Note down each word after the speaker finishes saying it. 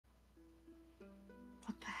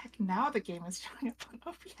Like now the game is showing up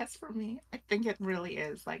on OBS for me. I think it really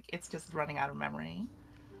is. Like it's just running out of memory.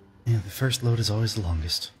 Yeah, the first load is always the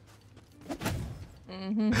longest.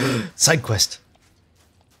 Mm-hmm. Side quest.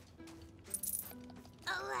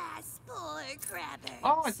 Alas, poor Crabber.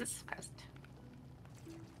 Oh, it's this quest.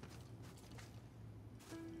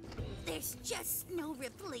 There's just no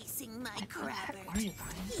replacing my Crabber. He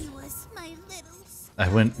was my little. I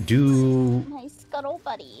went do. My scuttle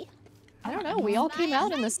buddy. I don't know. We all came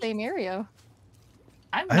out in the same area.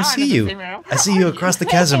 I see you. I see you across the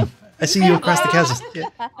chasm. I see you across the chasm. Yeah.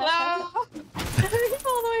 Hello.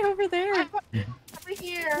 All the way over there. Over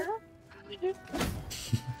here.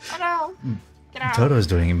 Hello. Get out. Toto's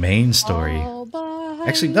doing a main story.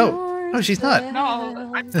 Actually, no. No, she's not.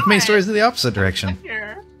 No, I'm The main story is in the opposite direction.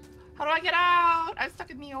 here. How do I get out? I'm stuck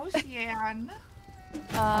in the ocean.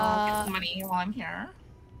 Get some money while I'm here.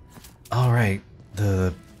 All right,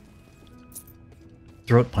 the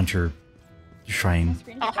throat puncher shrine.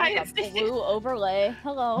 Oh, hi, There's a blue overlay.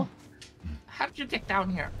 Hello. How did you get down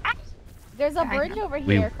here? Ah! There's a I bridge know. over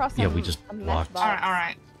here across yeah, some, we just a mesh walked. box. All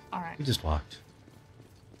right. We just walked.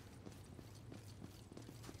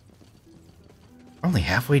 We're only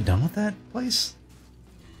halfway done with that place?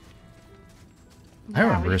 I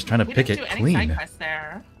remember us trying to pick it We didn't do clean. any side quests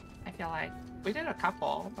there. I feel like we did a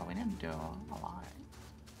couple, but we didn't do a lot.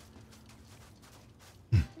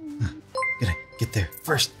 Get there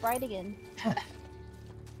first. Right again.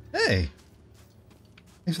 Hey.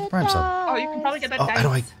 Thanks for the prime sub. Oh, you can probably get that. Oh, how do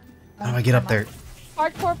I get up there?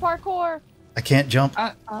 Parkour. I can't jump.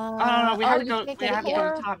 Oh no, we have to you go. can't We get have to it go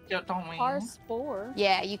here? to the top, don't we? Parspore.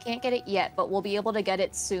 Yeah, you can't get it yet, but we'll be able to get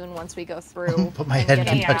it soon once we go through. But my and head get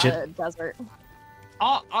can into touch the desert.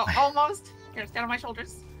 Oh, almost. Here, stand on my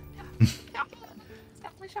shoulders. Stand on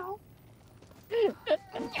my shoulder.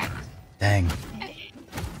 Dang.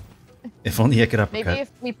 If only I could uppercut. Maybe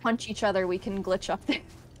if we punch each other, we can glitch up there.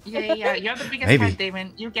 Yeah. You have the biggest Maybe. head,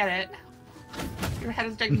 Damon. You get it. Your head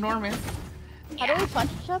is ginormous. How do we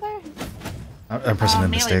punch each other? I'm pressing in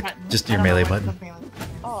the Melee stick. button. Just I your don't know melee what button. the melee button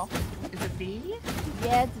is. Oh. Is it V?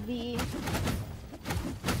 Yeah, it's V.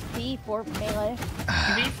 V for melee.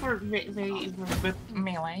 V for with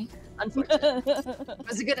melee. Unfortunately. It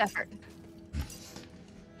was a good effort.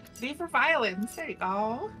 V for violence. There you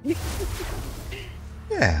go.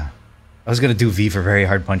 Yeah. I was gonna do V for very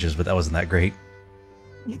hard punches, but that wasn't that great.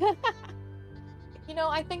 You know,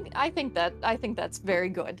 I think that's very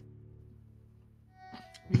good.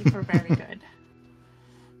 V for very good.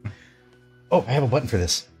 Oh, I have a button for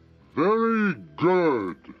this. Very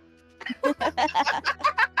good.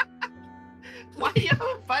 Why do you have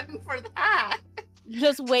a button for that?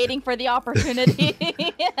 Just waiting for the opportunity.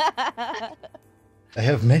 I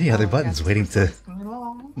have many other buttons waiting to.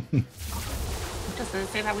 Just to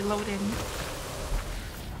say that we load in.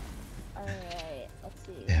 Alright, let's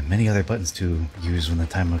see. Yeah, many other buttons to use when the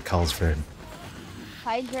time calls for it.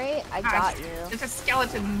 Hydrate, I got you. It's just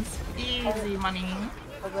skeletons. Easy money.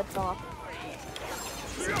 Oh, let's off.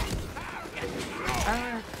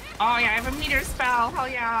 Oh yeah, I have a meteor spell. Hell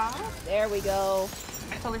yeah. There we go.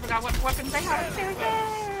 I totally forgot what weapons I have.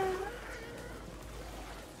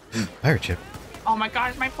 There. Pirate ship. Oh my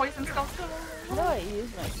gosh, my poison spell's still. How do I use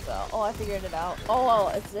my spell? Oh, I figured it out. Oh,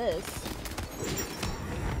 it's this.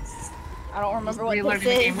 I don't remember what Relearning this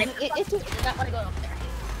the is. game. It's just not gonna go up there.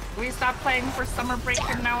 We stopped playing for summer break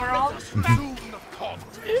and now we're all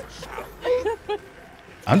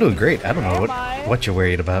I'm doing great. I don't know Am I? what you're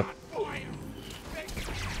worried about.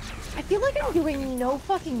 I feel like I'm doing no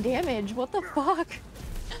fucking damage. What the fuck?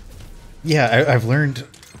 Yeah, I've learned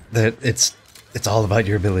that it's all about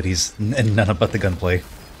your abilities and none about the gunplay.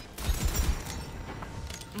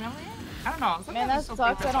 Really? I don't know. Man, that Sometimes it's so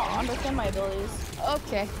sucks. I don't difficult. understand my abilities.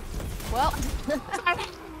 Okay. Well,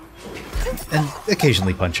 And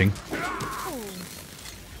occasionally punching.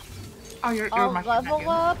 Oh, you're I'll mushing level that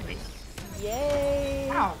up. dude. Yay.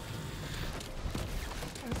 Ow.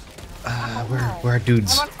 Where are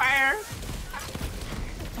dudes? I'm on fire.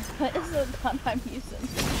 What is the gun I'm using?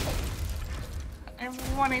 I have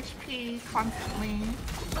 1 HP constantly.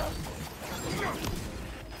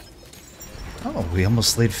 Oh, we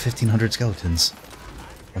almost slayed 1,500 skeletons.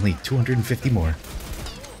 Only 250 more.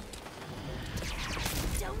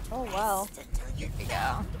 Oh, wow.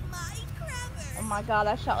 Yeah. Oh my god,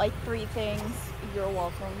 I shot like 3 things. You're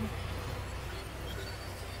welcome.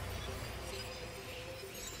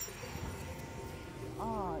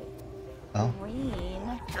 Oh, Oh,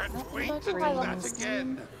 green. Can't wait That's to do my that level.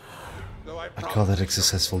 again. Though I I'd call that a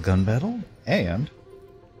successful gun battle, and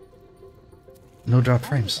no drop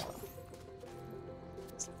frames.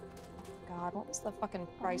 God, what was the fucking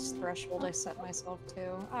price threshold I set myself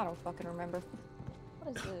to? I don't fucking remember.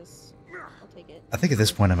 What is this? I'll take it. I think at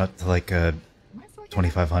this point I'm up to like Am I still here?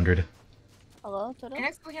 2,500. Hello, Toto? Can you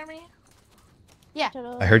guys still hear me? Yeah.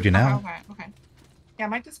 Toto? I heard you now. Okay, okay. Yeah,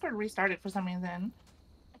 my Discord restarted for some reason.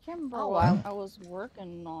 I can't remember Oh, what wow. I was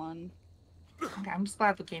working on. Okay, I'm just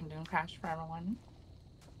glad the game didn't crash for everyone.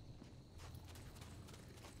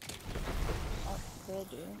 Oh, good,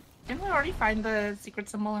 dude. Didn't we already find the secret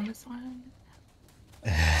symbol in this one?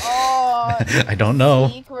 Oh, I don't know.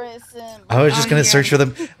 secret symbol. I was just Oh, gonna yeah. search for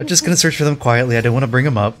them. I'm just gonna search for them quietly. I didn't want to bring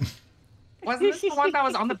them up. Wasn't this the one that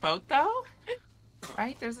was on the boat though?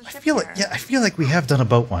 Right? There's a I ship feel here. like I feel like we have done a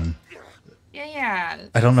boat one. Yeah.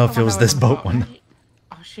 I don't know That's if the it one was that this on the boat one. right?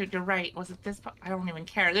 Oh shoot, you're right. Was it this boat? I don't even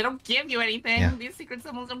care. They don't give you anything. Yeah. These secret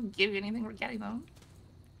symbols don't give you anything. We're getting them.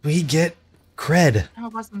 We get cred. No,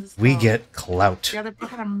 it wasn't this We boat. get clout. The other boat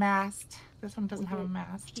had a mast. This one doesn't have a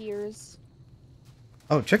mast. Tears.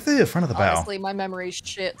 Oh, check the front of the bow. Honestly, my memory's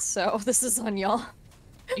shit, so this is on y'all.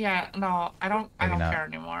 Yeah, no, I don't Maybe not. care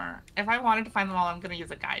anymore. If I wanted to find them all, I'm gonna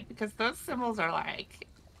use a guide because those symbols are like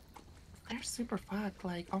they're super fucked.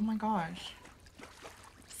 Like, oh my gosh.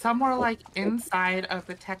 Some were like inside of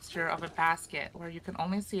the texture of a basket where you can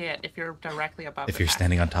only see it if you're directly above If the you're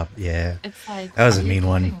standing on top, yeah. basket. It's like That was a are you mean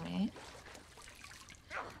one. kidding me?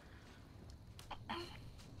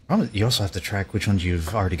 You also have to track which ones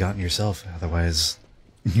you've already gotten yourself. Otherwise,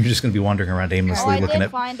 you're just gonna be wandering around aimlessly Oh, I looking did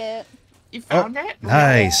at. find it. You found it?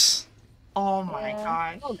 Nice. Oh my Yeah.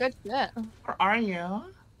 gosh. Oh, good shit. Where are you?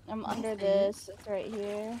 I'm under this. It's right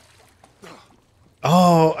here.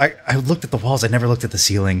 Oh, I looked at the walls. I never looked at the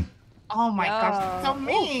ceiling. Oh my gosh, so Oh.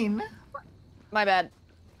 mean. My bad.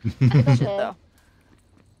 Good shit, Okay. though.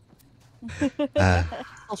 Uh,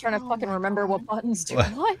 Still trying to Oh fucking my remember God. what buttons do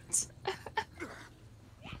What? what.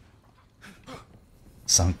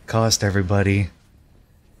 sunk cost, everybody.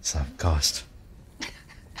 Sunk cost.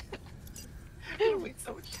 I waste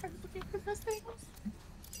so much time looking for those things.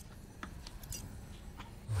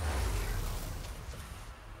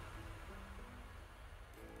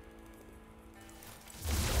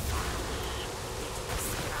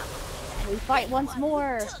 We fight once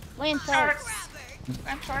more. Land sharks. Sharks!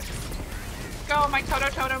 I'm sharks. Go, my Toto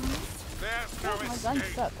totems. Oh, my gun's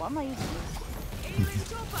stuck. Why am I using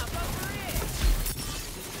this?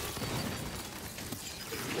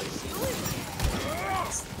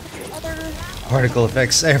 Other. Particle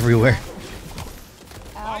effects everywhere.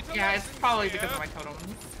 Ow. Yeah, it's probably because of my totems.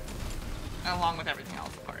 Along with everything else,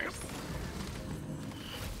 of course.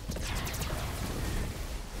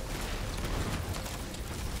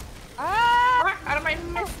 Ah! Ah, how do I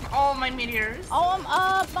miss all my meteors? Oh, I'm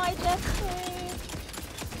up. My destiny.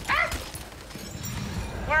 Ah!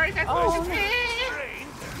 Where are you guys Oh, pushing me?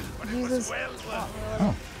 Jesus.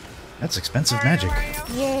 Oh, that's expensive Where are you, magic. where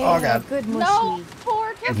are you? Yeah, Oh, God. good mushy. No,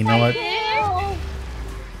 poor You know what? Kill.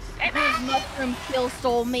 Hey, His mushroom kill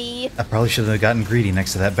stole me. I probably should have gotten greedy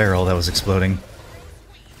next to that barrel that was exploding.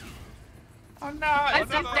 Oh no,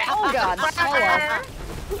 it's a Oh god. Oh well.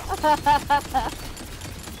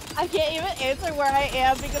 I can't even answer where I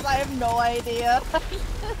am because I have no idea.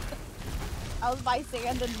 I was by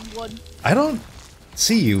sand and wood. I don't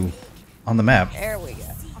see you on the map. There we go.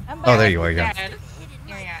 I'm Oh, there back. you are. Yeah. dead.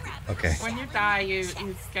 Yeah. Okay. When you die, you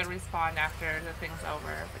get respawned after the thing's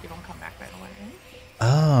over, but you don't come back right away.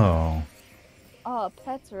 Oh. Oh,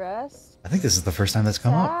 pet's rest. I think this is the first time that's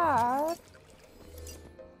come up. Sad.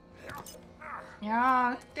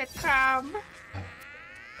 Yeah, dead crab.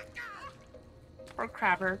 Or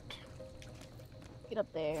crabbert. Get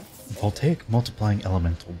up there. Voltaic multiplying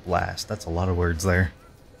elemental blast. That's a lot of words there.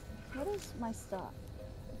 What is my stuff?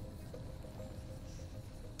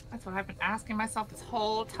 That's what I've been asking myself this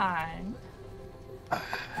whole time.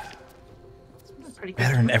 It's pretty good.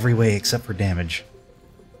 Better in every way except for damage.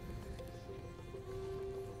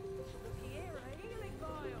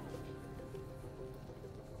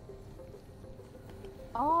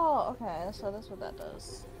 Oh, okay. So that's what that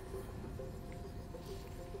does.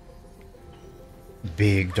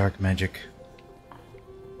 Big dark magic.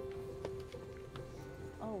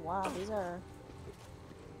 Oh wow, these are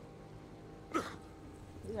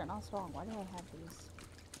not strong. Why do I have these?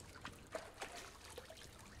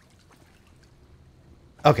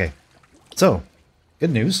 Okay. So, good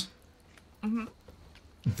news. Mm-hmm.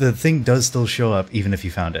 The thing does still show up even if you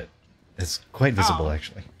found it. It's quite visible, Oh.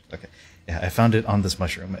 actually. Okay. Yeah, I found it on this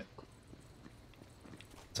mushroom.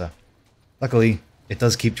 So, luckily, it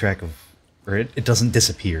does keep track of... Or it doesn't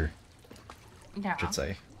disappear, Yeah. I should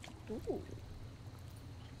say. Ooh.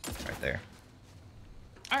 Right there.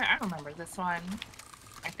 I remember this one.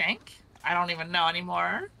 I think. I don't even know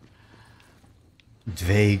anymore.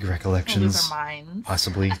 vague We'll lose recollections, our minds.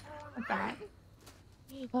 possibly. With that.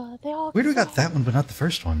 They all Weird we got that one, but not the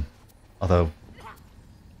first one. Although,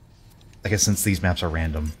 I guess since these maps are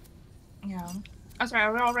random. Yeah. Oh, sorry.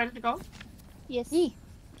 Are we all ready to go? Yes. Okay.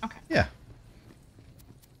 Yeah.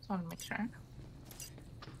 Just want to make sure.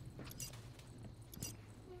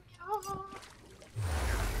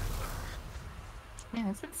 Man,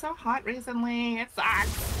 it's been so hot recently. It sucks.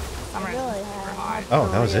 Summer is really super has. hot. Oh,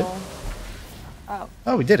 that was it? Oh.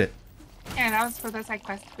 Oh, we did it. Yeah, that was for the side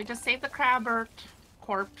quest. We just saved the crab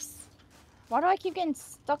corpse. Why do I keep getting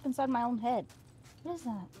stuck inside my own head? What is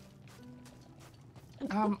that?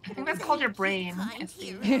 I think that's called your brain. I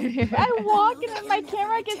walk and then my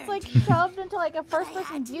camera gets like shoved into like a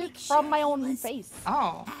first-person view from my own face.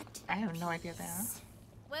 Oh, I have no idea there.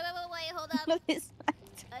 Wait, hold up. What is that?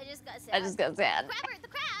 I just got sad. I just got sad. The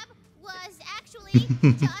crab was actually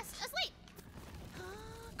just asleep.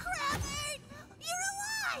 Crabber, you're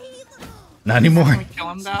alive! Not anymore. Can we kill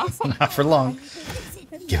him though? Not for long.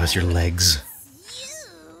 Give us your legs.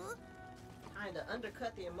 You? Kinda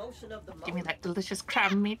undercut the emotion of the moment. Give me that delicious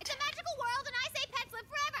crab meat. It's a magical world and I say pets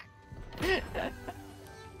live forever!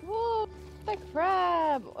 Whoa, the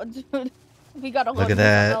crab! Oh, dude, we gotta Look look at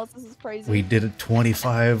that. else. This is crazy. We did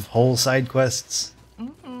 25 whole side quests.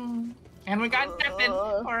 And we got Devin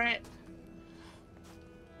for it.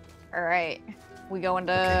 Alright. We go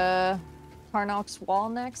into Karnok's Wall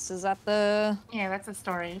next? Is that the... Yeah, that's a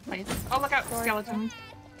story place. Oh, look out, skeleton.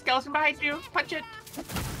 Skeleton behind you. Punch it.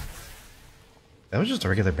 That was just a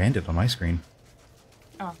regular bandit on my screen.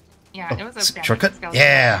 Oh, yeah, Oh, it was a bandit shortcut? skeleton.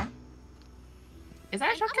 Yeah. Is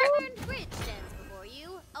that a shortcut? Iron bridge stands before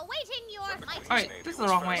you, awaiting your mighty. Oh, wait, this is the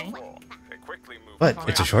wrong way. But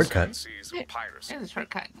it's a shortcut. It's a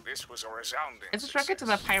shortcut. This was a resounding It's a shortcut to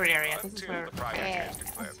the pirate area. This is until where... the pirates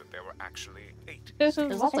declared that there were actually 8. This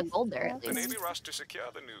There's is lots of gold there, at The least. Navy rushed to secure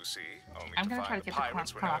the new sea, only I'm to gonna try find to the get the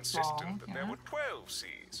pirates were now Karnok's Wall, insistent that there yeah. were 12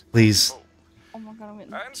 seas. Please. Oh my god, I'm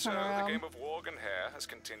getting And so turn the around. game of warg and hare has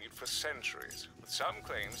continued for centuries, with some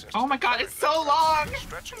claims as Oh to my the god, current it's so number long!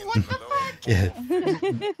 stretching What into the lower fuck? Yeah.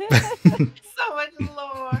 So much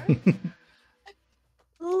lore.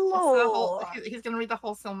 Lord. He's gonna read the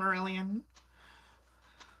whole Silmarillion.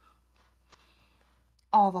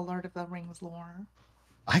 All the Lord of the Rings lore.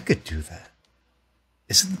 I could do that.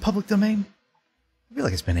 Is it in the public domain? I feel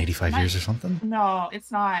like it's been 85 years or something. No,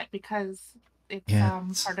 it's not because it's Yeah,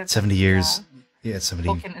 it's part of 70 years. Yeah, it's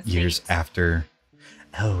Vulcan 70 years estate. after.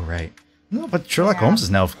 Oh, right. No, but Sherlock Yeah. Holmes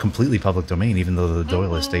is now completely public domain, even though the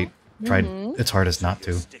Doyle estate tried its hardest not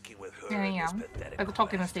to. Yeah. Or the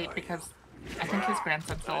Tolkien estate because I think his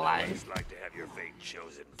grandson's still alive. like to have your fate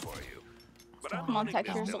chosen for you. But Come on,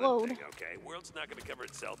 textures load. Okay, world's not gonna cover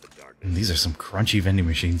itself in darkness. And these are some crunchy vending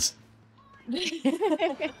machines.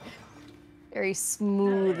 Very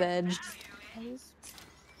smooth edged.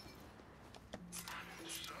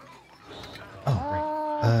 Oh,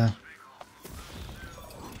 right.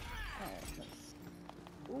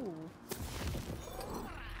 Ooh.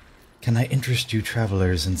 Can I interest you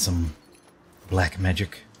travelers in some black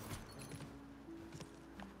magic?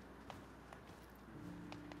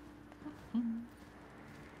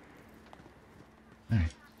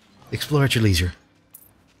 Alright. Explore at your leisure.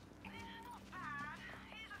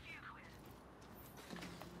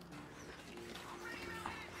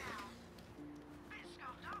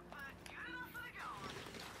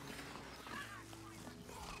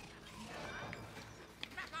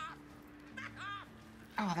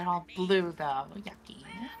 Oh, they're all blue though. Yucky.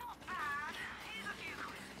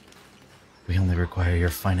 We only require your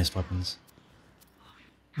finest weapons.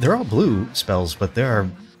 They're all blue spells, but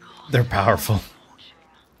they're powerful.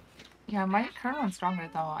 Yeah, my current one's stronger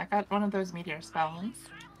though. I got one of those meteor spells.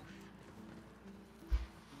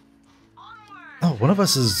 Oh, one of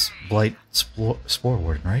us is Blight Spore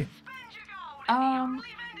Warden, right?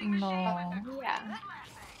 No. Yeah.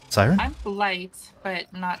 Siren? I'm Blight,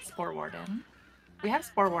 but not Spore Warden. We have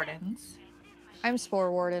Spore Wardens. I'm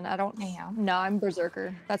Spore Warden. I don't... Yeah. No, I'm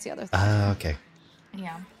Berserker. That's the other thing. Okay.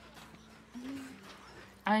 Yeah.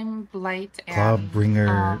 I'm Blight and...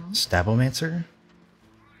 Clawbringer Stabomancer?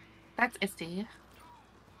 That's Isty.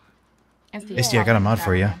 Isty, I got a mod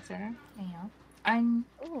for you. Stabomancer. Yeah.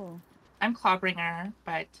 Ooh. I'm Clawbringer,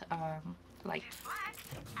 but, like...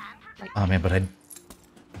 Oh man, but I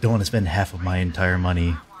don't want to spend half of my entire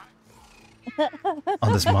money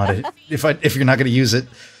on this mod if you're not going to use it.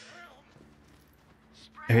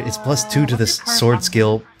 It's +2 to this sword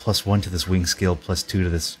skill, +1 to this wing skill, +2 to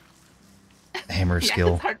this hammer Yeah,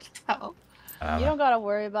 skill. it's hard to tell. You don't gotta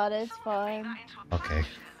worry about it, it's fine. Okay.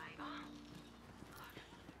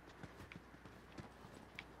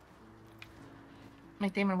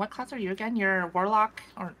 McDamon, what class are you again? You're Warlock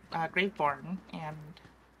or Graveborn, and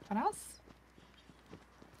what else?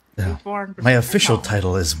 Yeah. Graveborn. My official No.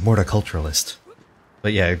 title is Morticulturalist.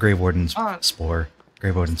 But yeah, Grey Warden's Oh. Spore. Grey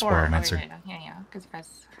Warden Sporomancer. Okay, yeah, because you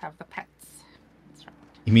guys have the pets. That's right.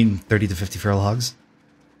 You mean 30 to 50 feral hogs?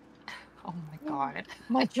 Oh my god.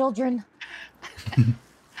 My children.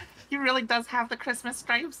 He really does have the Christmas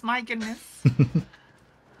stripes, my goodness.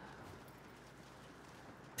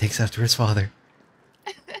 Takes after his father.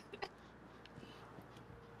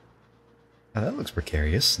 Now that looks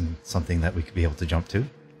precarious and something that we could be able to jump to.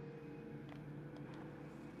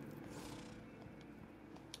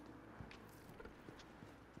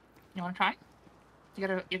 You wanna try? You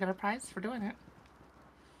got a prize for doing it.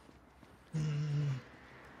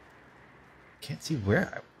 Can't see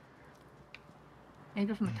where.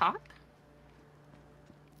 Maybe from the top?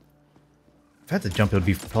 If I had to jump, it would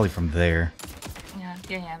be probably from there.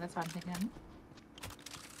 Yeah, that's what I'm thinking.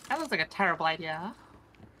 That looks like a terrible idea.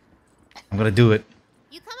 I'm gonna do it.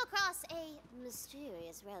 You come across a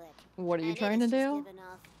mysterious relic. What are you and trying to it is just do? given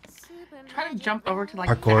off super Try to magic jump over to like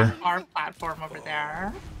Parkour. our platform over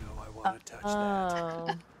there. No, I want to touch that. Oh.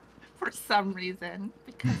 For some reason.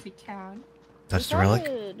 Because he can. Touch the relic.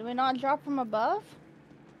 Do we not drop from above?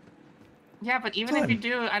 Yeah, but even if you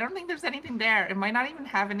do, I don't think there's anything there. It might not even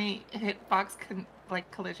have any hitbox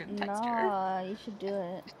collision texture. No, you should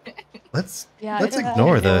do it. Let's Yeah, let's it's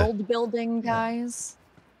ignore like the world building, guys.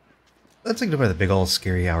 let's ignore the big old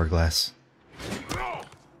scary hourglass.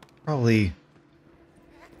 Probably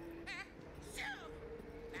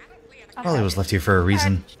was left here for a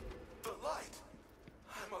reason. The light.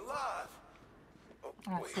 I'm alive.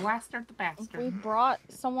 Oh, That's the bastard the We bastard. brought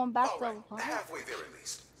someone back All to right, life. halfway there at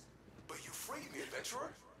least. But you freed me,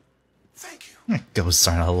 adventurer. Thank you. Ghosts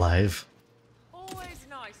aren't alive. Always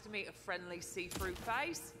nice to meet a friendly see-through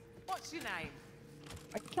face. What's your name?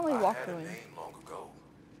 Why can't we I walk had through a it? name long ago,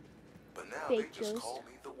 but now Fake they just ghost. call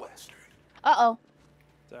me the Western. Uh-oh.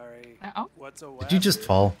 Sorry. Uh-oh. What's a Did you just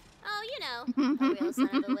fall? Oh, you know, a real son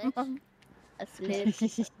of a witch. A slip.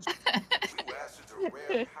 You bastards are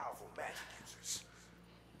rare, powerful magic users.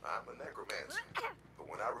 I'm a necromancer, but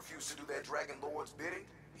when I refuse to do that Dragon Lord's bidding,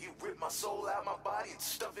 he ripped my soul out of my body and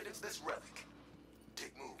stuffed it into this relic.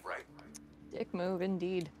 Dick move, right? Dick move,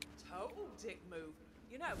 indeed. Total dick move.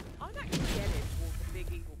 You know, I'm actually headed toward the big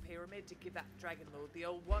evil pyramid to give that Dragon Lord the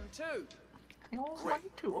old one too. I don't Great.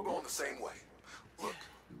 want to. We're going the same way. Look,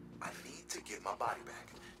 I need to get my body back.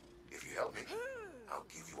 If you help me, I'll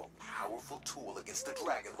give you a powerful tool against the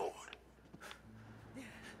Dragon Lord.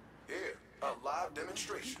 Here, a live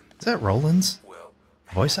demonstration. Is that Roland's Well,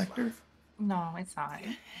 voice actor? No, it's not.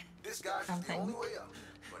 this guy's the Something. only way up,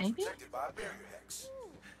 but Maybe? it's protected by a barrier hex.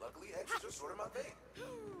 Luckily, hexes are sort of my thing.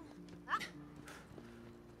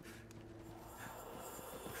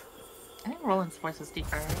 I think Roland's voice was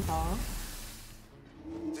deeper at all.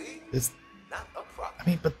 See? It's, Not a problem. I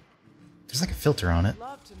mean, but there's like a filter on it.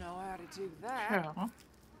 Love to know how to do that. True.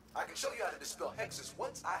 I can show you how to dispel hexes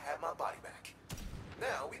once I have my body back.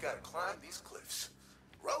 Now we gotta climb these cliffs.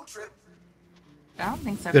 Road trip. I don't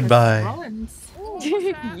think so. 'cause Goodbye. Roland's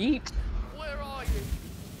Yeet. Where are you?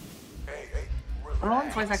 Hey, hey,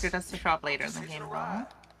 Roland's voice actor does to show up later in the game, though.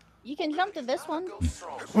 You can jump to this one. go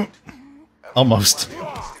strong. Almost.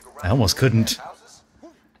 I almost couldn't. Houses?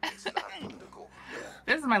 It's not political.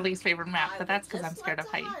 This is my least favorite map, I but that's because would I'm just scared of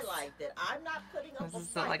like to heights. highlight that I'm not putting up This a is,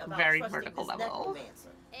 fight like, about very trusting vertical this level. necromancer.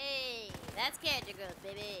 Hey, that's character growth,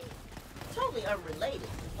 baby. Totally unrelated.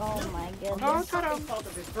 Oh my There's goodness. something called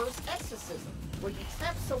the reverse exorcism, where you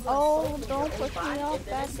trap someone's Oh, soul in don't your push own me body off and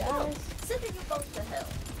then that, explode, guys. sending you both to hell.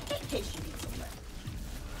 In case you need some rest.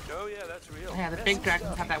 Oh yeah, that's real. Yeah, the big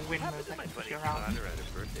dragons have that wind move that My can push buddy you around. Connor at a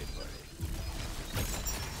birthday party.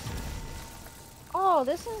 Oh,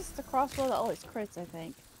 this is the crossbow that always crits, I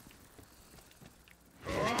think.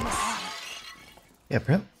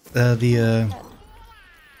 Yeah,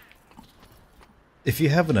 if you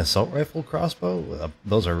have an assault rifle crossbow,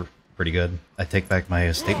 those are pretty good. I take back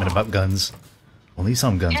my statement about guns. Only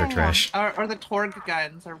some guns are trash. Or the Torg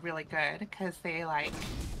guns are really good because they like,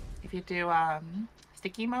 if you do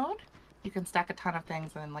sticky mode, you can stack a ton of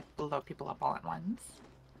things and like blow people up all at once.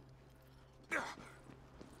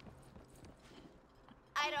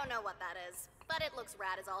 I don't know what that is, but it looks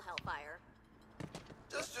rad as all hellfire.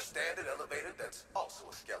 Just your standard elevator that's also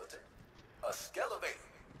a skeleton. A skelevator.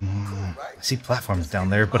 I see platforms down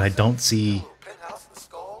there, but I don't see Penthouse in the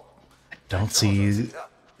skull.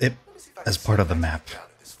 it as part of the map.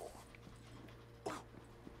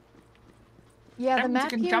 Yeah, the That means map you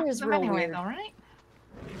can here jump is them real anyway, weird. though, right?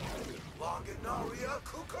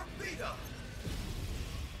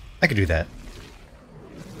 I could do that.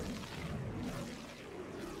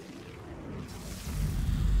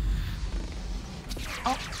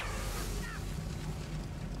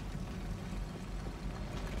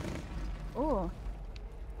 Ooh.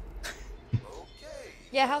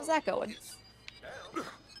 Yeah, how's that going?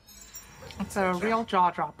 It's a real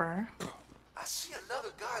jaw dropper. I see another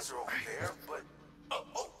geyser over there, but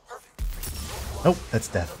oh, perfect. Oh, that's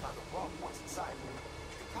death.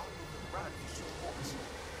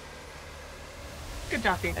 Good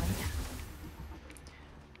job, Ethan.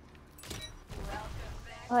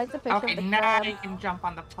 I like the picture Okay, of the now crab. you can jump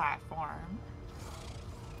on the platform.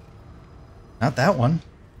 Not that one.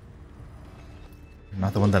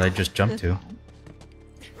 Not the one that I just jumped to.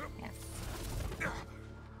 Yes.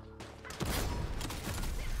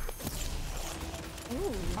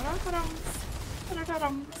 Ooh.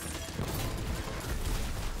 Ta-da-ta-dums.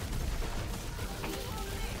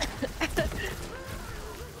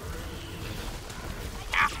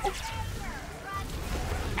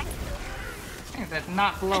 I did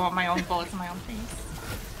not blow up my own bullets in my own face.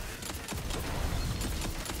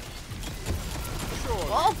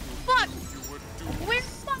 Oh, fuck! Where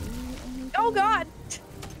fuck? Oh, God!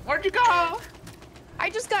 Where'd you go? I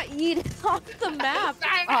just got yeeted off the map.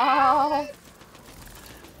 Oh.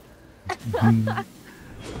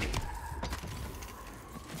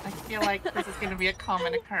 I feel like this is going to be a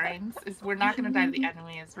common occurrence. Is we're not going to die to the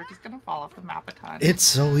enemies. We're just going to fall off the map a ton. It's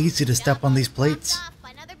so easy to step on these plates.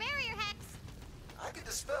 Another barrier hex. I can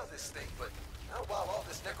dispel this thing, but not while all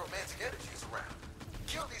this necromantic energy is around.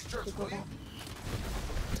 Kill these jerks, will you?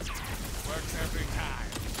 Works every time.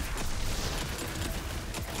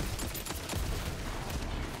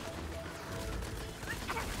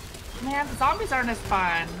 Man, the zombies aren't as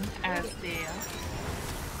fun as the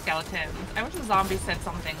skeletons. I wish the zombies said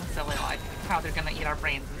something silly like how they're gonna eat our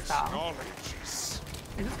brains and stuff.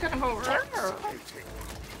 They're just gonna go. "Rrr."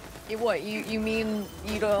 What, you mean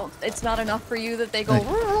you don't, it's not enough for you that they go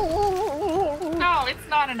No, it's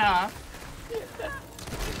not enough.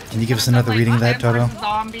 Can you give us another reading of that, Toto?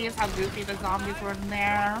 Zombies, how goofy the zombies were in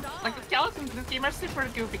there. Like the skeletons in this game are super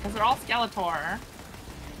goofy because they're all Skeletor.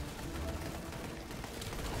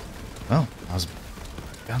 Well, I was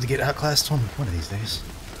bound to get outclassed one of these days.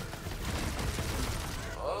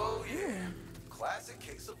 Oh yeah, classic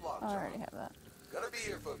case of I lockjaw. already have that. Gonna be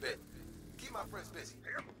here for a bit. Keep my friends busy.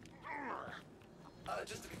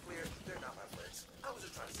 Just to be clear, they're not my friends. I was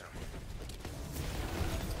just trying to sound good.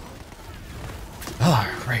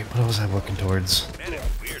 Oh, right. What was I working towards? Man,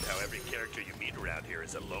 it's weird how every character you meet around here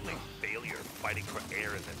is a lonely failure fighting for air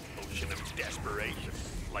in an ocean of desperation.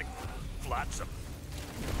 Like Flotsam.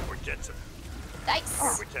 Or Jetsam. Nice.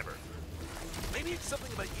 Or whichever. Maybe it's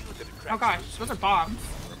something about you that attracts Oh gosh, those are bombs.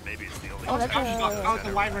 Or maybe it's the only Oh, that's Oh,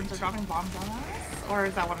 the wyverns are dropping bombs on us? Or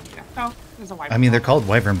is that one of you? No, there's a wyvern. I mean, they're called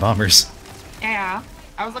wyvern bombers. Yeah,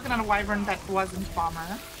 I was looking at a wyvern that wasn't bomber.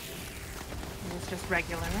 It was just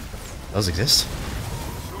regular. Those exist.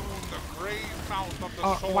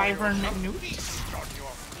 Oh, wyvern newt?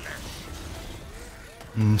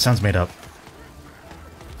 Sounds made up.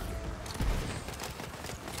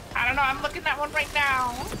 I don't know, I'm looking at one right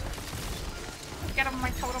now. Get him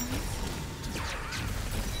my totem.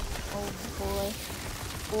 Oh boy.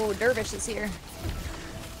 Oh, Dervish is here.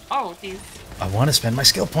 Oh, geez. I want to spend my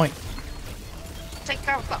skill point. Take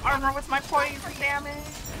out the armor with my poison damage.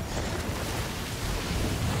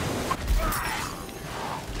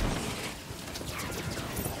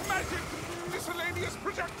 Magic miscellaneous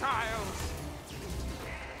projectiles.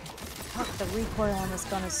 Fuck, the recoil on this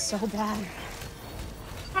gun is so bad.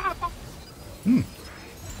 Ooh,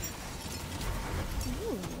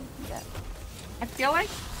 yeah. I feel like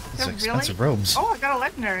These they're are really... expensive robes. Oh, I got a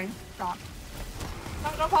legendary. Stop. No,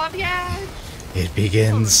 don't fall off the edge. It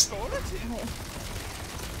begins.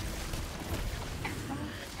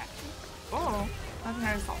 Oh,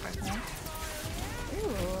 legendary assault rifle. Ooh.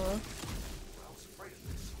 I was afraid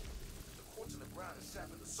of this. The quartz in the ground is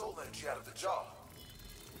sapping the soul energy out of the jaw.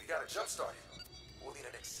 We gotta jumpstart it. We'll need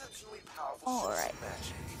an exceptionally powerful source Alright. of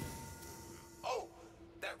magic. Oh,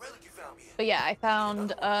 that relic you found me in. But yeah, I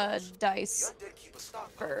found dice The undead keep a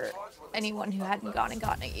stock for charged with anyone who hadn't gone and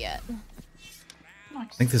gotten it yet. I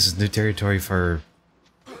think this is new territory for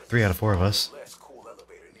 3 out of 4 of us. less cool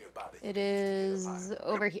elevator nearby that It is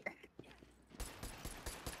over here.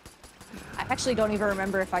 I actually don't even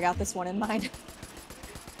remember if I got this one in mind.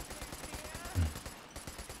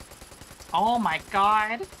 Oh my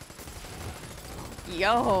god.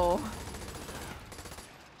 Yo,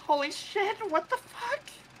 Holy shit, what the fuck?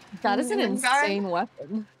 that is an It's a gun. insane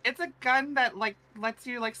weapon. It's a gun that like lets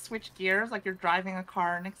you like switch gears like you're driving a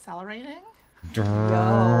car and accelerating.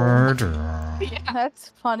 Drrrr, drrrr. Yeah, That's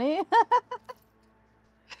funny.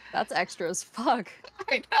 That's extra as fuck.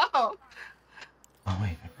 I know. Oh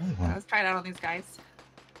wait, I really want. Let's try it out on these guys.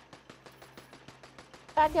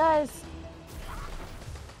 Bad guys.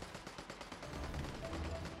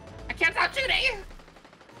 man, stop shooting!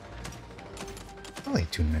 Only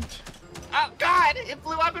attunement. Oh god, it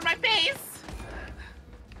blew up in my face!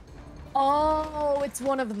 Oh, it's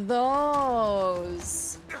one of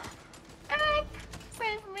those. Help!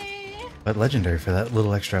 Save me! But legendary for that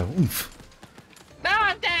little extra oomph. No,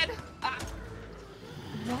 I'm dead!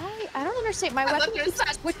 Why? I don't understand. My weapon keeps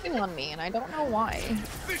switching on me, and I don't know why.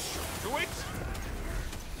 This should do it.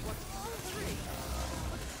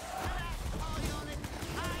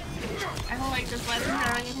 I don't like this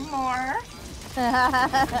legendary anymore.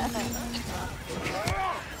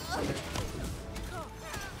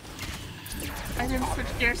 I didn't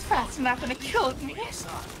switch gears fast enough and it killed me.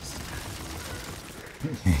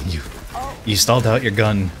 you stalled out your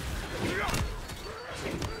gun.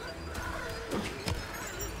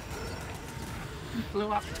 It blew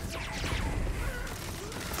up.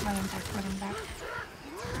 Let him back, let him back.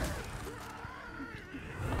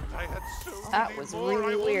 That was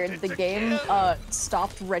really weird. The game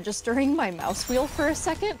stopped registering my mouse wheel for a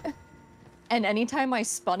second. And anytime I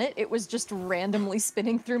spun it, it was just randomly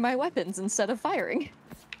spinning through my weapons instead of firing.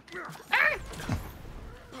 Ah!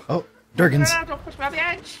 Oh, Durgans. No, don't push me off the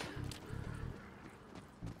edge.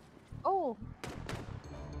 Oh.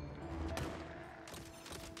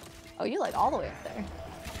 Oh, you like all the way up there.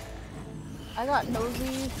 I got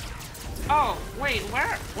nosy. Oh, wait,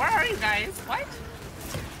 where are you guys? What?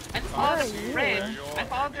 I just followed a bridge. I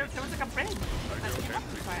followed there was like a bridge.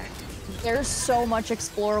 There's so much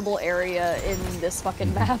explorable area in this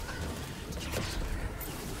fucking map.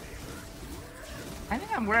 I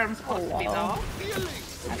think I'm where I'm supposed to be though.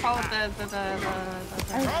 I followed the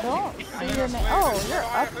I don't see your name. Oh, you're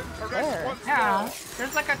up there. Yeah,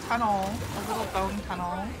 there's like a tunnel, a little bone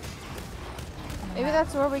tunnel. Maybe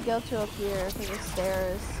that's where we go to up here, to the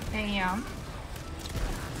stairs. Damn.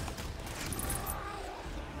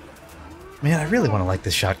 Man, I really want to like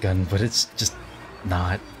this shotgun, but it's just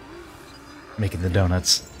not making the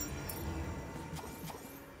donuts.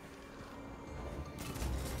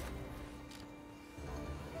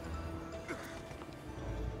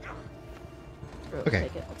 Okay.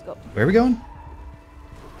 Take it. Let's go. Where are we going?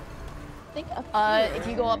 I think up If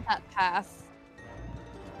you go up that path.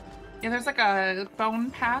 Yeah, there's like a bone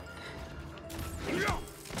path.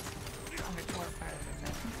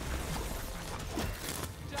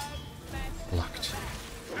 Locked.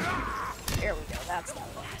 There we go. That's that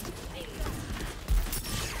one.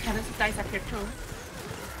 Yeah, there's a dice up here too.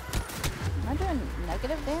 Am I doing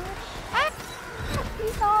negative damage? Ah!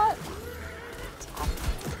 He's not. Stop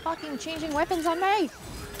fucking changing weapons on me.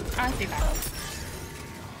 I see that.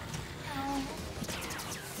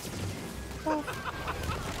 Oh.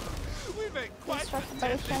 We make quite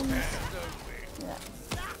Instructions. Yeah.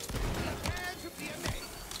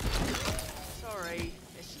 Sorry,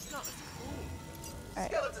 it's just not as cool.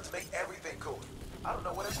 Skeletons make everything cool. I don't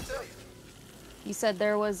know what else to tell you. You said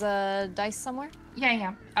there was a dice somewhere?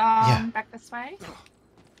 Yeah. Yeah. Back this way.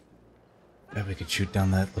 Yeah, we could shoot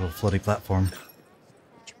down that little floating platform.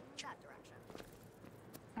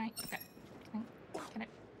 Right, okay. Can it?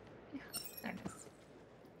 Yeah, there it is.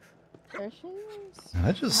 There she is. Now,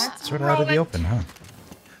 that just sort of out of the open, huh?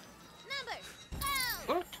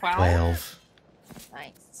 Ooh, 12. 12.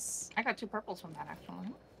 Nice. I got 2 purples from that actually.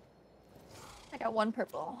 I got 1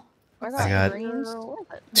 purple. I I got greens. No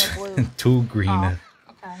blue. 2 green. Oh,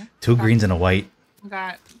 okay. 2 greens and a white. We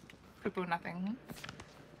got poo-poo nothing.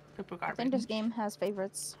 Poo-poo I garbage. think this game has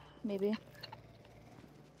favorites. Maybe.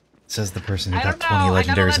 Says the person who I got don't 20 know. I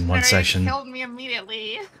got a legendaries in one legendary, session. Killed me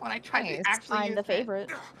immediately when I tried to actually Find use the it. favorite.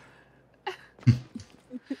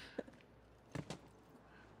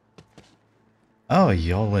 Oh,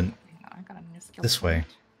 y'all went I got a new skill this point. way.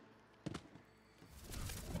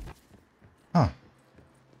 Huh.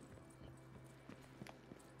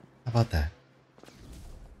 How about that?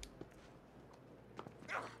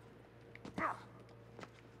 There we go.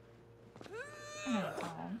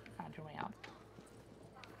 Found your way out.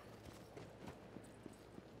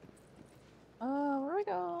 Where do we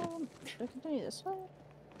go? Should I continue this way?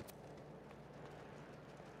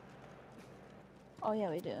 Oh yeah,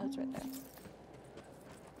 we do. That's right there.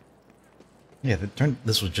 Yeah,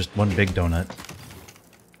 this was just one big donut.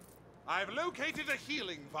 I've located a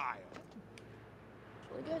healing vial.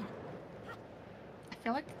 Really good. I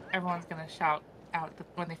feel like everyone's gonna shout out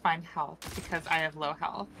when they find health because I have low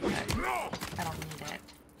health. But I don't need it.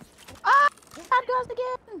 Ah! Bad ghost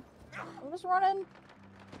again! I'm just running.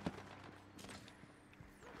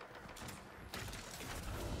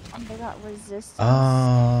 They got resistance.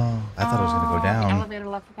 Oh, I thought it was gonna go The down. elevator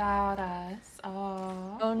left without us.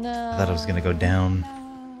 Oh. Oh no. I thought it was gonna go down. No.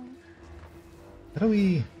 How do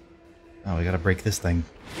we... Oh, we gotta break this thing.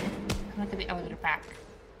 Look at the elevator back.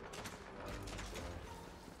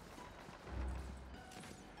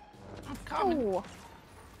 I'm coming. Oh.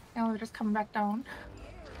 Elevator's coming back down.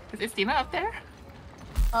 Is Istina up there?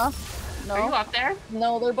 No. Are you up there?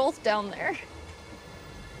 No, they're both down there.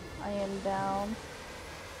 I am down.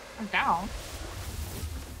 I'm down.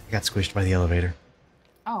 I got squished by the elevator.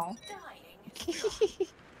 Oh.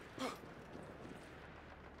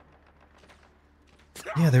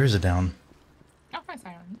 Yeah, there is a down. Oh, my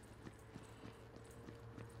siren.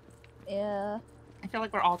 Yeah. I feel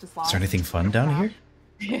like we're all just lost. Is there anything fun down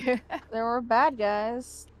here? There were bad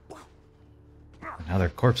guys. Now they're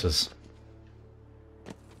corpses.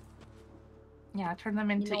 Yeah, turn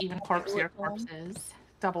them into even corpsier corpses.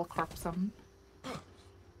 Double corpse them.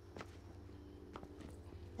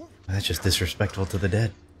 That's just disrespectful to the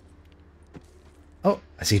dead. Oh,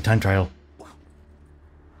 I see a time trial.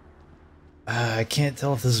 I can't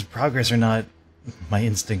tell if this is progress or not. My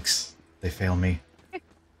instincts, they fail me.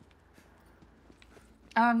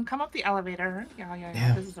 Come up the elevator.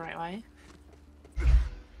 Yeah. This is the right way.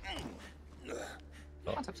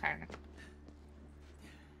 What's up, siren?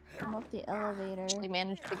 Come up the elevator. We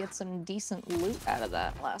managed to get some decent loot out of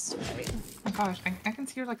that last fight. Oh my gosh, I can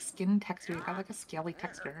see your like skin texture. You got like a scaly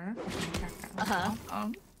texture.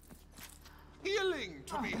 Healing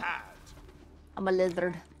to be had. I'm a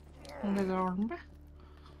lizard. Lizard.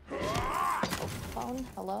 Phone?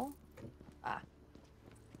 Hello? Ah.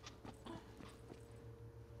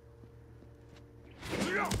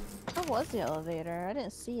 Where was the elevator? I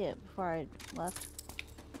didn't see it before I left.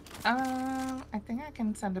 I think I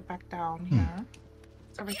can send it back down here.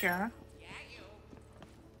 It's over here.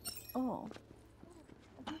 Oh.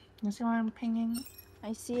 You see what I'm pinging?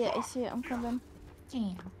 I see it. I'm coming.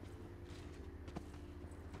 Yeah.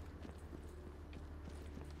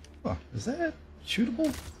 Oh, is that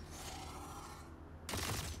shootable?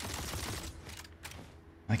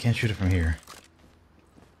 I can't shoot it from here.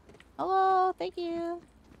 Hello, thank you.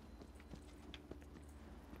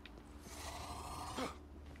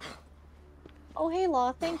 Oh, hey,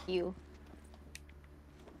 Law, thank you.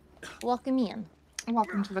 Welcome in.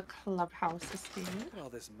 Welcome to the clubhouse, Steve. Look at all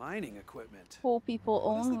this mining equipment. Cool people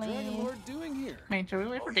What only. is the Dragon Lord doing here? Wait, should we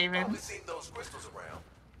wait for David?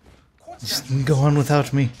 Just go on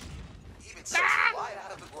without me.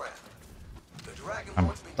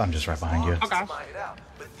 I'm just right behind you. Oh gosh.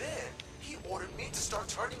 But then he ordered me to start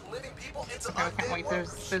turning living people into Okay, I can't wait. There's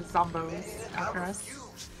zombos after us.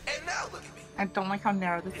 And now look at me. I don't like how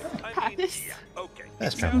narrow this path is. Okay,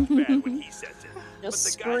 That's it sounds bad when he says it.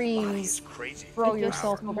 Just but the guy's body screams. is crazy. Throw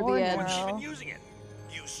yourself over the edge. What's even using it?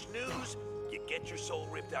 You snooze, you get your soul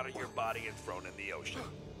ripped out of your body and thrown in the ocean,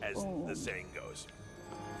 as the saying goes.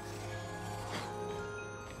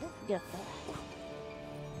 Get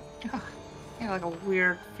that. I got like a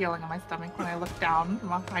weird feeling in my stomach when I look down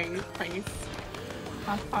from a high place.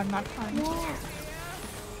 Not fun, not fun.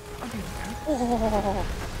 Oh,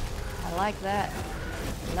 I like that.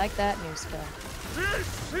 I like that new stuff.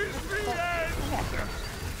 This is the end!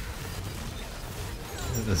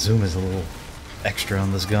 The zoom is a little extra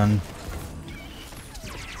on this gun.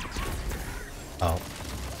 Oh.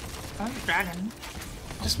 Oh, dragon.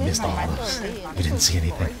 Just missed all of those. You didn't see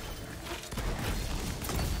anything.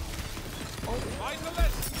 Find the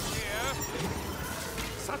lesson here.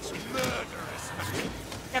 Such murderous action.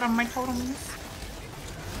 Get on my totems.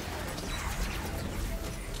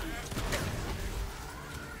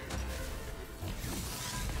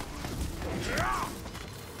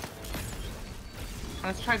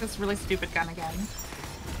 Let's try this really stupid gun again.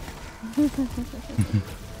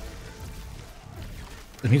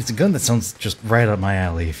 I mean, it's a gun that sounds just right up my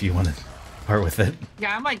alley if you want to part with it.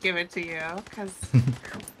 Yeah, I might give it to you, because...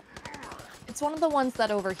 It's one of the ones that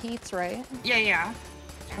overheats, right? Yeah.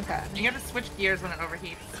 Okay. You gotta switch gears when it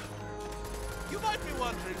overheats. You might be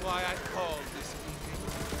wondering why I called this meeting.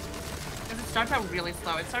 Because it starts out really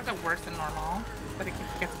slow. It starts out worse than normal, but it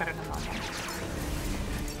gets better than normal.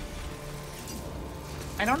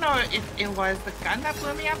 I don't know if it was the gun that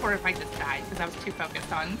blew me up or if I just died because I was too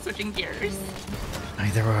focused on switching gears. I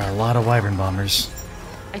mean, there were a lot of wyvern bombers.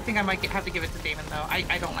 I think I might have to give it to Damon though.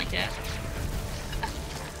 I don't like it.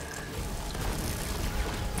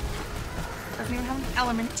 Doesn't even have an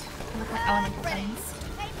element. I look like elemental things.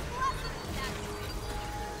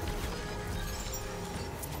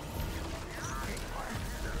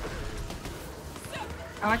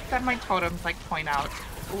 I like that my totems like point out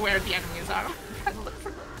where the enemies are. Look for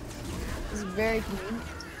them. It's very convenient.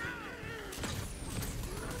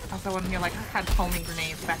 Also, when you like had homing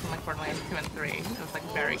grenades back in like Borderlands 2 and 3, it was like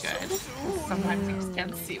very good. Sometimes you just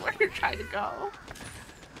can't see where you're trying to go.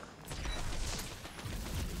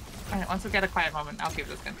 Alright, once we get a quiet moment, I'll give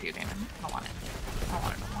this gun to you, Damon. I don't want it. I don't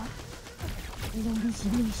want it no more.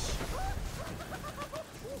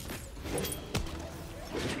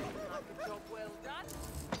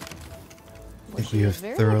 I think we have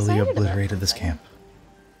thoroughly obliterated this camp.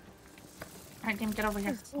 Alright, Damon, get over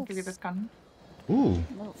here. I'll give you this gun. Ooh,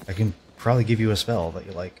 I can probably give you a spell that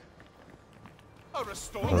you like. Although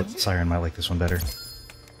Siren might like this one better.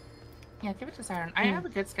 Yeah, give it to Siren. I have a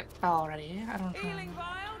good spell already. I don't know. Healing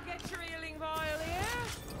vial, get your healing vial here.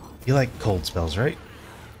 You like cold spells, right?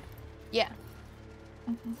 Yeah.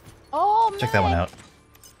 Oh, Check that one out.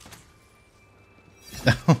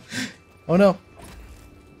 Oh no.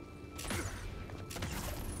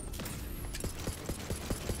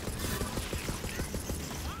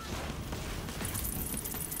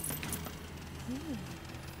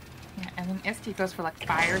 Yeah, and then ST goes for like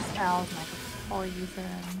fire spells and like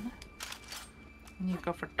poison. And you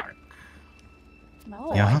go for dark.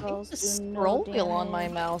 No, Yeah. I think the scroll wheel on my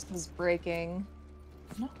mouse is breaking.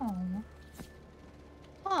 No.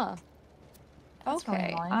 Huh. That's really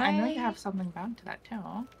Okay. annoying. I know you have something bound to that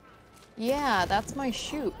too. Yeah, that's my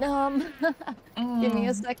shoot. Give me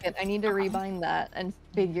a second. I need to rebind that and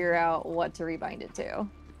figure out what to rebind it to.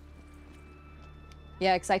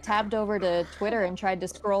 Yeah, because I tabbed over to Twitter and tried to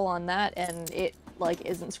scroll on that, and it like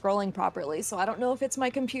isn't scrolling properly. So I don't know if it's my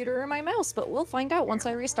computer or my mouse, but we'll find out once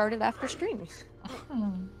I restart it after stream.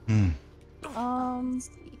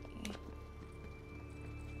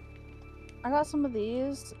 I got some of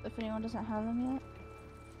these. If anyone doesn't have them yet.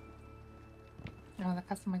 You know, the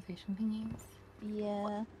customization thingies.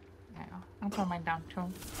 Yeah. Yeah, I'll throw mine down too.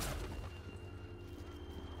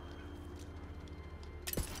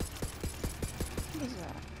 What is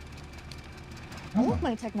that? All of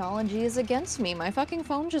my technology is against me. My fucking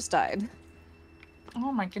phone just died.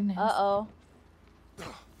 Oh my goodness. Uh-oh.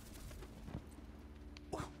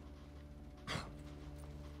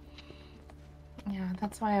 Yeah,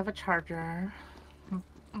 that's why I have a charger.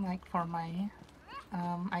 Like for my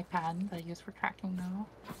iPad that I use for tracking now.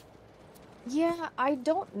 Yeah, I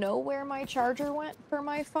don't know where my charger went for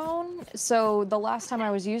my phone. So the last time I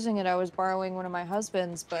was using it, I was borrowing one of my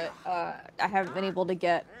husband's, but I haven't been able to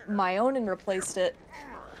get my own and replaced it.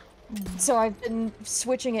 So I've been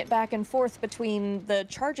switching it back and forth between the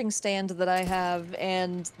charging stand that I have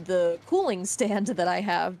and the cooling stand that I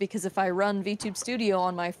have, because if I run VTube Studio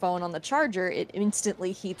on my phone on the charger, it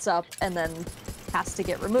instantly heats up and then has to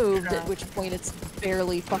get removed, at which point it's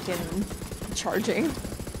barely fucking charging.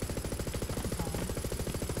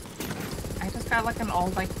 I just got like an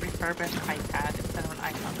old like refurbished iPad instead of an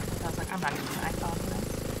iPhone because I was like, I'm not using an iPhone for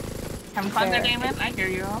this. Having fun there, Damon? I hear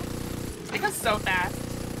you. It goes so fast.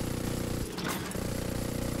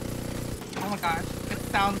 Oh my gosh, it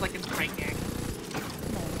sounds like it's breaking.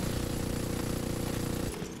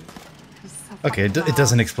 Okay, it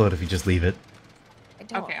doesn't explode if you just leave it.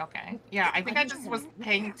 Okay, okay. Yeah, I think I just was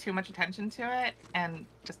paying too much attention to it and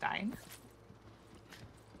just died.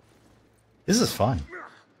 This is fun.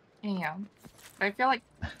 Yeah. But I feel like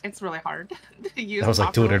it's really hard to use. That was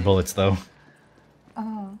like 200 bullets, though.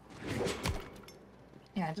 Oh.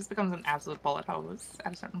 Yeah, it just becomes an absolute bullet hose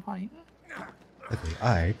at a certain point. Luckily,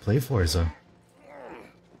 I play Forza.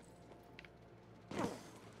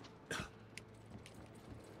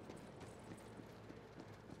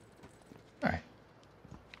 Alright.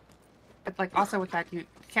 But like also with that, you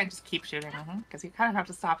can't just keep shooting because you kind of have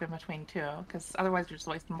to stop in between too, because otherwise you're just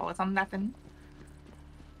wasting bullets on nothing.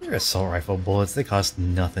 They're assault rifle bullets. They cost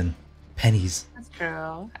nothing. Pennies. That's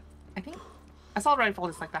true. I think assault rifle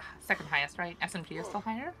is like the second highest, right? SMG is still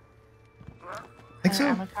higher. I think so.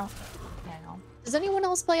 Ammo count? Yeah, I know. Does anyone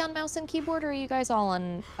else play on mouse and keyboard, or are you guys all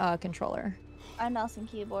on controller? I'm mouse and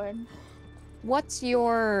keyboard. What's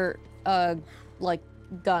your like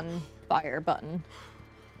gun fire button?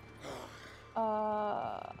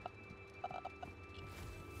 Well,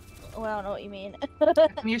 I don't know what you mean.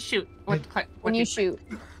 When you shoot, what click? When you shoot.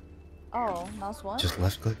 Oh, mouse one? Just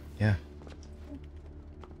left click? Yeah.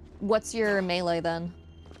 What's your melee then?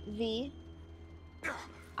 V.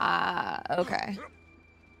 Okay.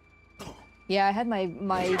 Yeah, I had my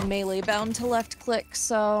melee bound to left click,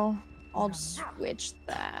 so I'll switch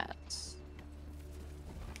that.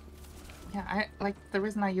 Yeah, I like the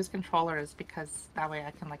reason I use controller is because that way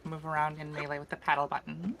I can like move around in melee with the paddle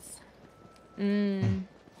buttons.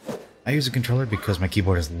 I use a controller because my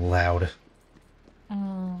keyboard is loud.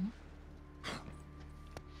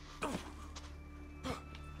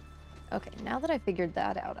 Okay, now that I figured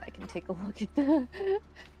that out, I can take a look at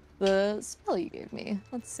the spell you gave me.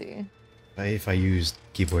 Let's see. If I used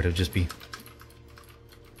keyboard, it would just be...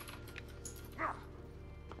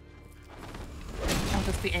 I'll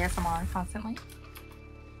just the ASMR constantly.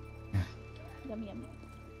 Yum, yum.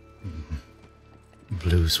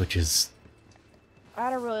 Blue switches. I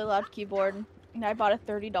had a really loud keyboard, and I bought a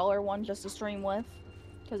 $30 one just to stream with,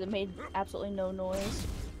 because it made absolutely no noise.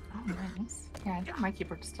 Oh, nice. Yeah, I think my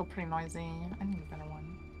keyboard's still pretty noisy. I need a better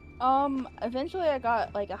one. Eventually I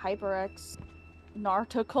got like a HyperX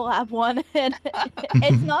Naruto collab one, and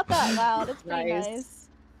it's not that loud. It's pretty nice.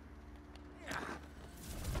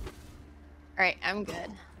 Alright, I'm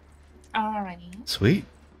good. Alrighty. Sweet.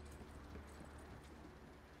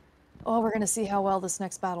 Oh, we're gonna see how well this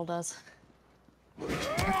next battle does.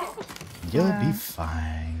 You'll be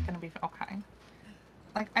fine. Gonna be okay.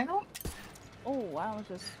 Like, I don't Oh wow,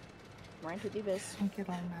 just ran to the abyss. think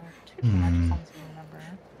it'll matter too much as long as you remember.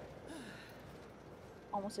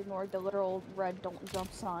 Almost ignored the literal red don't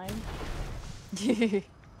jump sign.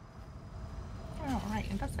 Oh, right,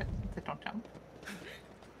 and that's it. It's a don't jump.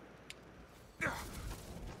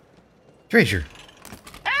 Treasure.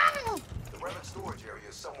 Ah! The relic storage area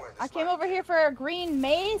is somewhere in I this came over here for a green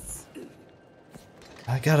mace.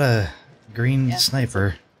 I got a green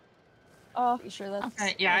sniper. Pretty sure that's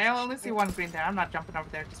okay. Yeah, I only see one green there. I'm not jumping over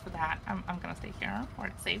there just for that. I'm gonna stay here where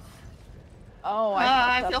it's safe. Oh,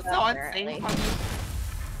 I feel fucked so up unsafe.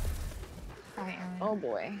 Oh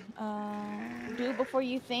boy. Do before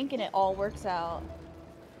you think, and it all works out.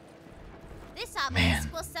 This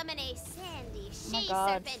obelisk will summon a sandy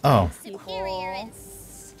she-serpent Oh. superior and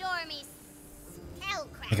stormy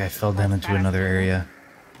spellcraft. I think I fell down into another area.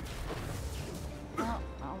 Oh,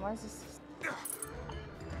 why is this?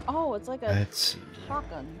 Oh, it's like a Let's see.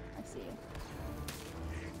 shotgun. I see.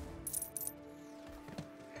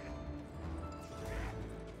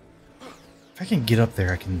 If I can get up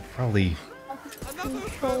there, I can probably...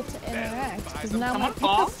 Control to interact, because now my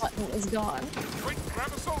pickup button is gone.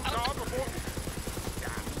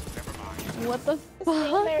 What the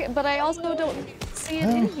fuck? But I also don't see it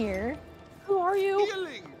in here. Who are you?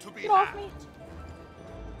 Get off me!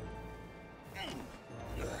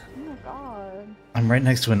 Oh my god. I'm right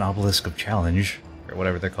next to an obelisk of challenge, or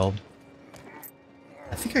whatever they're called.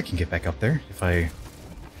 I think I can get back up there if I...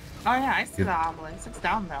 Oh yeah, I see the obelisk. It's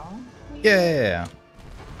down though. Yeah.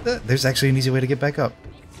 There's actually an easy way to get back up.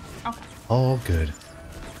 Okay. All good.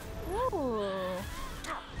 Ooh. I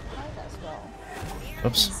like that spell.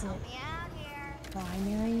 Oops. Is it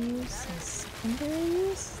primary use and secondary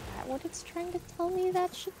use? Is that what it's trying to tell me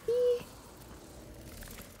that should be?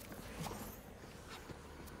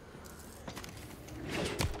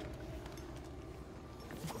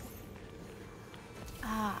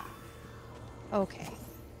 Ah. Okay.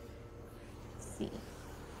 Let's see.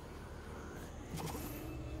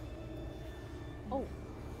 Oh.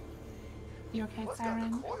 You okay, What's got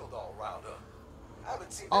Siren? the coiled all riled up? I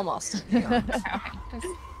haven't seen that Almost. Okay,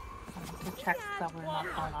 just to check that we're not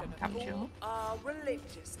going on without you.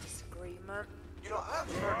 Religious disagreement. You know,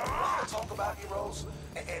 I've heard a lot of talk about heroes,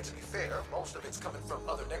 and to be fair, most of it's coming from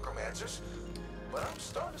other necromancers. But I'm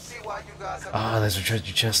starting to see why you guys have... Ah, there's a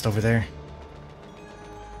treasure chest over there.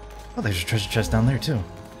 Oh, there's a treasure chest down there, too.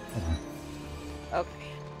 Hold on.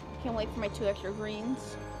 Okay. Can't wait for my 2 extra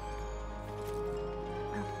greens.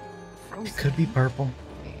 It could be purple.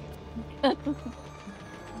 Can I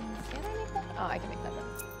make that? Oh, I can make that then.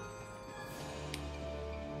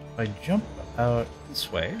 If I jump out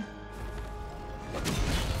this way...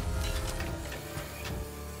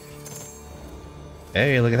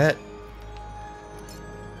 Hey, look at that.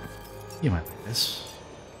 You might like this.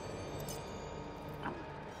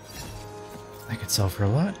 I could sell for a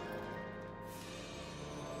lot.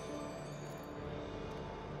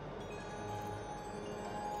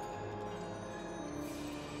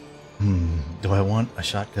 Do I want a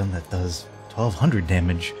shotgun that does 1200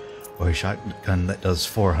 damage or a shotgun that does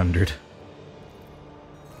 400?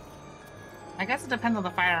 I guess it depends on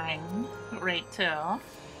the firing rate too.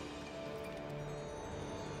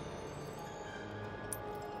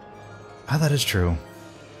 Ah, that is true.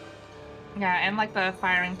 Yeah, and like the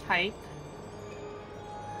firing type.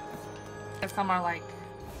 If some are like,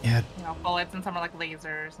 Yeah, you know, bullets and some are like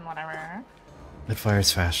lasers and whatever. it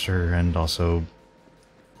fires faster and also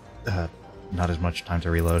not as much time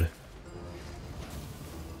to reload.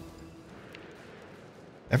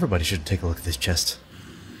 Everybody should take a look at this chest.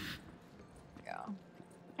 Yeah.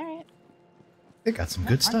 Alright. It got some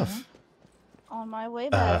good stuff. On my way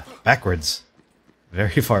back. Backwards.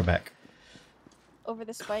 Very far back. Over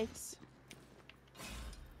the spikes.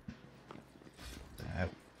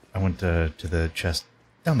 I went to the chest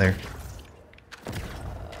down there.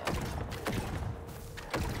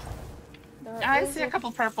 I see a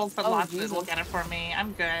couple purples, but Oh, lots Jesus. will get it for me.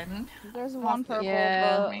 I'm good. There's one purple,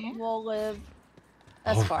 Yeah. but we'll live.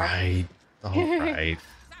 That's All far. right. All right.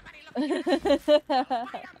 I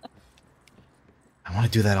want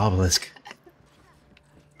to do that obelisk.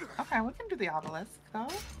 Okay, we can do the obelisk though,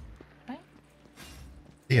 right?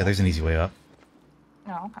 Yeah, there's an easy way up.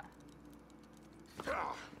 Oh, okay.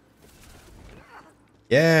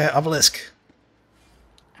 Yeah, obelisk.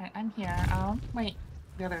 Alright, I'm here. Wait,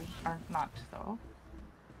 the others are not though.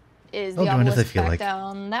 Is I'll the join if I obelisk feel back like.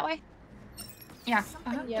 down that way? Yeah,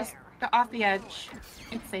 just off the edge.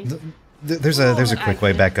 It's safe. There's a quick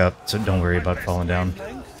way back up, so don't worry about falling down.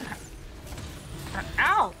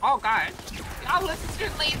 Ow! Oh god. The obelisk is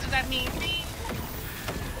shooting lasers at me.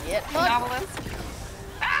 Yep. The obelisk.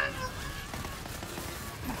 Ah!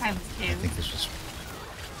 Behind this I cave. think this was.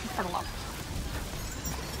 For love.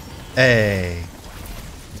 Hey.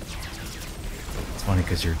 It's funny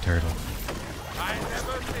because you're a turtle. I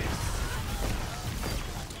never miss.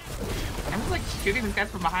 I'm just like shooting these guys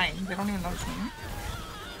from behind. They don't even notice me.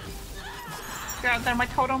 Yeah, they're my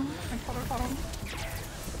totem. My totem.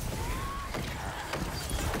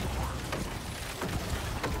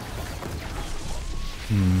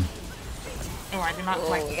 Hmm. Oh, I do not Oh,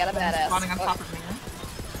 like we got a badass. spawning on top of me.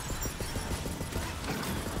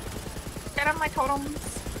 Get up my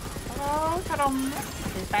totems. Oh, totem.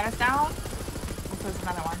 Is that us down? There's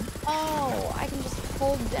another one. Oh, I can just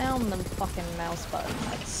hold down the fucking mouse button.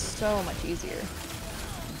 That's so much easier.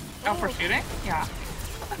 Oh, for shooting? Yeah.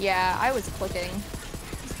 Yeah, I was clicking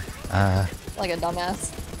like a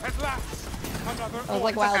dumbass. At last, another I was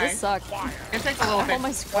like, wow, Okay. this sucks. It takes a little bit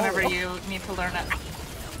my scroll. whenever you need to learn it.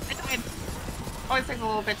 It always takes a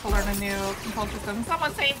little bit to learn a new control system.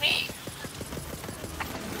 Someone save me!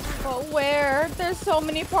 But where? There's so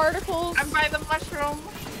many particles. I'm by the mushroom.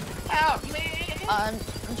 Help me! I'm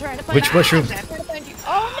trying to find Which mushroom? I'm trying to find you.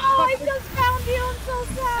 Oh no, I just found you. I'm so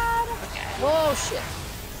sad. Okay. Whoa, shit.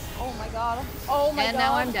 Oh my god. Oh my And god.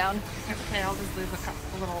 now I'm down. It's okay, I'll just lose a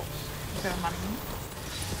little bit of money.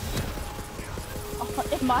 Oh,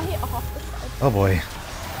 am I off? Oh boy.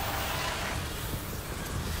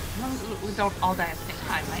 As long as we don't all die at the same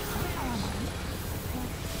time, right?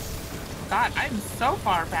 God, I'm so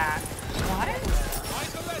far back. What?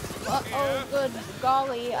 Uh-oh, good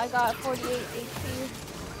golly. I got 48 HP.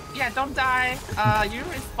 Yeah, don't die. You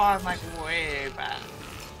respawn like way back.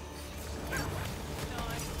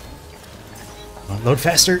 Load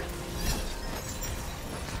faster.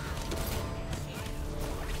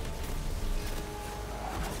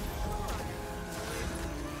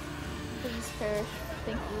 Please perish.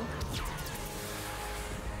 Thank you.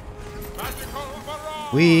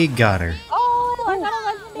 We got her. Oh, I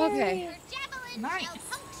got a legendary. Okay. Nice.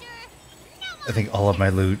 I think all of my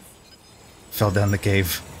loot fell down the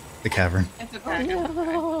cave, the cavern. It's okay.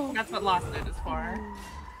 No. That's what lost loot is for.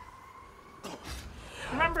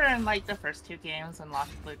 Remember in like the first two games when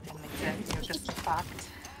lost loot didn't exist, you were just fucked.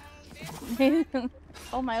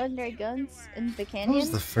 Oh, my legendary guns in the canyon. What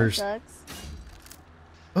was the first? That sucks.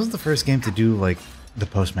 What was the first game to do like the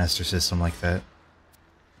postmaster system like that?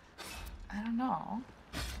 I don't know.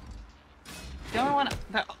 The only one,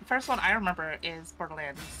 the first one I remember is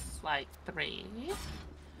Borderlands like 3.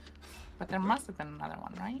 But there must have been another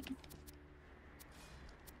one, right?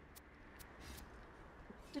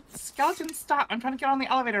 Skeleton, stop! I'm trying to get on the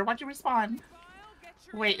elevator. Why'd you respawn?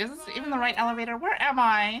 Wait, is this even the right elevator? Where am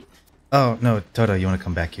I? Oh no, Toto, you want to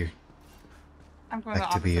come back here? I'm going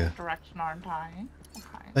Back the to the, opposite direction, aren't I?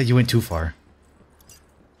 Okay. Oh, you went too far.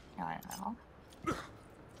 Yeah, I know.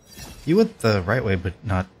 You went the right way, but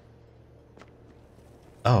not.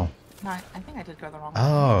 Oh. No, I think I did go the wrong way.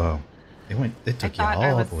 Oh. It took you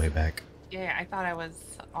all the way back. Yeah, I thought I was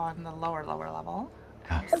on the lower level.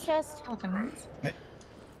 Ah. Chest. Skeletons.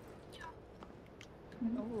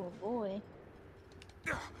 Oh boy.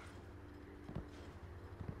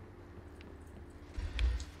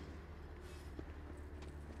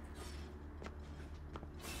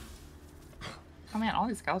 Oh man, all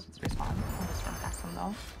these skeletons respawn. I'll just run past them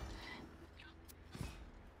though.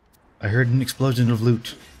 I heard an explosion of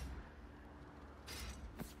loot.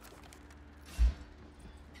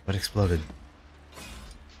 What exploded?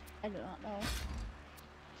 I do not know.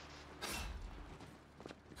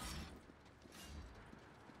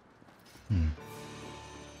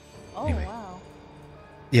 Oh Anyway. wow.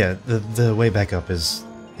 Yeah, the way back up is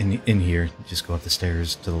in here. You just go up the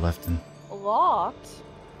stairs to the left and. Locked.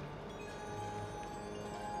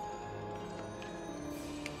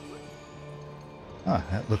 Ah,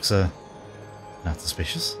 that looks not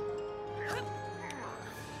suspicious.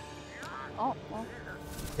 Oh. Well.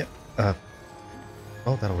 Yep.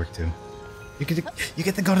 Oh, that'll work too. You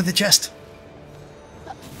get to go to the chest.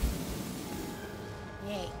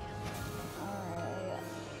 Yay. Alright.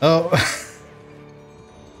 Oh.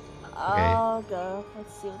 I'll go.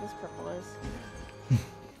 Let's see what this purple is.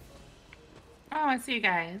 Oh, I see you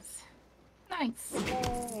guys. Nice.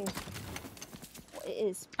 Yay. It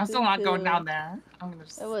is I'm still not going poo-poo. down there. I'm gonna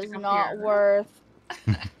just It was stick up not here. worth.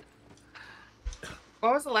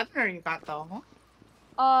 What was the legendary you got though?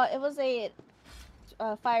 It was a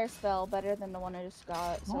fire spell, better than the one I just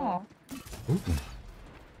got. So Oh. Ooh.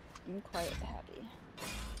 I'm quite happy.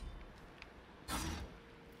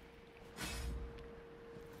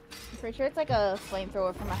 I'm pretty sure it's like a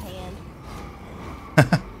flamethrower from a hand.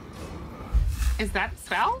 Is that a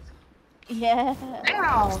spell? Yeah.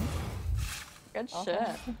 Ow. Good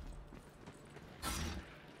Okay. shit.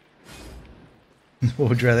 What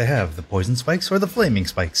would you rather have, the poison spikes or the flaming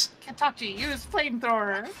spikes? Katachi, use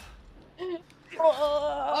flamethrower.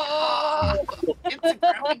 Oh, It's a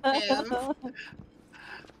graphic.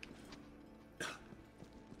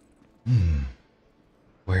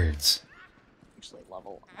 Words. Actually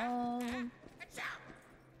level.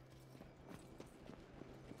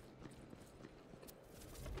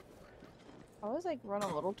 I always like run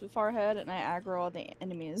a little too far ahead and I aggro all the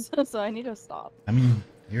enemies, so I need to stop. I mean,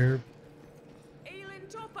 you're... Ealing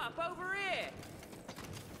top up over here.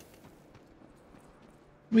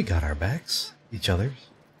 We got our backs. Each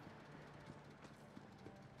other's.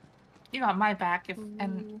 You got my back,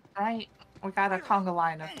 and right? We got a conga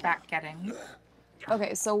line of back getting.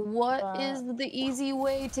 Okay, so what is the easy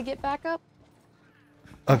way to get back up?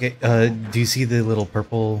 Okay, do you see the little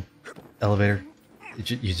purple elevator?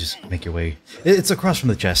 You just make your way. It's across from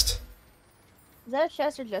the chest. Is that a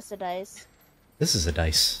chest or just a dice? This is a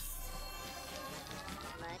dice.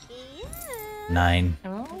 9.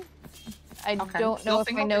 Oh. I Okay, don't still know if I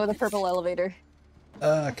single know the digits? purple elevator.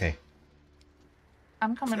 Okay.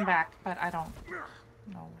 I'm coming back, but I don't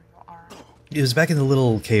know where you are. It was back in the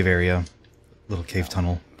little cave area. Little cave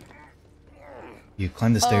tunnel. You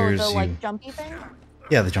climb the stairs, Oh, the you... like jumpy thing?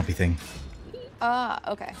 Yeah, the jumpy thing.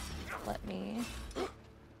 Okay. Let me...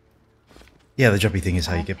 Yeah, the jumpy thing is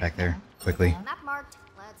how you get back there quickly. Map marked.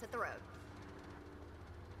 Let's hit the road.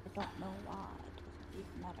 I don't know why.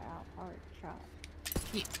 Doesn't matter how hard I try.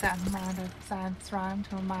 Keep that in mind of science rhyme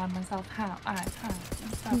to remind myself how I try.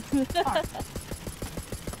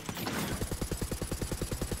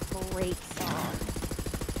 Great song.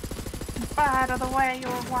 In spite of the way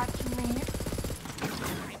you're watching me.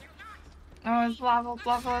 Oh, it's blah blah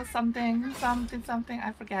blah blah something.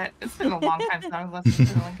 I forget. It's been a long time since I was listening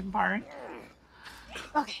to the Linkin Park.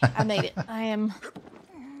 Okay, I made it. I am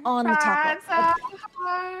on the top. Tried Of... so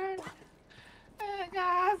hard, and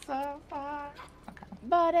got so far. Okay.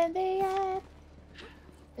 But in the end,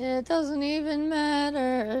 It doesn't even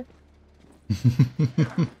matter.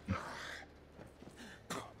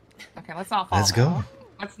 Okay, let's not fall. Let's go. Now.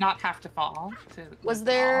 Let's not have to fall. Was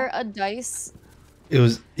there a dice? It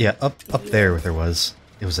was, yeah, up there there was.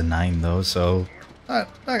 It was a 9 though, so... Not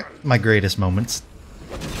my greatest moments.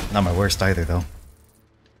 Not my worst either though.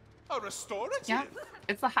 A restorative? Yeah,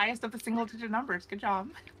 it's the highest of the single-digit numbers. Good job.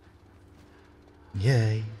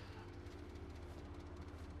 Yay.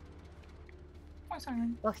 Oh, sorry.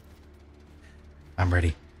 I'm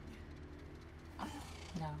ready.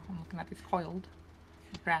 No, I'm looking at these coiled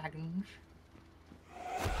dragons.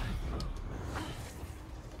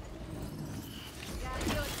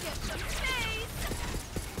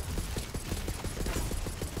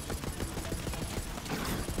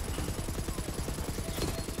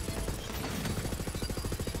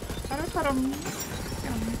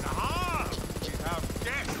 Aha! We have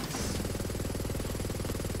guests.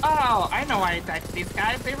 Oh, I know why I died to these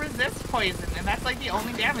guys. They resist poison, and that's like the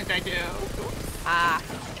only damage I do. Ah.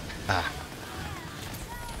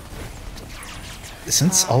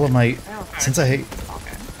 Since all of my... Since I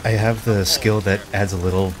have the skill that adds a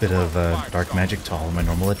little bit of dark magic to all of my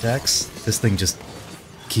normal attacks, this thing just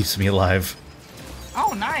keeps me alive.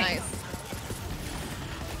 Oh, nice.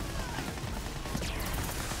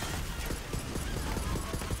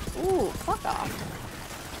 Ooh, fuck off.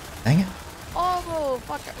 Dang it. Oh,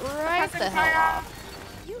 fuck it. Right the hell off.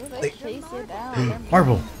 you they chase you down.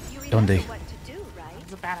 Marble. Donde. What to do, right?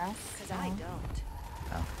 It's a badass. Because I don't.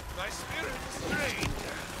 My spirit is strange.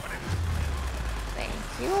 Thank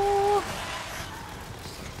you.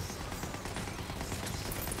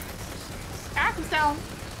 Ah, he's down.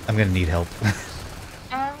 I'm gonna need help.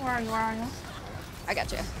 Where are you? Where are you? I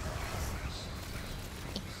got you.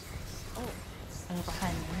 Oh,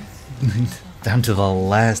 behind me. Down to the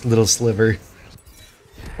last little sliver.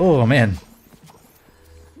 Oh man.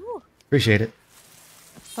 Appreciate it.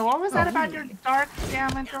 So what was that about your dark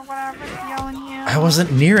damage or whatever yelling you? I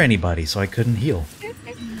wasn't near anybody, so I couldn't heal.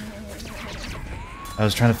 I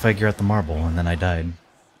was trying to figure out the marble, and then I died.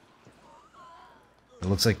 It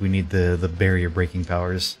looks like we need the barrier breaking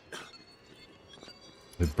powers.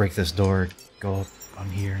 We break this door, go up on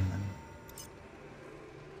here, and then...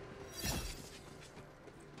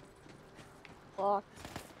 Locked.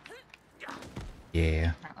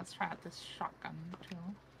 Yeah. Alright, let's try out this shotgun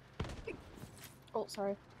too. Oh,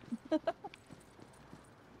 sorry.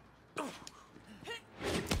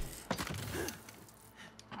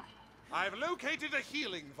 I've located a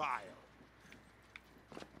healing vial.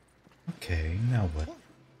 Okay, now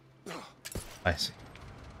what? I see.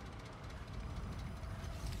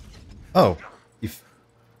 Oh,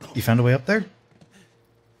 you found a way up there?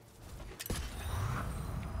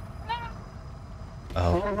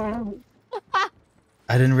 Oh.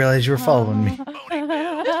 I didn't realize you were following me.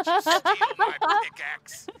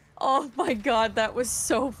 Oh my god, that was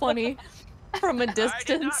so funny. From a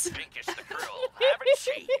distance.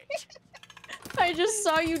 I just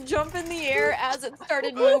saw you jump in the air as it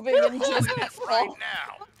started moving and just right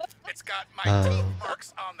now. It's got my teeth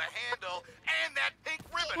marks on the handle and that pink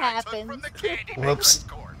ribbon I took from the candy Whoops.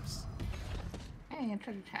 corpse. Hey,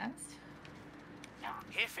 treasure chest.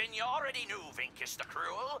 If you already knew Vinkus the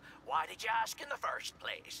Cruel, why did you ask in the first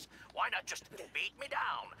place? Why not just beat me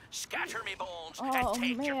down, scatter me bones, and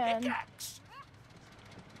take your pickaxe?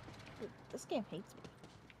 This game hates me.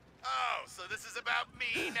 Oh, so this is about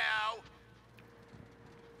me now?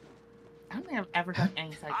 I don't think I've ever done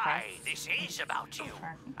any side Aye, quests. this is about you.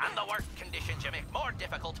 And the work conditions you make more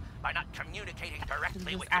difficult by not communicating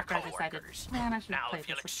directly with your After I decided, coworkers. man, I should Now, play if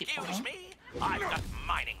you'll this with people. excuse me, I've got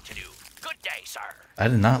mining to do. Good day, sir. I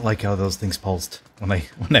did not like how those things pulsed when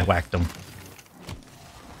I whacked them.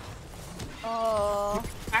 Oh.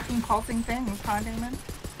 Whacking pulsing things, huh, Damon?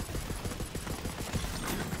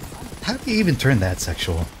 How do you even turn that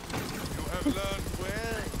sexual?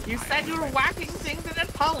 You said you were whacking things and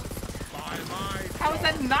it pulsed. How is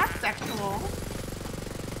that not sexual?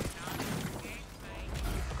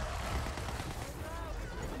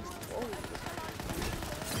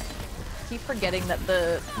 Keep forgetting that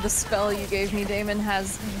the spell you gave me, Damon,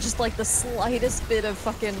 has just like the slightest bit of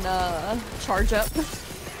fucking charge up.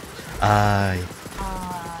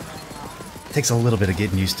 Takes a little bit of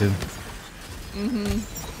getting used to. Mm-hmm.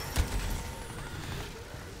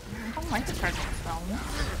 I don't like the charging spell,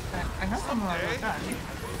 but I know some of them are done.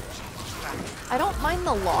 I don't mind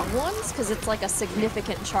the long ones because it's like a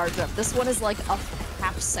significant charge up. This one is like a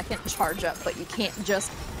half-second charge up, but you can't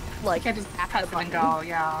just like you can't just press it and go,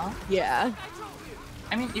 yeah. Yeah.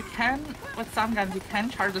 I mean, you can with some guns. You can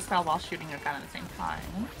charge the spell while shooting your gun at the same time.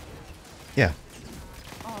 Yeah.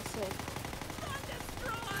 Oh, sick.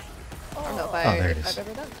 I don't know if there it is. I've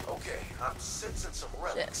ever done that. Okay, I'm sensing some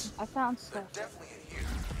relics. I found stuff. They're definitely in here,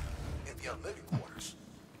 in the unliving quarters.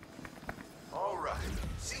 All right,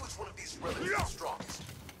 see which one of these relics is the strongest.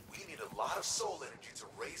 We need a lot of soul energy to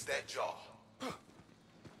raise that jaw.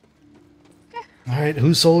 Alright,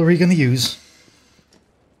 whose soul are we gonna use?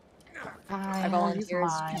 I volunteer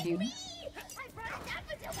as mine. tribute.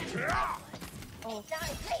 Oh.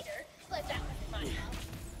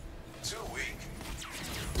 Too weak.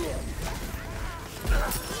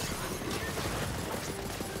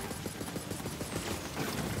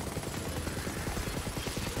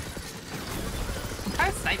 I'm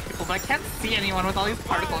trying to sight people, but I can't see anyone with all these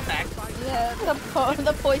particle attacks. Yeah,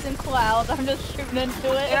 the poison cloud. I'm just shooting into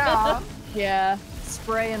it. Yeah. Yeah.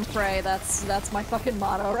 Spray and pray. That's my fucking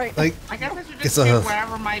motto, right? Like, I guess I should it's just a- shoot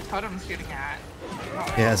wherever my totem's shooting at.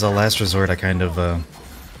 yeah, as a last resort, I kind of,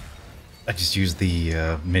 I just use the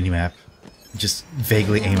minimap. Just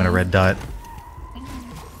vaguely aim at a red dot. I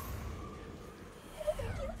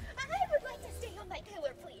would like to stay on my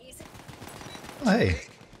pillar, please. Oh, hey.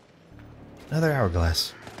 Another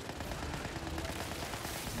hourglass.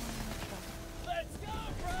 Let's go,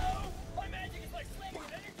 bro! My magic is like slamming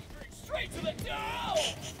an energy drink straight to the dough!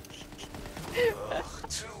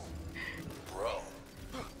 Two, bro.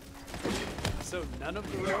 So none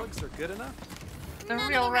of the relics are good enough? The None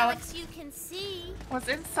real of the relic relics you can see. was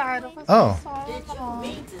inside of us. Oh. Did you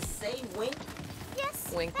mean to say wink?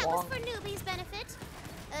 Yes, Wink that was wonk. for newbies' benefit.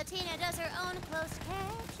 Tina does her own close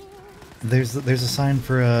catching. There's a sign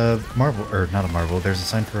for a marble, or not a marble. There's a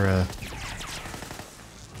sign for a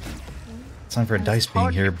dice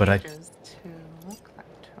being here, but I.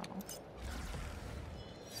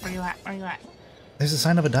 Where you at? Where you at? There's a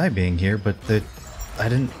sign of a die being here, but I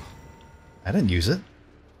didn't use it.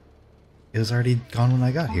 It was already gone when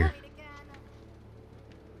I got here.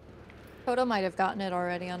 Tona might have gotten it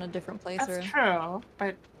already on a different playthrough. That's true,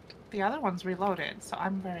 but the other one's reloaded, so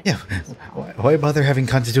I'm very Yeah. confused now. Why bother having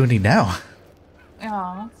continuity now?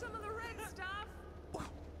 Yeah.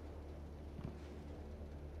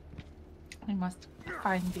 We must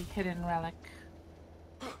find the hidden relic.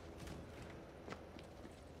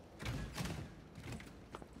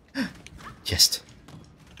 Chest.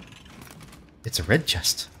 It's a red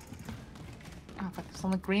chest. Oh, but there's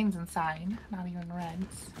only greens inside, not even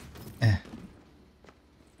reds. Eh.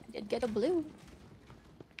 I did get a blue.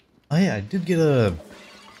 Oh yeah, I did get a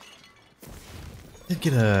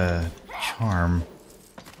charm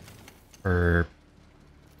for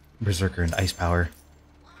Berserker and Ice Power.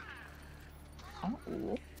 Oh,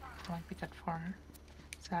 might be good for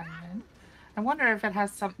Saturn. I wonder if it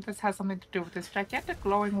has this has something to do with this gigantic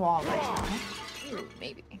glowing wall right now. Ooh,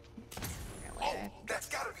 maybe. Oh, that's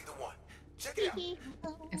gotta be the one. Check it out.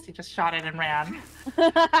 Yes, he just shot it and ran.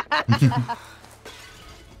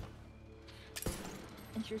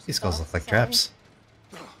 These skulls look like traps.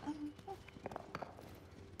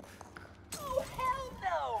 Oh, hell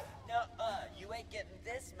no! No, you ain't getting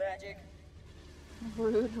this magic.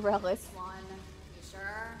 Rude relic. One. You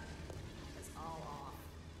sure? It's all off.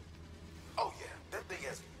 Oh yeah, that thing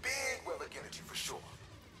has big relic energy for sure.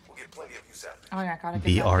 We'll get plenty of use out of it. Oh yeah, gotta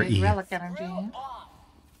get that big relic energy.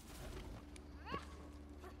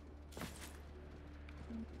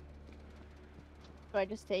 Do I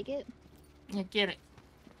just take it? Yeah, get it.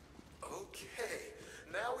 Okay,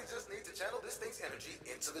 now we just need to channel this thing's energy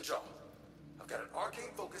into the jar. I've got an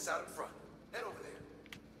arcane focus out in front. Head over there.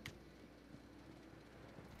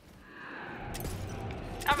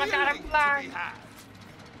 Oh my god, I'm blind! Ah.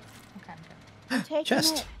 Okay, I'm good. Taking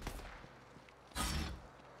Chest. it.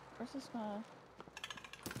 Where's this oh,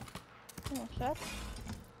 chest?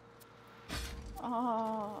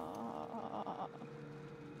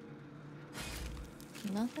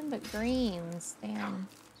 Nothing but greens. Damn.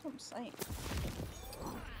 That's what I'm saying.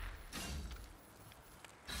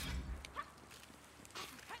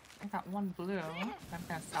 I got one blue. I'm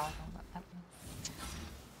gonna sell it. That one.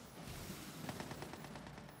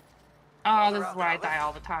 Oh, this is where I die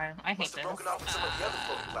all the time. I hate this.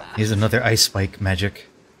 Here's another ice spike magic.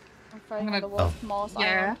 I'm gonna the smallest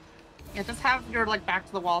island. Yeah, just have your like back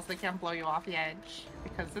to the wall so they can't blow you off the edge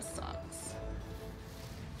because this sucks.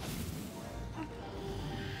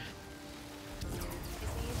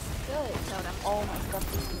 Good. Totem. Oh my stuff.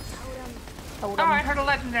 Oh, I heard a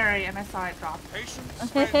legendary and I saw it drop.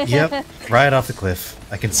 Yep, right off the cliff.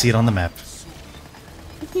 I can see it on the map.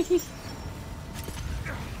 I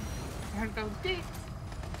heard it go deep.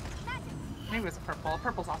 Maybe it was purple.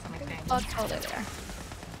 Purple's awesome, I think. Oh, it's totally there.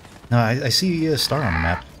 No, I see a star on the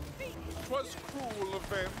map.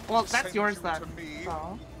 Well, that's yours then.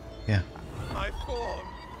 So. Yeah. My form.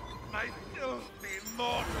 My filthy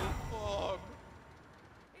mortal form.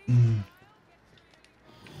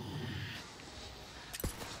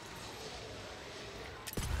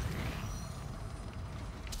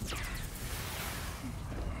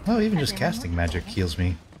 Oh, even just casting magic heals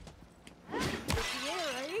me.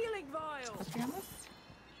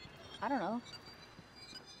 I don't know.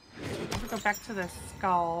 Let's go back to the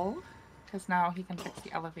skull, because now he can fix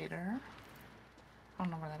the elevator. I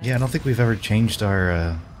don't know where that is. Yeah, I don't think we've ever changed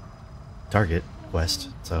our target quest,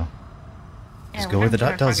 so just go where the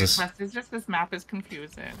dot tells us. It's just this map is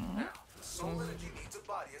confusing. Soul energy needs a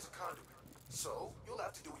body as a conduit, so you'll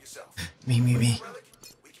have to do it yourself. Me. We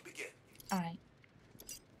can begin. All right.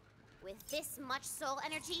 With this much soul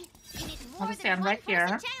energy, you need I'll more just than stand one right person here.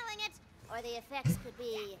 channeling it, or the effects could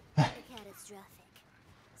be catastrophic.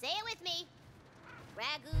 Say it with me.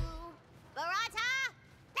 Ragu, Barata,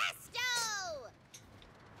 Pesto!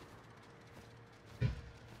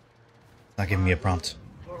 Not giving me a prompt.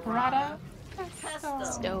 Barata,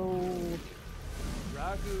 Pesto.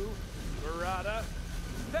 Ragu, burrata,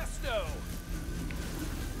 pesto.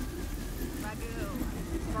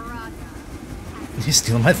 Ragu, Baraka. He's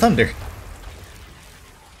stealing my thunder.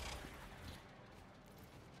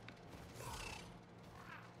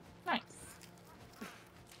 Nice.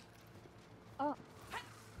 Oh.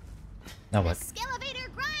 Now what? Skelevator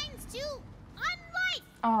grinds to unlife!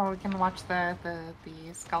 Oh, we can watch the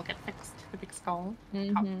skull get fixed. The big skull.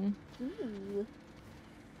 Mm-hmm. Ooh.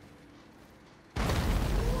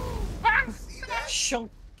 See that?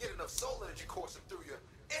 Shunk. Get enough soul energy coursing through you,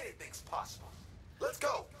 anything's possible. Let's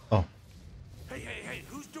go. Oh. Hey,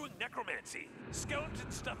 who's doing necromancy? Skeleton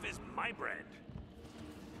stuff is my brand.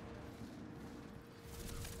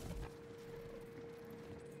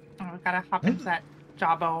 Oh, we gotta hop into that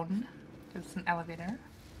jawbone. It's an elevator.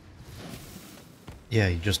 Yeah,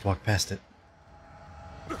 you just walk past it.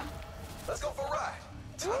 Let's go for a ride.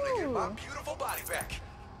 Time to get my beautiful body back.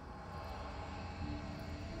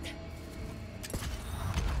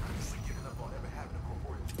 Giving up on ever having a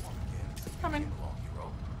corporeal form again. Coming.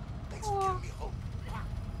 Thanks for giving me hope.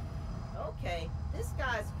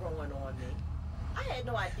 guy's growing on me. I had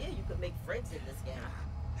no idea you could make friends in this game.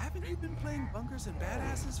 Haven't you been playing Bunkers and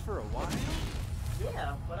Badasses for a while?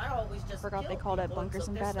 Yeah, but I always just Forgot they called it Bunkers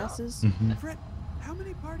and Badasses. Fred, how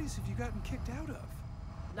many parties have you gotten kicked out of?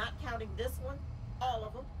 Not counting this one, all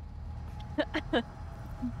of them.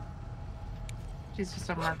 She's just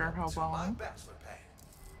a murder hobo.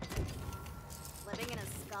 Living in a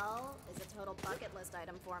skull is a total bucket list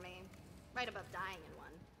item for me. Right above dying in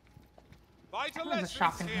one. Vital There's a lessons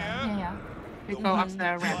shop in here. here. Yeah. We go up the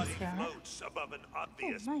ramps here. Above an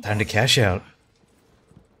obvious Time to cash out.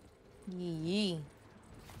 Yee.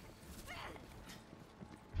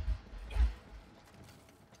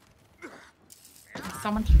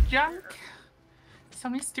 So much junk. So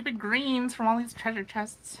many stupid greens from all these treasure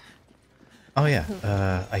chests. Oh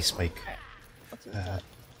yeah, Ice Spike.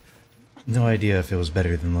 No idea if it was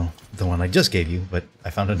better than the one I just gave you, but I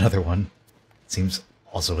found another one. Seems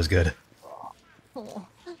also as good. Oh,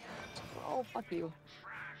 fuck you.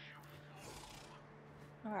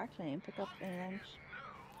 Oh, actually, I didn't pick up any.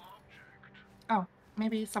 Oh,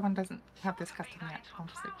 maybe someone doesn't have this custom yet. I'll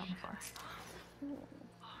just leave it on the floor.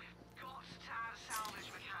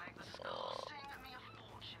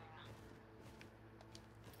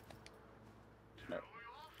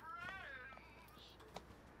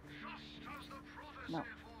 No.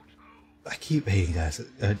 I keep hating guys.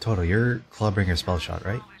 Toto, you're Clawbringer spell shot,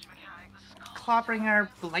 right? Clawbringer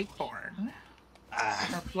Blightborn.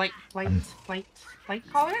 Or Blight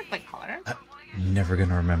Caller? Blight Caller. I'm never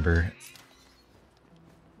gonna remember.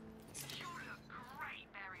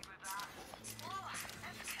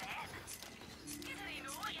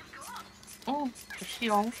 Oh, the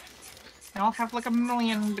shield. They all have like a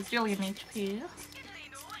million bajillion HP.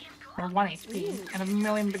 Or 1 HP. And a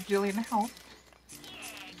million bajillion health.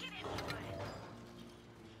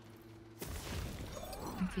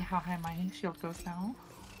 Let's see how high my shield goes now.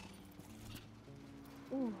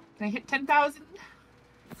 Ooh, can I hit 10,000?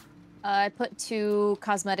 I put 2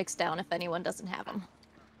 cosmetics down if anyone doesn't have them.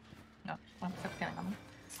 No, I'm still getting them.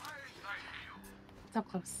 So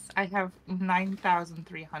close. I have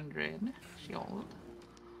 9,300 shield.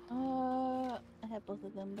 I have both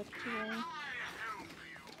of them, but 2A.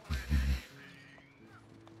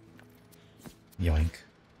 Yoink.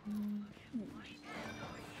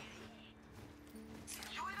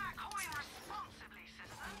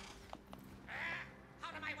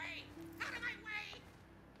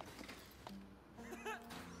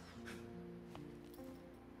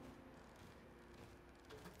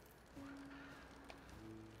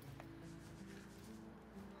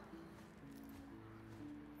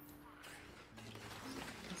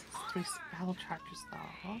 Three spell charges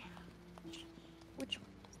though. Which one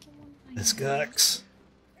is the one? This gucks.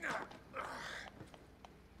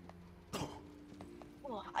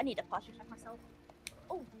 Oh, I need to posture check myself.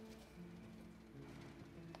 Oh.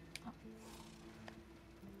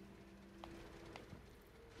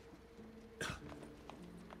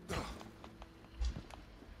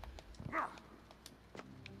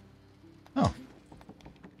 Oh.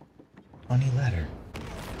 Funny ladder.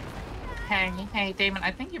 Hey, Damon,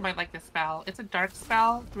 I think you might like this spell. It's a dark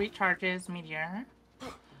spell, 3 charges, meteor.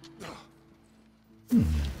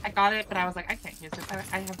 I got it, but I was like, I can't use it.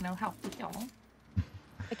 I have no health to heal.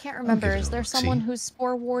 I can't remember. Is there someone who's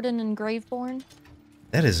Spore Warden and Graveborn?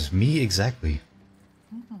 That is me exactly.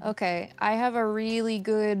 Okay, I have a really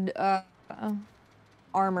good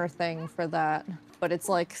armor thing for that, but it's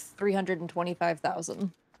like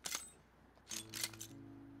 325,000.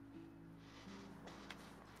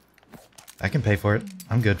 I can pay for it.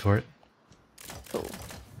 I'm good for it. Cool.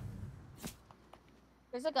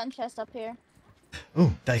 There's a gun chest up here.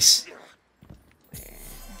 Ooh, dice.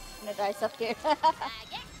 And a dice up here.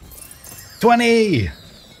 20! I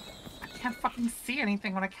can't fucking see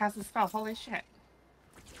anything when I cast the spell. Holy shit.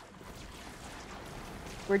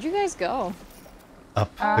 Where'd you guys go?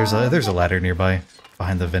 Up. There's a ladder nearby,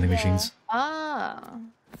 behind the vending machines. Ah.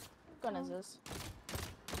 What gun is this?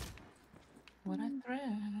 What a thrill.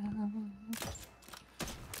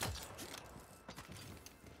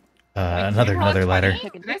 Another ladder.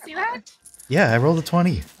 Did I see that? Yeah, I rolled a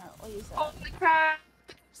 20. Holy crap.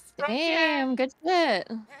 Damn, good shit.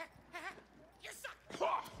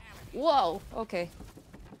 Whoa, okay.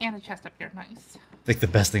 And a chest up here, nice. I think the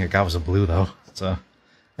best thing I got was a blue, though. So,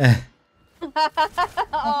 eh. Here,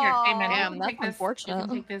 hey, man, Damn, you can that's take this, unfortunate. You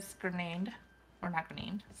can take this grenade. Or not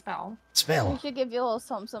grenade, spell. Spell. We should give you a little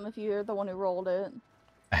something if you're the one who rolled it.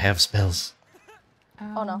 I have spells.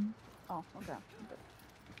 Oh no. Oh, okay.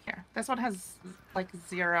 Here, this one has like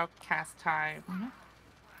 0 cast time.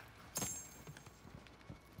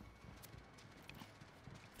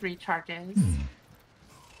 3 charges.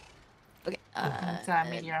 It's a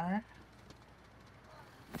meteor.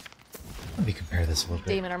 Let me compare this a little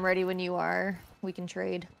bit. Damon, I'm ready when you are. We can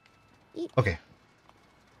trade. Okay.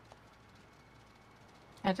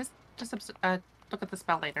 Yeah, just look at the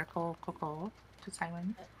spell later. Cool. To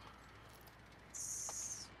Simon.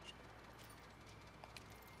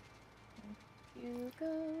 You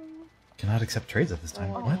go. Cannot accept trades at this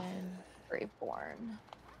time. What? Graveborn.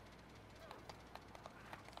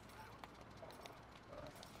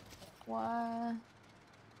 Why?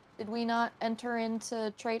 Did we not enter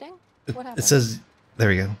into trading? What happened? It says, there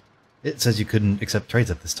we go. It says you couldn't accept trades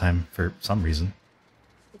at this time for some reason.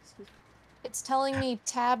 It's telling me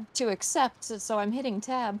tab to accept, so I'm hitting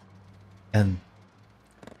tab. And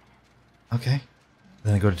okay,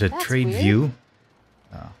 then I go to That's trade weird. view.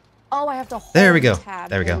 Oh, I have to hold There we go. tab.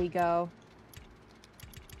 There we There go. we go.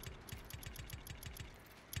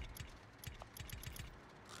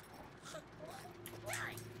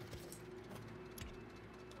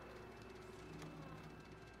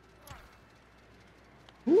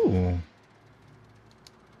 Ooh.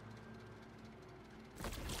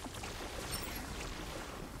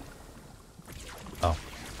 Oh.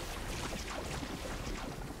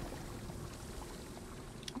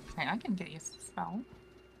 Okay, I can get used to the spell.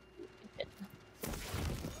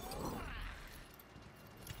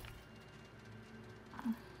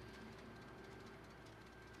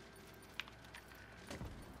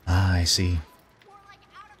 Ah, I see.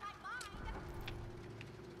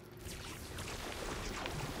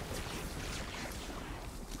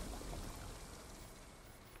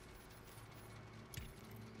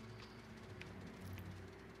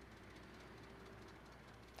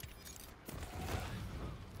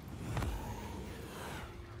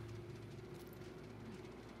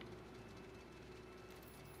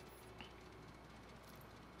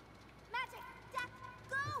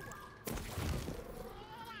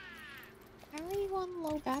 How are you on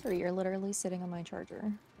low battery? You're literally sitting on my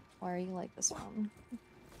charger. Why are you like this one?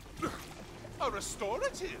 A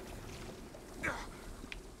restorative.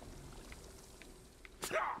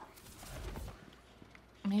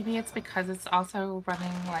 Maybe it's because it's also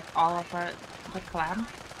running like all of the collab.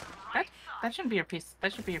 That shouldn't be your PC.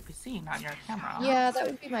 That should be your PC, not your camera. Yeah, that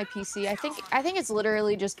would be my PC. I think it's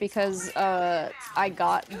literally just because I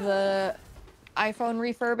got the iPhone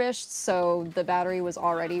refurbished, so the battery was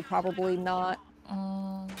already probably not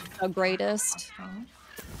the greatest. Okay.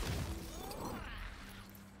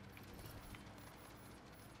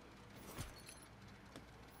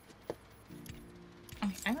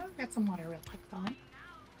 I'm gonna get some water real quick though.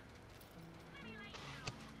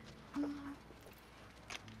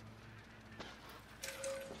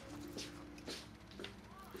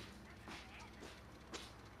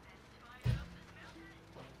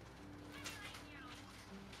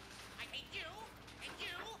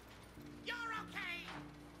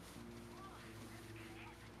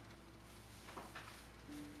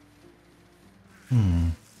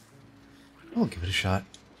 I'll give it a shot.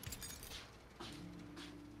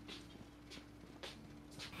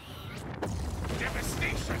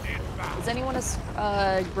 Is anyone a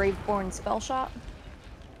Graveborn spell shot?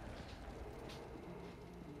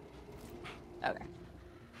 Okay.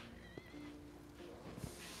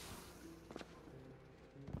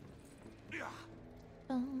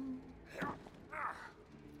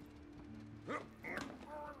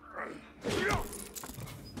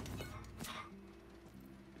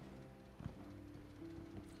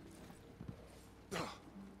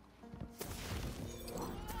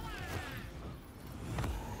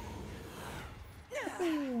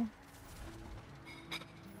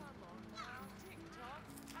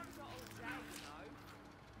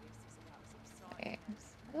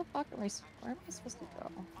 Where the fuck am where am I supposed to go?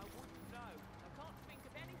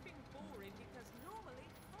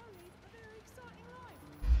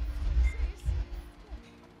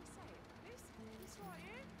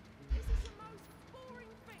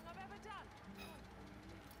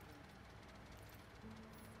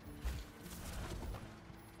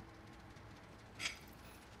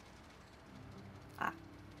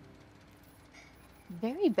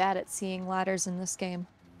 Very bad at seeing ladders in this game.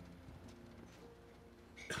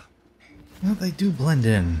 Well, they do blend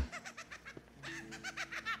in.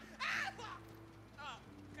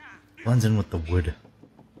 Blends in with the wood.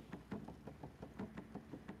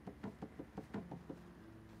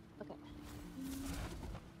 Okay.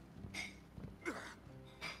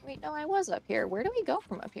 Wait, no, I was up here. Where do we go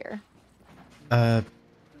from up here? Let's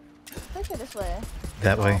go this way.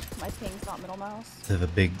 That way. My ping's not middle mouse. To the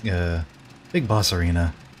big boss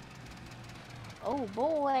arena. Oh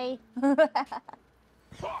boy.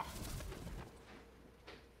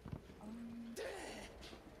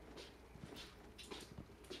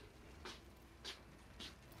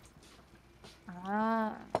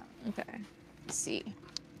 see.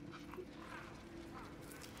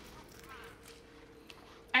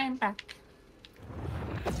 I am back.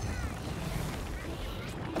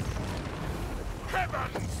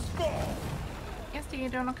 Yes, are you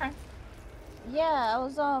doing okay? Yeah, I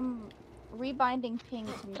was rebinding ping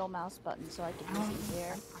to middle mouse button so I could use it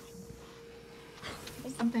here.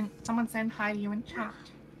 Someone saying hi to you in chat.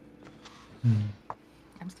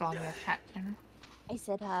 I'm still on your chat, Tanner. I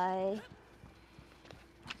said hi.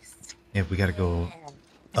 Yeah, we gotta go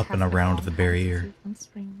up and around the barrier.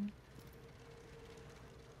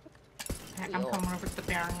 I'm coming over to the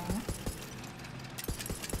barrier.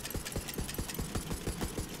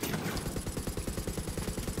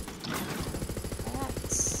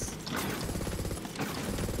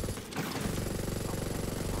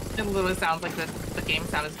 It literally sounds like the game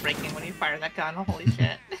sound is breaking when you fire that gun. Holy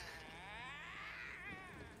shit.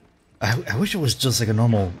 I wish it was just like a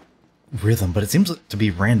normal rhythm, but it seems to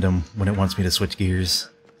be random when it wants me to switch gears.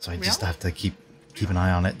 So I just have to keep an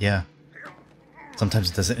eye on it. Yeah.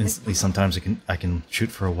 Sometimes it does it instantly. Sometimes I can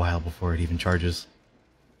shoot for a while before it even charges.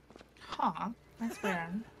 Huh. That's weird.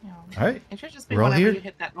 Yeah. All right. It should just be We're all whenever here. you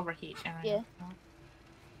hit that overheat. Yeah.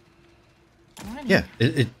 Yeah.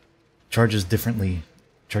 It charges differently.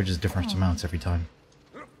 Charges different amounts every time.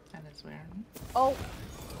 That is weird. Oh.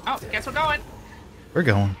 Oh, guess we're going. We're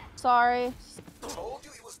going. Sorry. Told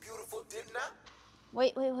you it was beautiful, didn't I?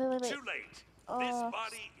 Wait. Too late. This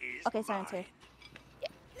body is okay, sorry, too.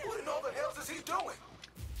 What in all the hell is he doing?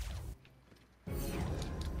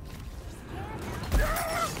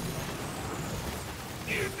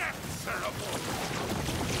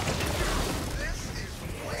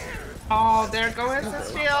 Oh, there goes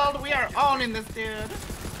his shield. We are owning this dude.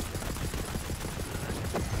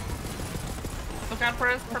 Look out for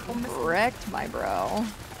his purple missile. Wrecked, my bro.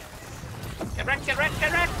 Get wrecked, get wrecked,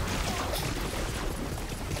 get wrecked.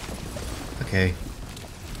 Okay.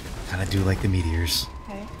 Kinda do like the meteors.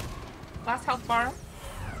 Okay. Last health bar.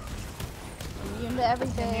 Immune to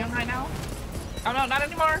everything. Immune right now. Oh no, not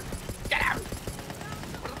anymore. Get out.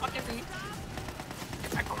 Where the fuck is he?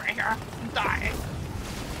 Get back over here and die.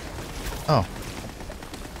 Oh.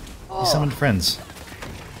 You summoned friends.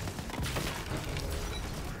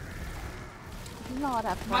 Not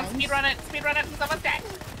have Come on, speedrun it, and someone's dead.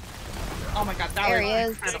 Oh my god, that There was he is.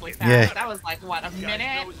 incredibly fast. Yeah. That was like, what, a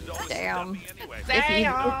minute? Damn.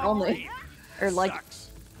 Damn. If only. Or like,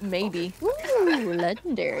 maybe. Ooh,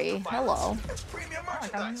 legendary. Hello.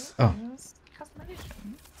 Oh.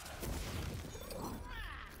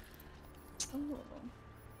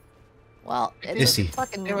 Well, it Issy. was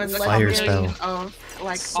fucking It was a Fire combination spell. of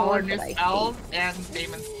like Sword all our new that I spells and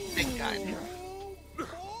Damon's big gun.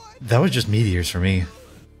 That was just meteors for me.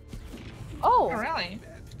 Oh, really?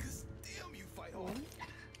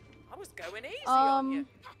 I was going easy on you.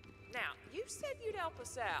 Now, you said you'd help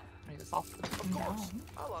us out. Of course.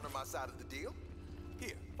 I'll honor my side of the deal.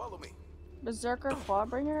 Here, follow me. Berserker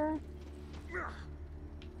Clawbringer?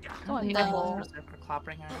 Oh, no. Berserker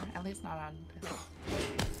Clawbringer. At least not on.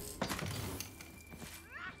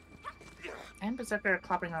 I'm Berserker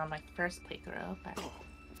Clawbringer on my first playthrough, but.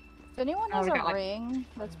 If anyone has we a got, like- ring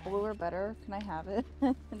that's blue or better, can I have it?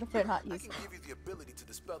 If they're not using it. Give you the ability to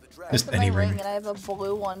dispel the dragon. Just Look at my any ring. and I have a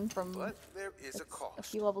blue one from But there is a cost. a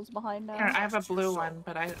few levels behind now. Here, I have a blue one,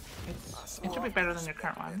 but it should be better than your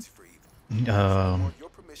current one. Your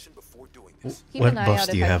permission before doing Keep What an eye buffs out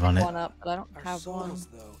do if you I have pick on it? one up, but I don't have one.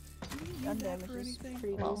 Gun damage is pretty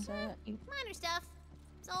decent. Minor stuff.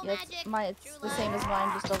 Soul Yeah, magic. it's the same as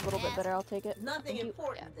mine, just a little bit better. I'll take it. Nothing Thank you.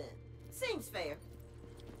 important then. Seems fair.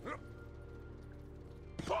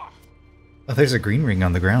 Oh, there's a green ring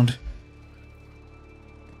on the ground.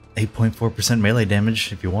 8.4% melee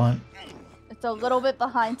damage if you want. It's a little bit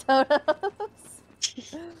behind Tona.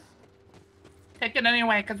 Take it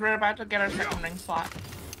anyway, because we're about to get our second ring slot.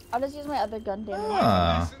 I'll just use my other gun damage.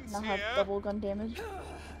 Ah. And I'll have double gun damage.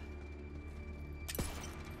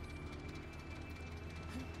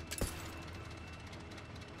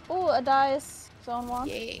 Oh, a dice. Zone one.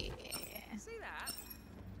 Yeah.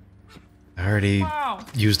 I already Wow.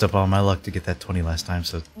 used up all my luck to get that 20 last time,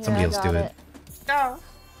 so somebody I else got do it. Go,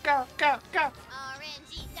 go, go, go.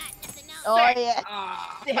 Oh yeah.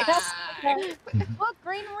 Ah, Look,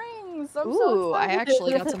 green rings. I'm Ooh, so I excited.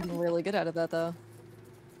 actually got something really good out of that though.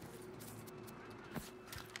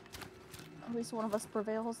 At least one of us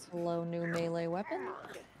prevails. Hello, new melee weapon.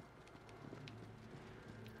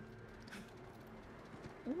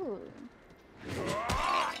 Ooh.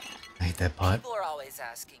 I hate that pot. People are always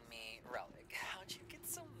asking me, Relic, how'd you get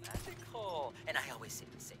so magical? And I always say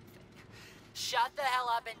the same thing. Shut the hell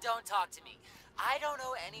up and don't talk to me. I don't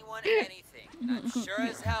know anyone anything. I'm sure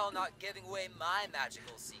as hell not giving away my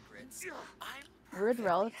magical secrets. I'm Rude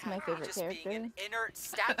Relic's my favorite just character. being an inert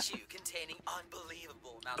statue containing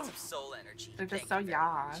unbelievable amounts of soul energy. They're just so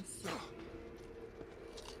yas.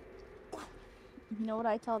 You know what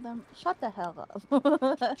I tell them? Shut the hell up.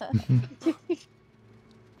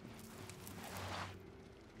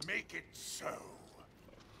 Make it so.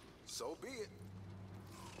 So be it.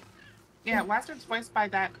 Yeah, Western's voiced by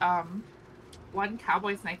that one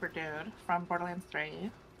cowboy sniper dude from Borderlands 3.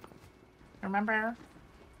 Remember?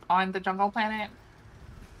 On the Jungle Planet?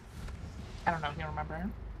 I don't know if you remember.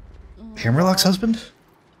 Hammerlock's husband?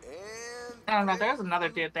 I don't know, there's another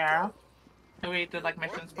dude there who we did like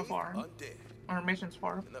missions before. Or missions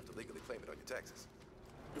for. Enough to legally claim it on your taxes.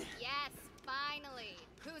 Yes, finally.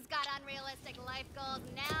 Who's got unrealistic life goals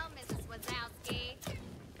now, Mrs. Wazowski?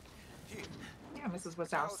 Yeah, Mrs. Powers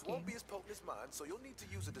Wazowski. won't be as potent as mine, so you'll need to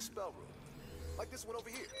use a dispel room. Like this one over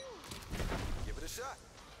here. Give it a shot.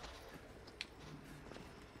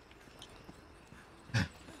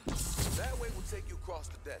 That way we'll take you across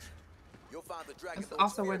the desert. You'll find the dragon. That's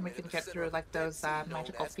also when we can get through like those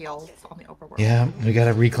magical fields on the overworld. Yeah, we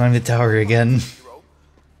gotta reclimb the tower again.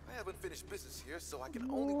 I haven't finished business here, so I can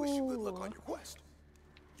only wish you good luck on your quest.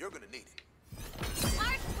 You're gonna need it.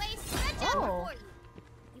 Oh.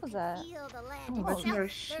 What was that? Oh, that's your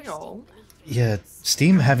shield. Yeah,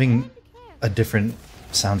 Steam having a different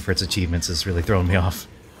sound for its achievements is really throwing me off.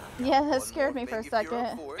 Yeah, that scared me for a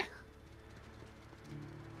second.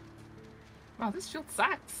 Wow, this shield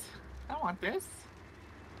sucks. I don't want this.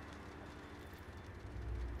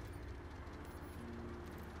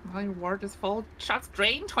 My ward is full. Shots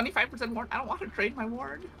drained. 25% ward. I don't want to drain my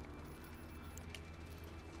ward.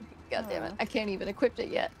 God damn it. I can't even equip it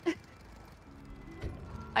yet.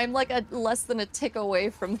 I'm like less than a tick away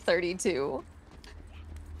from 32.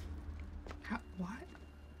 What?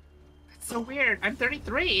 That's so weird. I'm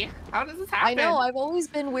 33. How does this happen? I know, I've always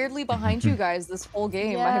been weirdly behind you guys this whole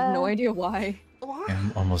game. I have no idea why. What?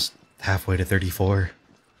 I'm almost halfway to 34.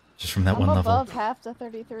 Just from that I'm one level. above half to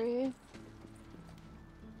 33.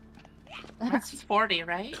 Max is 40,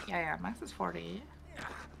 right? Yeah, Max is 40.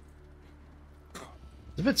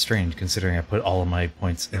 It's a bit strange considering I put all of my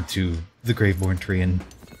points into the Graveborn tree and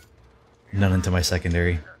none into my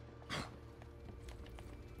secondary.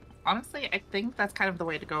 Honestly, I think that's kind of the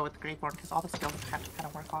way to go with the Graveborn because all the skills have to kind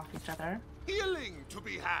of work off each other. Healing to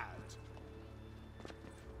be had.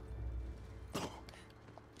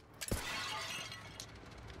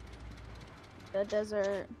 The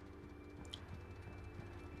desert.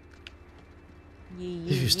 There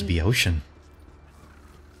used to be ocean.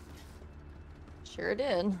 Sure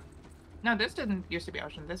did. No, this didn't used to be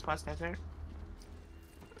ocean. This was desert.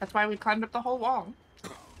 That's why we climbed up the whole wall.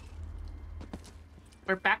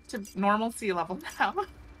 We're back to normal sea level now.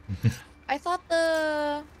 I thought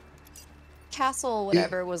the castle,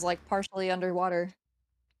 whatever, was like partially underwater.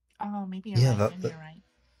 Oh, maybe you're Yeah, right. that- Maybe you're right.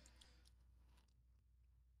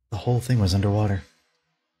 The whole thing was underwater.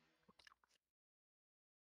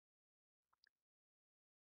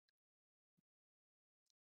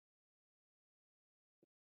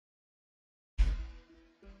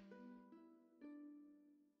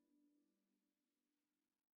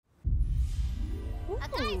 A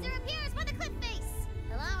geyser appears from the cliff face,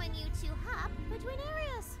 allowing you to hop between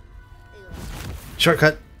areas.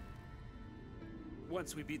 Shortcut.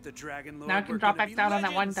 Once we beat the dragon lord, Now I can drop back down on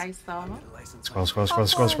that one dice though. Scroll, scroll, scroll,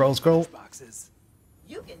 scroll, scroll, scroll.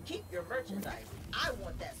 You can keep your merchandise. I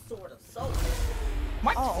want that sword of soul.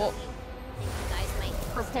 What? Oh.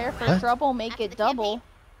 Prepare for What? trouble, make it double.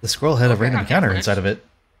 The scroll had a random counter inside of it.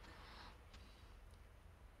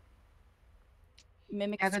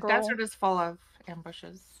 Mimic Yeah, the scroll. desert is full of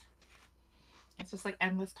ambushes. It's just like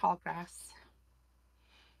endless tall grass.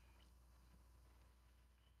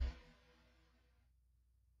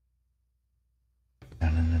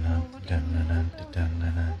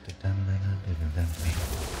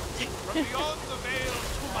 From beyond the veil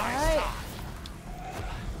to my Alright. side.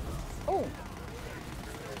 Oh.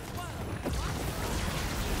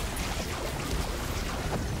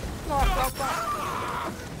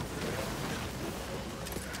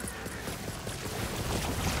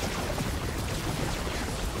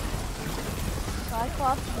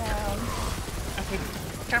 Cyclops down. Okay,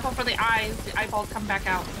 careful for the eyes. The eyeballs come back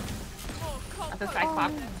out of the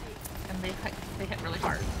Cyclops, and they hit really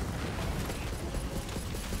hard.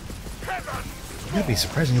 You gotta be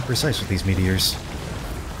surprisingly precise with these meteors.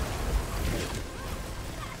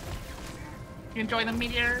 You enjoy the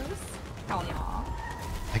meteors? Hell yeah.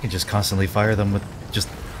 I can just constantly fire them with just...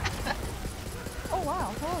 Oh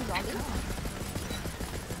wow, hello zombie.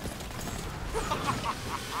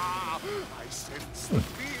 I sense the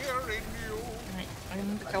fear in you. Alright, I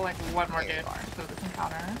need to kill like one more dude for this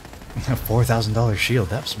encounter. A $4,000 shield.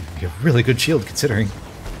 That's a really good shield considering.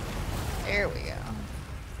 There we go.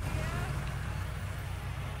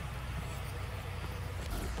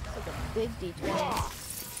 It's like a big D20.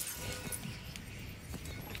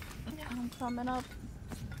 I'm coming up.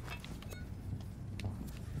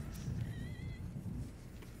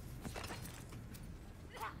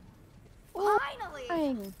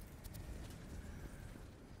 Finally!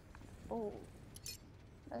 Oh,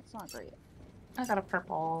 that's not great. I got a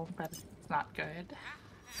purple, but it's not good.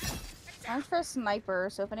 Mine's for a sniper,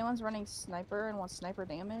 so if anyone's running sniper and wants sniper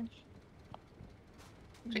damage.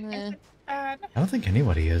 Meh. Bad. I don't think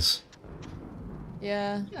anybody is.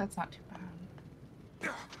 Yeah. That's not too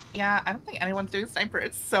bad. Yeah, I don't think anyone's doing sniper.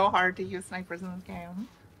 It's so hard to use snipers in this game.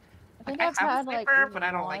 I think I I've have a had sniper, like but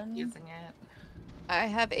I don't like one. using it. I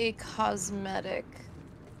have a cosmetic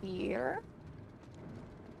here.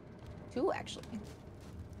 2 actually.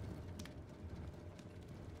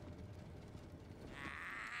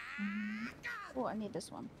 Oh, I need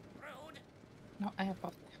this one. No, I have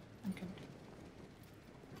both. I'm good.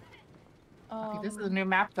 Okay, this is a Um, new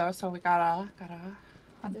map though, so we gotta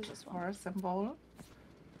hunt There's this for a symbol.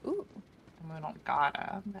 Ooh. And we don't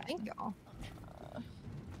gotta. But... Thank y'all.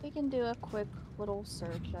 we can do a quick little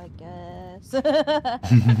search, I guess.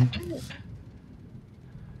 That's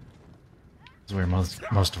where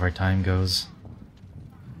most of our time goes.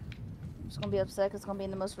 I'm just gonna be upset because it's gonna be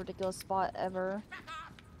in the most ridiculous spot ever.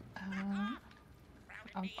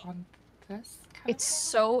 On this.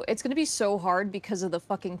 It's gonna be so hard because of the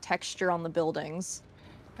fucking texture on the buildings.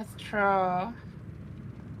 That's true.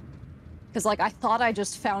 Because, like, I thought I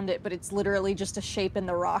just found it, but it's literally just a shape in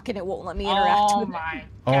the rock and it won't let me interact with it. Oh my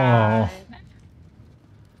god. Oh.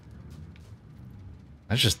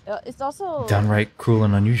 That's just It's also downright cruel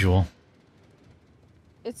and unusual.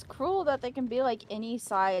 It's cruel that they can be like any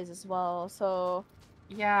size as well. So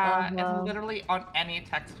Yeah, it's literally on any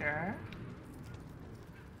texture.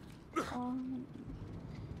 okay. Can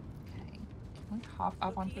we hop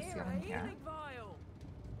up onto the ceiling here?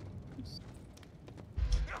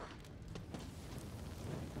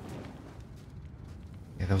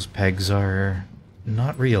 Yeah, those pegs are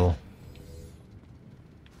not real.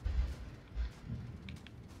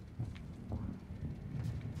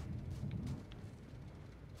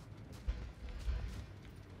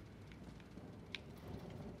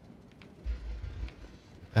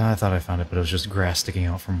 I thought I found it, but it was just grass sticking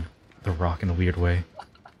out from the rock in a weird way.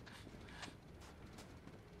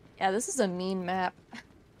 Yeah, this is a mean map.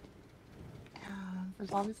 Yeah,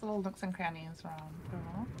 there's all these little nooks and crannies around.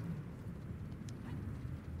 Cool.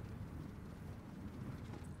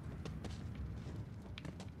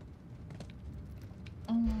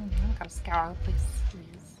 I gotta scour the place,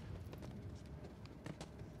 please.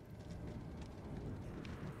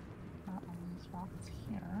 Not on these rocks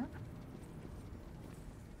here.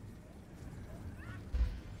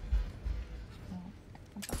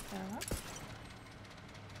 What's up there?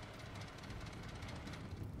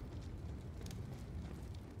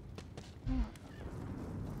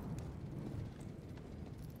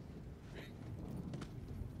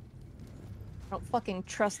 I don't fucking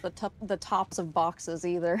trust the tops of boxes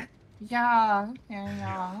either. Yeah.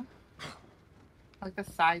 Like the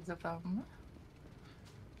sides of them.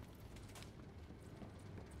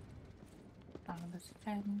 Down this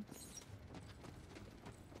fence.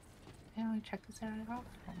 Yeah, we check this area out.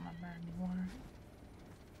 I don't remember anymore.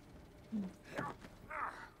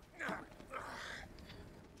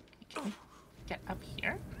 Can we get up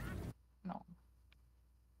here? No.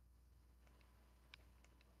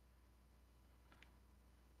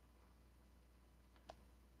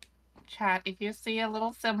 Chat, if you see a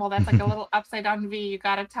little symbol that's like a little upside down V, you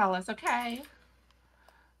gotta tell us, okay?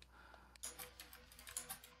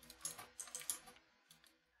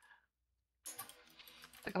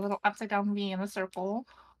 Like a little upside down V in a circle.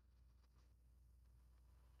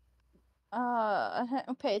 I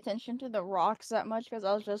didn't pay attention to the rocks that much because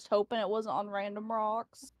I was just hoping it wasn't on random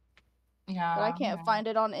rocks. Yeah. But I can't find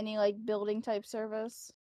it on any like building type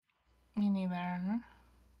service. Me neither.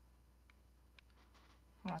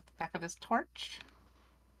 What, the back of this torch?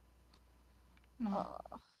 No.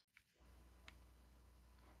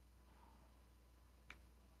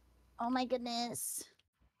 Oh my goodness.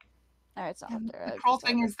 Alright, it's not up there. The cool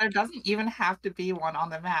thing is there doesn't even have to be one on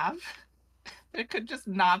the map. There could just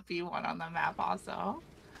not be one on the map also.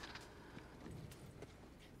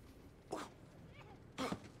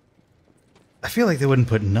 I feel like they wouldn't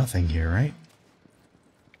put nothing here, right?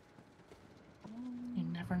 You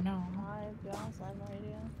never know. I have no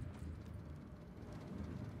idea.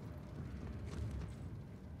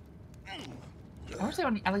 wish they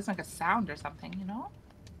would at least make a sound or something, you know?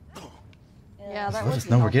 Yeah, that Let would us be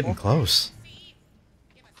know we're helpful. getting close.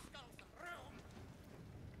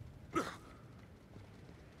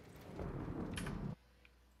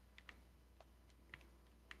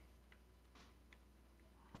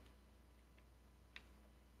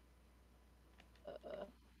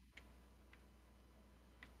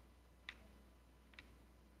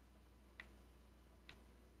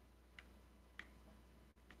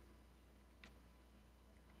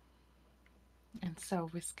 And so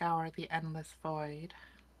we scour the endless void.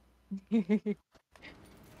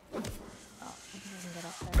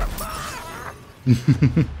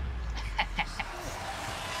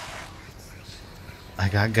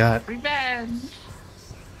 I got. Revenge!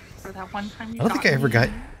 For that one time you I don't think I ever me. got.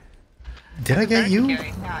 Did I get you? Yeah,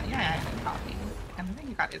 I got me. And I think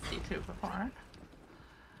you got Izzy too before.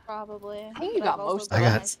 Probably. I think you got most of I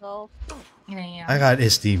got. myself. Yeah. I got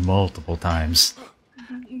Isty multiple times.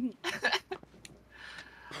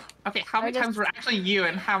 Okay, how many times were actually you,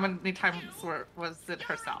 and how many times was it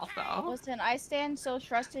herself, though? Listen, I stand so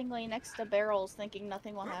trustingly next to barrels, thinking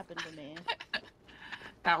nothing will happen to me.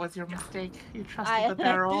 That was your mistake. You trusted the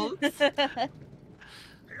barrels.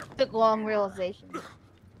 Took long realization.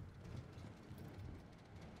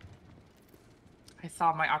 I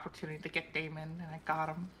saw my opportunity to get Damon, and I got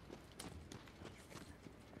him.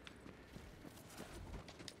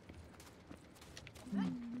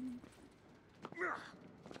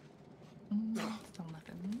 Still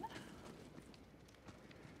nothing.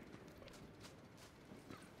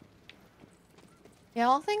 Yeah,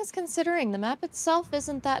 all things considering, the map itself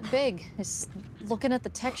isn't that big. It's looking at the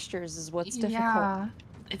textures is what's difficult. Yeah,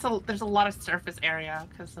 there's a lot of surface area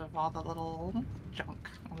because of all the little junk,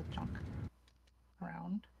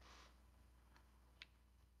 around.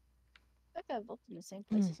 I think I've looked in the same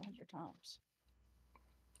places 100 times.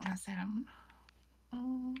 Awesome.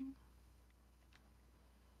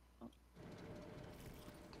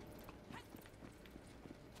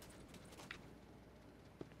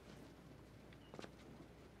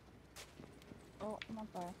 Oh, I'm on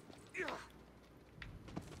fire.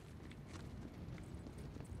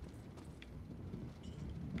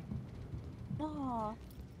 Oh.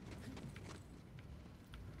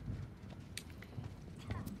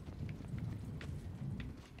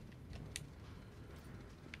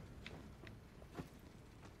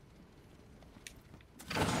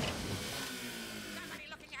 Somebody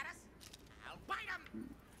looking at us? I'll bite him!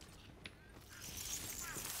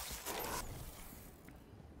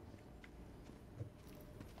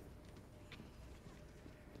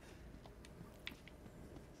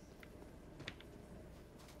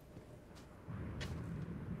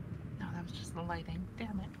 No, that was just the lighting.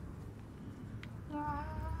 Damn it.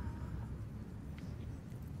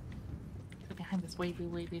 So behind this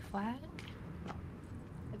wavy flag.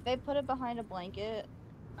 If they put it behind a blanket,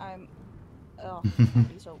 I'll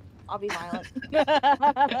be violent.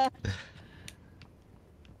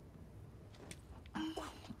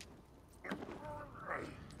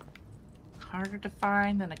 Harder to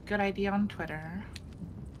find than a good idea on Twitter.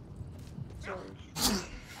 Can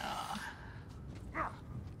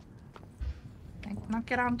I not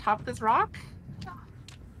get on top of this rock?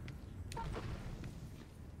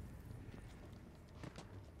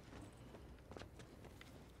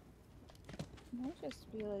 Might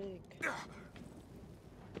just be like.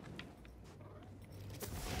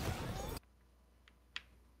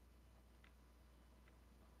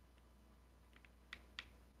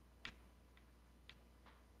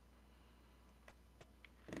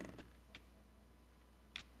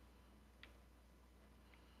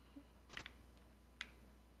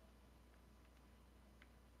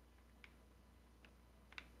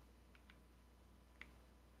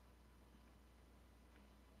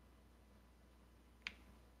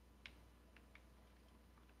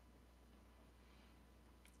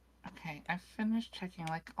 Okay, I finished checking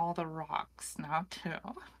like all the rocks now too.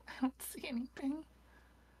 I don't see anything.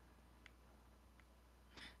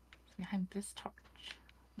 It's behind this torch.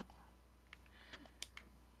 No.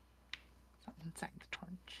 It's not inside the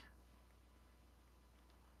torch.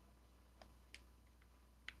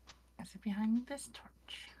 Is it behind this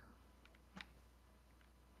torch?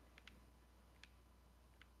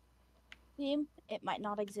 It might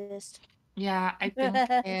not exist. Yeah, I think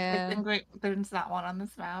I think there's that one on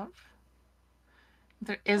this map. If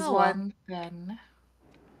there is one, then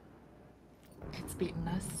it's beaten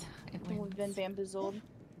us. We've been bamboozled.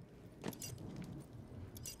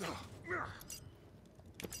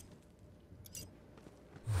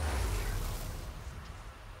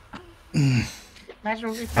 Imagine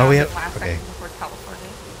what we found last second before teleporting.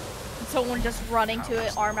 someone just running to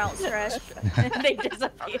it, arm outstretched, and they How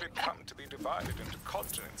disappear. did it come to be divided into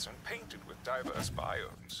continents and painted with diverse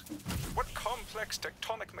biomes? What complex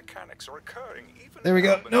tectonic mechanics are occurring even There we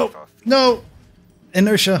now go. beneath No, our feet? no.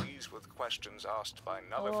 Inertia. These with questions asked by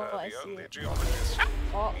Nullifer, Oh, I the see only it. geologist.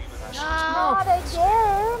 Oh, Even as not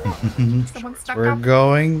again! Someone stuck We're up.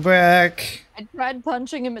 going back. I tried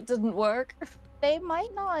punching him, it didn't work. They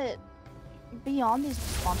might not be on these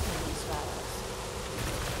spontaneous battles.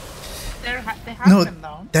 They have No, been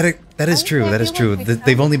though. that is true. That is feel true. like they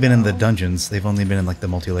They've only been in the though. dungeons. They've only been in like the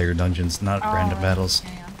multi-layer dungeons, not Oh, random battles.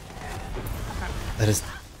 yeah. That is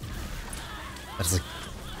like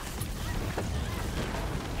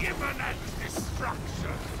Imminent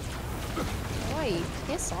destruction. Boy,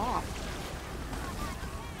 piss off.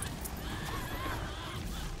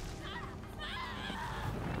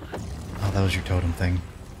 oh, that was your totem thing.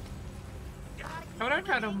 Toto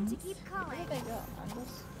totem. Where did they go? I'm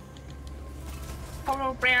just...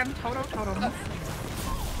 Toto brand. Toto totem.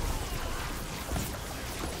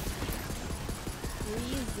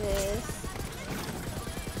 Jesus.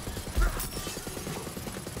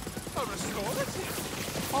 A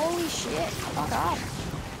restorative. Holy shit. Fuck off.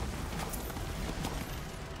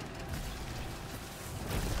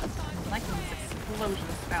 I like these explosion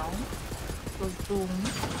spells. Those boom.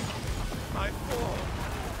 My form.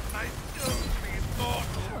 My only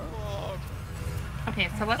mortal form. Okay,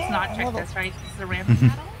 so let's not check this, right? This is a random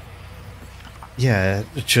battle? Yeah,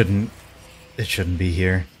 it shouldn't be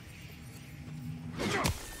here.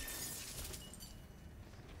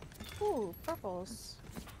 Ooh, purples.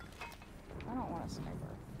 I don't want a sniper.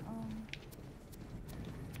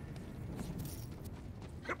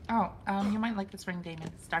 You might like this ring, Damon.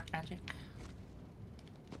 It's dark magic.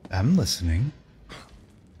 I'm listening.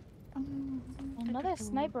 Another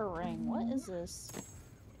sniper ring. What is this?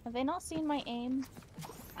 Have they not seen my aim?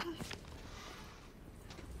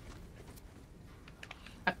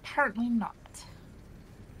 Apparently not.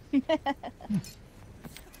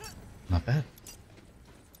 Not bad.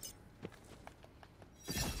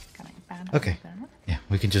 Got a bad Okay. there. Yeah,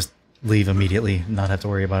 we can just leave immediately, not have to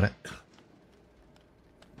worry about it.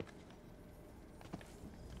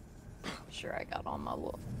 Sure, I got all my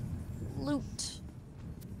loot.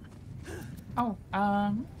 Oh,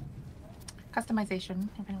 customization,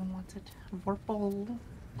 if anyone wants it. Vorpal.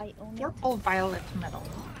 I own it. Vorpal violet metal.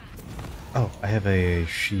 Oh, I have a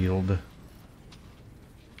shield.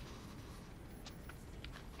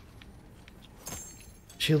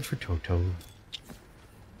 Shield for Toto.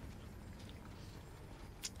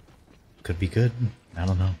 Could be good. I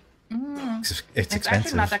don't know. It's It's expensive.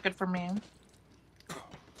 actually not that good for me.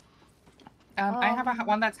 I have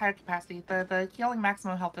one that's higher capacity. The healing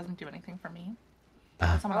maximum health doesn't do anything for me.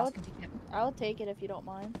 Ah. Someone else can take it. I'll take it if you don't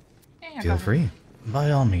mind. Yeah, Feel free.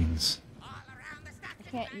 By all means. I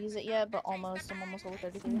can't use it yet, but almost. I'm almost level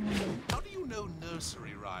 33. How do you know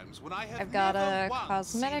nursery rhymes when I have I've got never a once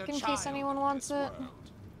cosmetic seen a in case child anyone in wants this it. world?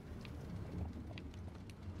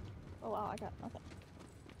 Oh wow, I got nothing.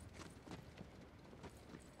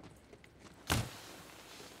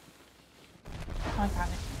 Oh, I got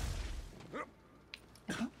it.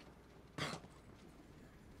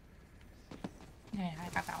 Yeah, I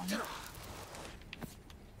got that one.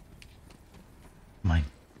 Mine.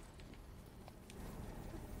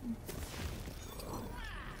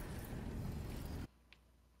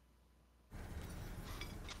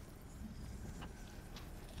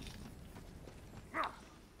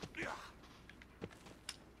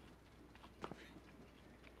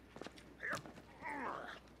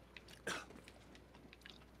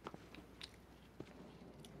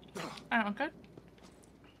 Oh, good.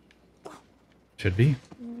 Should be.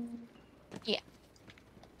 Yeah.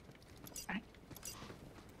 Alright.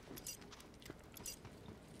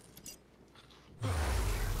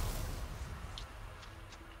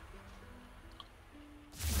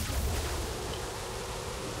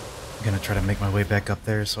 I'm gonna try to make my way back up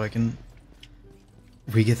there so I can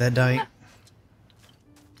re-get that die.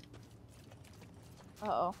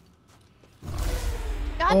 Uh-oh.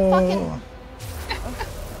 God Oh. fucking...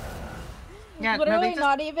 Yeah, no, Literally they just,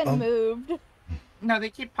 not even moved. no, they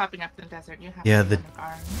keep popping up in the desert. You have Yeah, to be on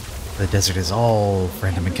guard. the desert is all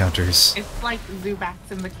random encounters. It's like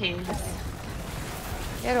Zubats in the caves.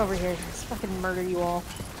 Get over here. Let's fucking murder you all.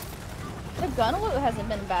 The gun loot hasn't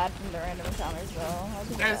been bad from the random encounters, though. I'll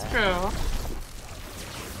give it That's that.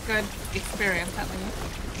 true. Good experience, at least.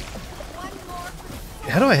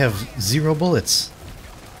 How do I have 0 bullets?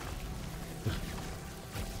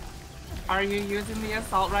 Are you using the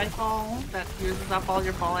assault rifle that uses up all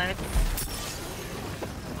your bullets?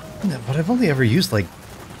 No, but I've only ever used like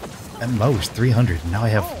at most 300. Now I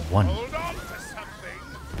have one.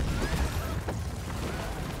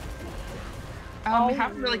 We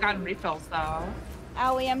haven't really gotten refills though.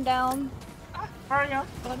 Owie, I'm down. Where are you?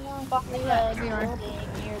 I'm behind the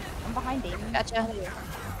building. I'm behind David. Gotcha.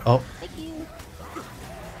 Oh. Thank you.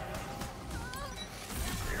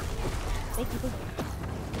 Thank you.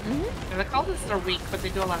 Yeah, the cultists are weak, but they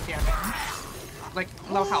do a lot of damage. Like,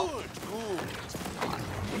 low health.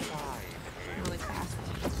 Really fast.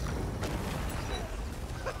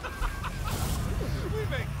 We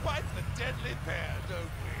make quite the deadly pair, don't we?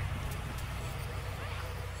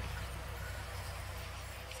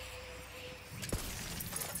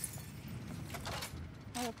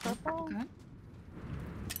 Oh, the purple?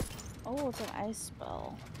 Oh, it's an ice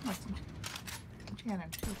spell.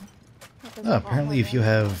 Oh, apparently if you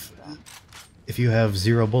have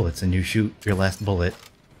 0 bullets and you shoot your last bullet,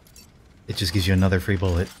 it just gives you another free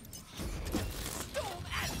bullet.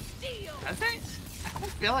 Does it? I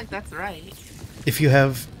don't feel like that's right. If you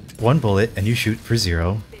have 1 bullet and you shoot for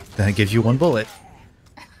 0, then it gives you 1 bullet.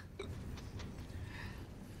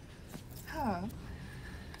 Huh.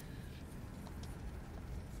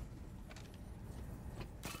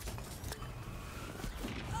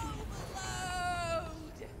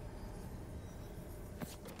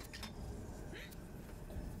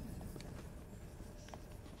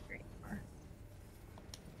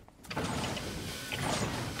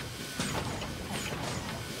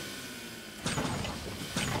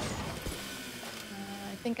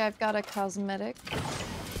 I think I've got a cosmetic.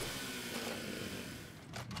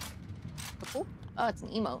 Oh, it's an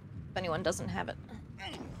emote. If anyone doesn't have it.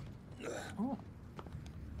 Oh.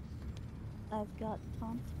 I've got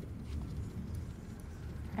Tom.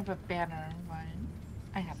 I have a banner one.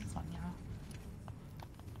 I have this one, yeah.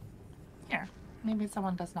 Here. Maybe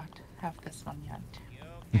someone does not have this one yet. You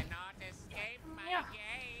cannot escape my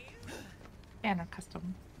gaze. Banner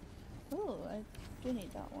custom. Ooh, I do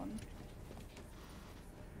need that one.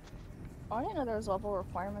 Oh, I didn't know there was level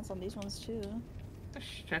requirements on these ones too. There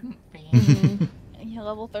shouldn't be. Yeah,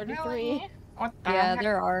 level 33. Really? What the Yeah, heck?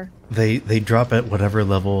 there are. They drop at whatever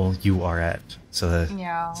level you are at. So that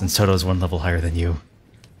since Toto's 1 level higher than you,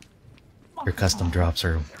 your custom drops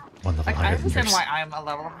are 1 level Like, I higher than understand yours. why I'm a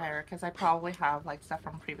level higher, because I probably have like stuff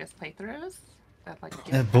from previous playthroughs that like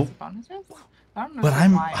give but- fancy bonuses. I don't But understand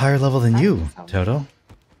I'm why higher level than that you, is so- Toto.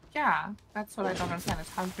 Yeah, that's what I don't understand is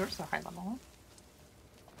how you're so high level.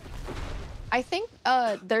 I think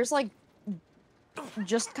there's like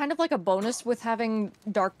just kind of like a bonus with having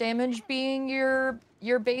dark damage being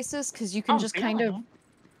your basis, because you can just kind of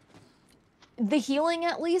the healing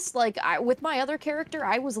at least. Like with my other character,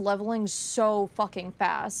 I was leveling so fucking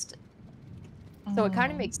fast, so it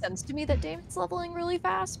kind of makes sense to me that David's leveling really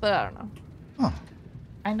fast. But I don't know. Oh,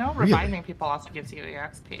 I know really? reviving people also gives you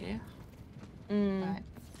EXP. But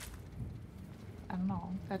I don't know.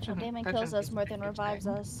 That shouldn't. Damon that kills shouldn't us be more such a than huge revives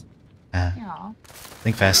thing. us. Yeah.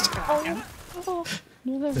 Think fast.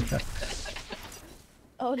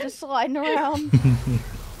 Oh, just sliding around.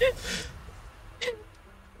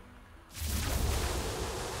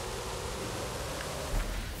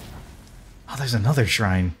 Oh, there's another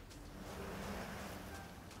shrine.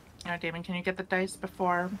 Damon, can you get the dice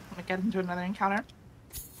before we get into another encounter?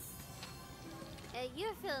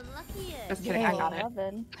 You're feeling luckier. Just kidding, I got it.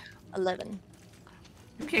 11.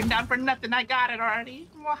 You came down for nothing, I got it already.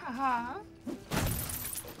 Mwahaha.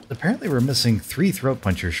 Apparently we're missing 3 throat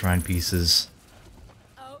puncher shrine pieces.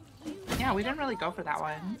 Yeah, we didn't really go for that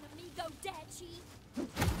one.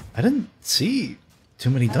 I didn't see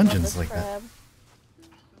too many dungeons like that.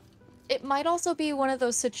 It might also be one of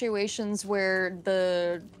those situations where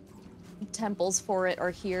the temples for it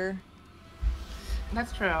are here.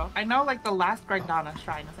 That's true. I know, like, the last Grindana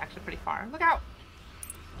shrine is actually pretty far. Look out!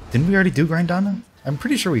 Didn't we already do Grindana? I'm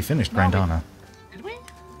pretty sure we finished Grindana. Did we?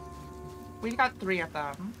 We got 3 of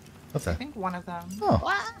them. What the? I think one of them. Oh.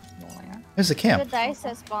 What? There's a camp. The dice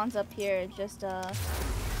that spawns up here, just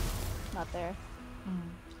not there.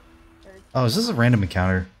 Oh, is this a random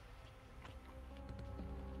encounter?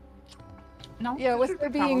 No. Yeah, with there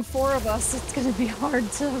being 4 of us, it's gonna be hard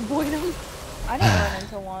to avoid them. I didn't run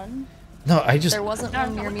into one. No, I just... There wasn't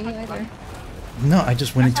one near me either. No, I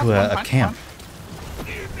just went into a camp.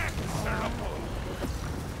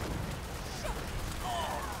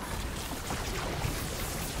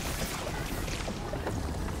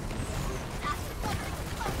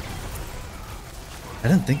 I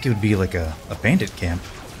didn't think it would be like a bandit camp.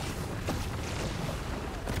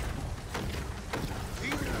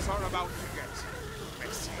 Things are about to get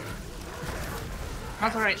messy.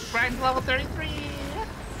 That's alright. Grind's level 33.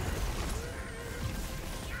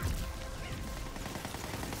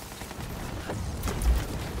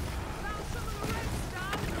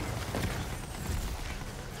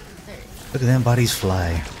 Look at them bodies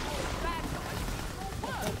fly.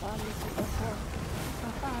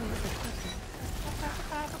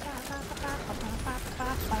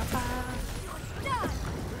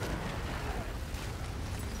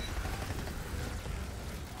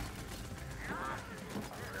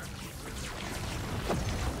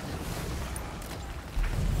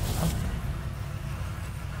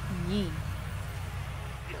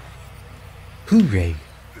 Hooray!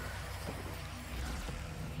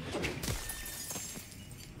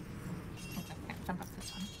 Jump up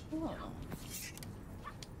this one.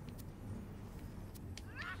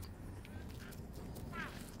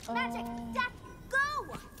 Magic, Death,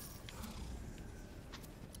 go!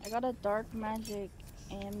 I got a dark magic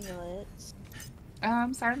amulet.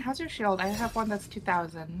 Siren, how's your shield? I have one that's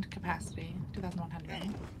 2,000 capacity,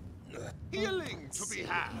 2,100. Healing to be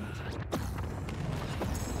had.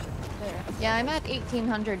 There. Yeah, I'm at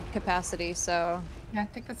 1,800 capacity, so... Yeah,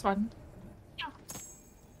 take this one.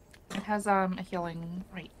 It has a healing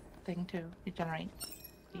rate thing too. Regenerate.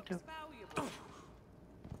 D2.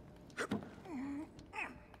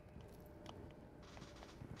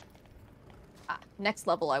 Ah, next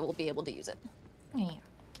level I will be able to use it. Yeah.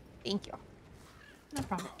 Thank you. No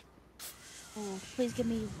problem. Oh, please give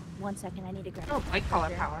me 1 second. I need to grab. Oh, light color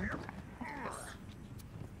power. Okay.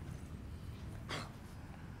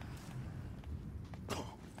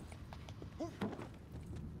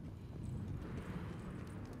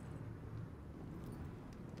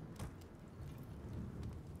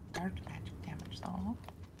 Dark magic damage though.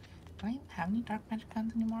 Do I have any dark magic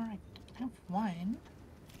guns anymore? I have one.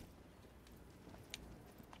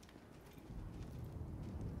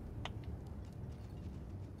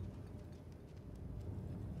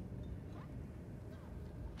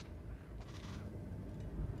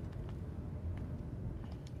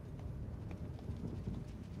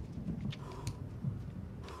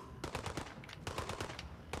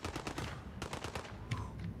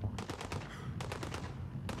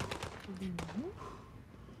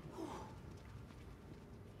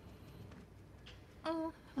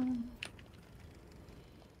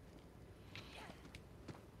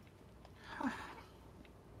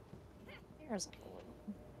 There's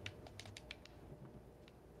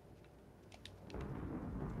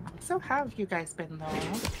So how have you guys been though?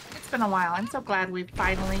 It's been a while. I'm so glad we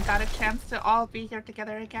finally got a chance to all be here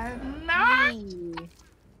together again. No!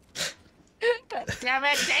 Damn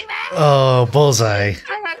it, David! Oh, bullseye.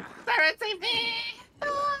 Siren, save me!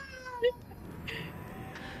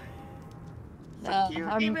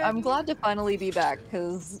 I'm glad to finally be back,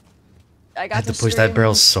 because I got I had to push that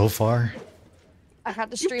barrel so far. I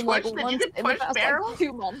had to stream like once in the past like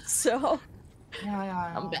 2 months, so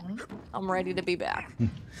Yeah. I'm back. I'm ready to be back.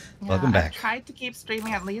 Welcome back. I tried to keep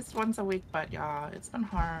streaming at least once a week, but yeah, it's been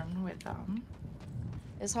hard with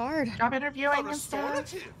It's hard. job interviewing and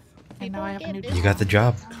stuff. And now I have a new job. You got the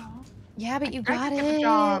job. Yeah, but you I tried got to get the it.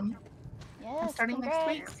 job. Yes, I'm starting next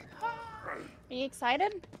week. Are you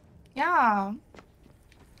excited? Yeah.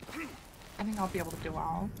 I think I'll be able to do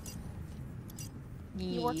well.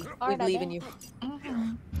 You work We hard, I believe in bet. you.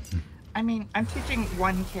 Mhm. I mean, I'm teaching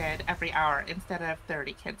 1 kid every hour instead of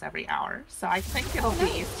 30 kids every hour, so I think it'll be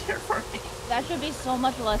easier for me. That should be so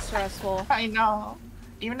much less stressful. I know.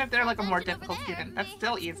 Even if they're like a more difficult student, that's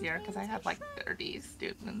still easier because I had like 30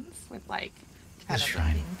 students with like kind This of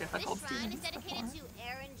shrine. being difficult This shrine is students dedicated before. to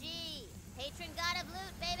RNG, patron god of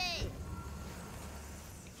loot, baby.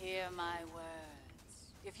 Hear my words.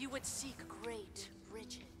 If you would seek great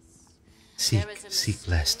riches, Seek, there is a seek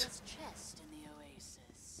blessed. mysterious chest in the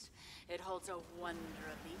oasis. It holds a wonder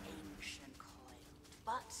of the ancient clay,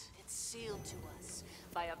 but it's sealed to us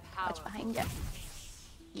by a power. Watch behind you.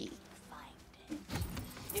 Ye find it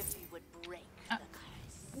if you would break the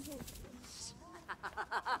curse.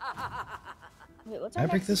 Wait, what's Can I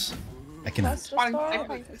break this? I cannot. Is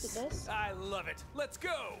it this? I love it. Let's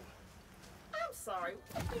go. I'm sorry.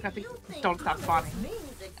 I think don't stop spawning.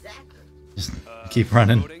 Means exactly. Just keep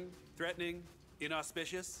running. Foreboding, threatening,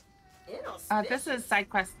 inauspicious. This is side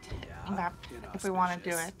quest map if we want to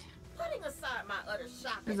do it. Putting aside my utter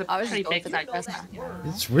shock. This is a I was pretty just going big for side the quest quest. map.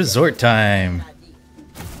 It's resort time.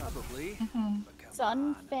 Probably.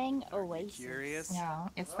 Sunfang Oasis. Curious. Yeah,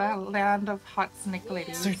 it's the land of hot snake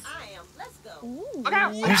ladies. I am. Let's go. Ooh. Look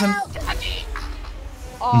out! There's an...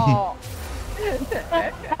 Oh. They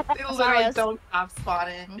Sorry, I literally was- don't stop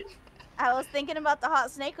spawning. I was thinking about the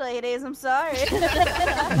hot snake ladies. I'm sorry. Hey,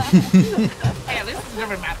 at least it's a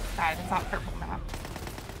different map this time. It's not purple map.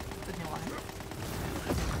 It's a new one.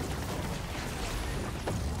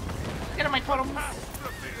 Get on my totem. I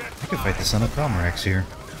could fight the son of Palmerax here.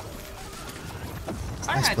 Oh,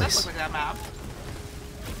 Nice yeah, it does place. look like that map.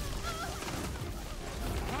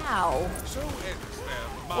 Ow. So ends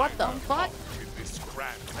their What the fuck? in this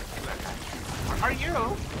grand atlantic. Are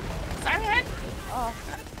you? Siren? Oh.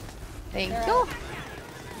 Thank They're you. out.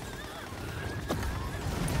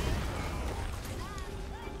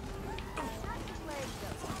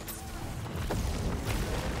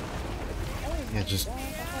 Yeah, just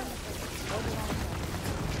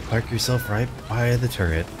park yourself right by the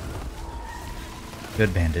turret.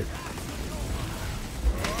 Good bandit.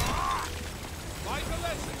 Vital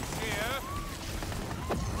essence here.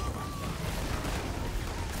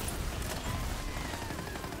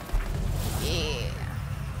 Yeah.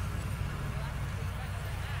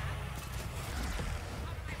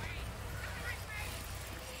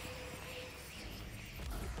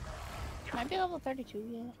 Might be level 32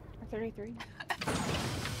 yet. Or 33.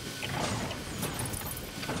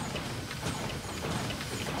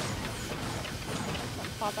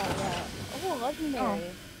 Pop out of that. Oh,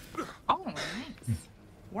 legendary. Oh, nice.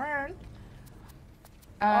 Worth.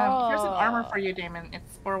 Here's an armor for you, Damon.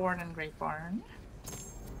 It's Forewarned and Greatborn.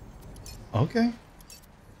 Okay.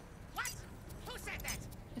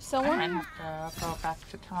 If someone... I might have to go back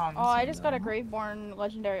to town. Oh, I just got a Graveborn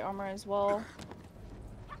legendary armor as well.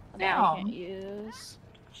 That I can't use.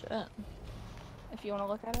 Shit. If you want to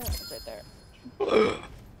look at it, it's right there.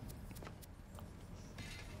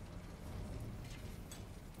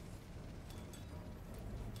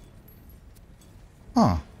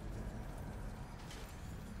 Huh.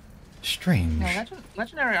 Strange. Yeah,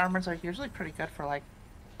 legendary armors are usually pretty good for like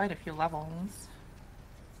quite a few levels.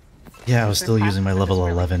 Yeah, I was still using my level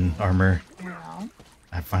 11 armor. Yeah.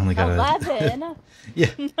 I finally got 11?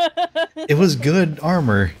 Yeah. It was good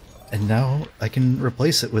armor, and now I can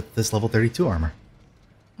replace it with this level 32 armor.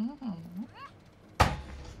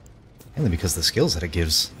 Mainly because the skills that it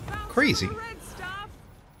gives. Crazy.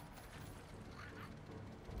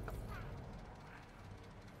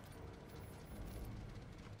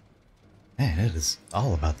 Man, it is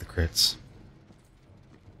all about the crits.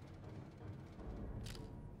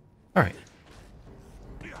 Alright.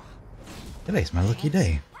 Today's my lucky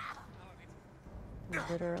day.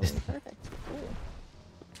 Literally perfect. Cool.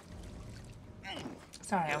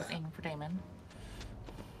 Sorry, I was aiming for Damon.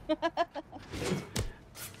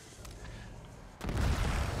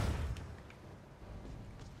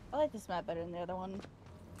 I like this map better than the other one.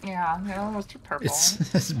 Yeah, the other one was too purple.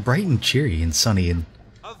 It's bright and cheery and sunny and...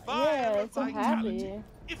 Yeah, it's so happy.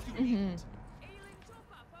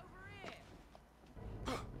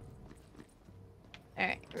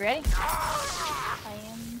 Alright, ready? I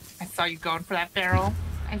am. I saw you going for that barrel.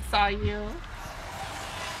 I saw you.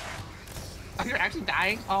 Oh, you're actually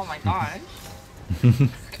dying? Oh my gosh.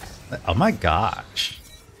 Oh my gosh.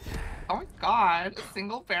 Oh my god. A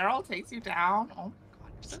single barrel takes you down? Oh my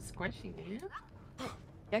god, you're so squishy, dude.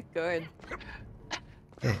 Get good.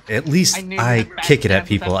 At least I kick it at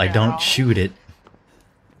people, I don't shoot it.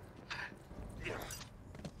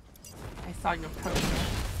 I saw you approach.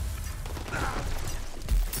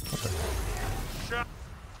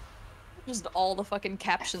 Just all the fucking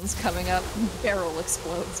captions coming up. Barrel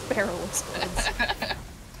explodes. Barrel explodes.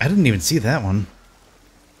 I didn't even see that one.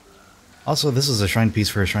 Also, this is a shrine piece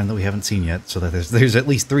for a shrine that we haven't seen yet, so that there's at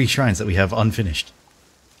least 3 shrines that we have unfinished.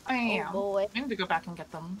 I am. Oh boy. I need to go back and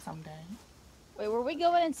get them someday. Wait, were we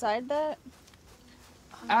going inside that?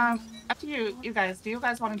 Up to you guys. Do you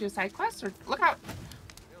guys want to do side quests or look out?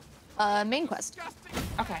 Main quest.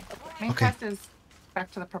 Okay. Main quest is back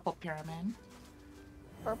to the Purple Pyramid.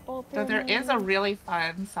 Purple So Pyramid. there is a really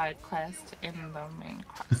fun side quest in the main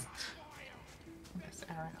quest. In this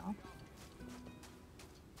area.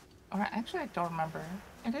 Or actually, I don't remember.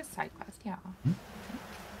 It is side quest, yeah.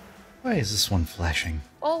 Why is this one flashing?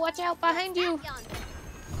 Oh, watch out behind you!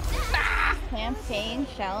 Campaign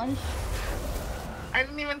challenge. I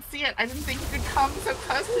didn't even see it. I didn't think you could come so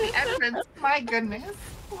close to the entrance. My goodness.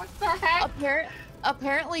 What the heck?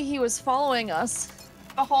 Apparently he was following us.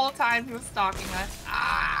 The whole time he was stalking us.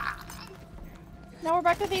 Ah! Now we're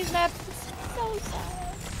back to these maps. It's so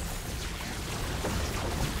sad.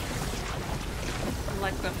 I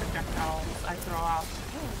like the projectiles I throw out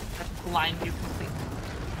that blind you completely.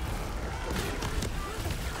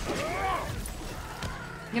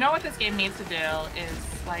 You know what this game needs to do is,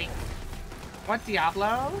 like, what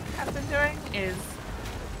Diablo has been doing is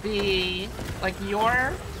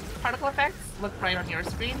your particle effects look right on your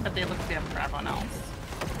screen, but they look dim for everyone else.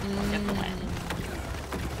 Get the win.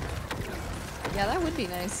 Yeah, that would be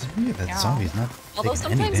nice. Yeah, that zombie's not Although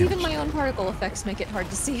taking any sometimes damage. even my own particle effects make it hard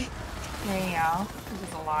to see. Yeah,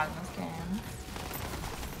 there's a lot in this game.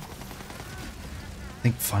 I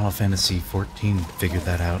think Final Fantasy XIV figured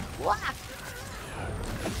that out. What?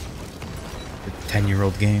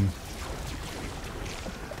 10-year-old game.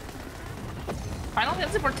 Final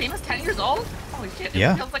Fantasy 14 is 10 years old? Holy shit,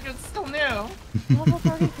 Yeah. it feels like it's still new. Level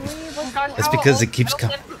 33 was Oh gosh, That's how because old it keeps is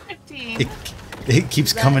Final Fantasy 15? it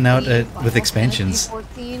keeps coming out with expansions.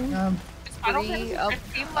 14, Is Final Fantasy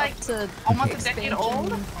 15 like to almost a decade old?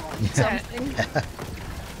 something.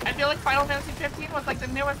 I feel like Final Fantasy 15 was like the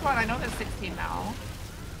newest one. I know there's 16 now.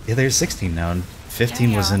 Yeah, there's 16 now, and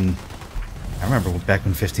 15 was in... I remember back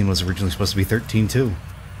when 15 was originally supposed to be 13 too.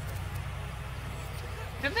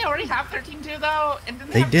 Didn't they already have 13 too though? And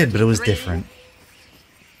didn't They have did, but it was 13.3? different.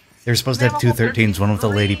 They were supposed to have two 13s, one with the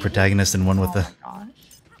lady protagonist and one with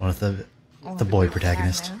the boy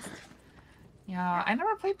protagonist. Yeah, I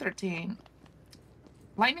never played 13.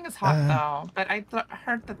 Lightning is hot though, but I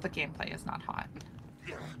heard that the gameplay is not hot.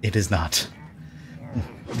 It is not.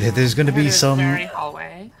 There's going to be some... Very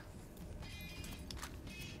hallway.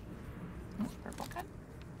 Oh, purple gun.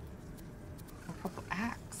 Oh, purple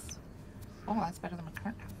axe. Oh, that's better than my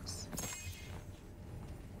current axe.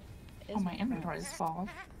 Oh, my inventory is full.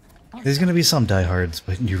 Oh, There's going to be some diehards,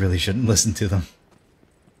 but you really shouldn't listen to them.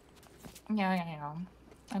 yeah.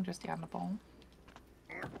 Understandable.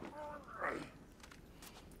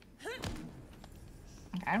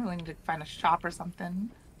 I really need to find a shop or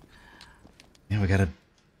something. Yeah, we gotta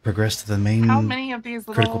progress to the main How many of these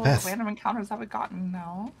critical little path. random encounters have we gotten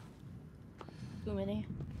now? Too many.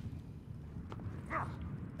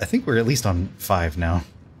 I think we're at least on 5 now.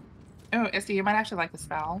 Oh, Issy, you might actually like the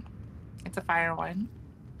spell. It's a fire one.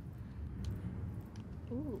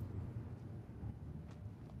 Ooh.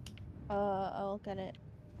 I'll get it.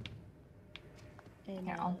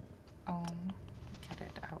 Yeah, I'll get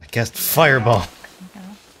it out. I cast Fireball.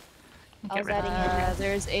 I was adding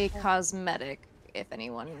there's a cosmetic if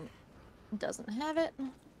anyone doesn't have it.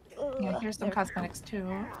 Yeah, here's some cosmetics too.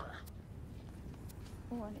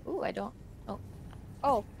 Ooh, I don't. Oh.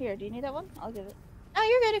 Oh, here. Do you need that one? I'll give it. Oh,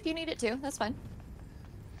 you're good if you need it too. That's fine.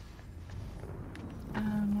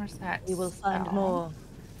 Where's that? We will find spell? more.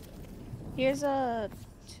 Here's a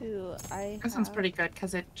 2. This one's pretty good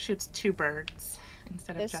because it shoots 2 birds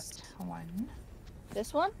instead of This- just 1.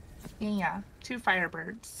 This one? Yeah, 2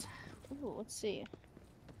 firebirds. Ooh, let's see.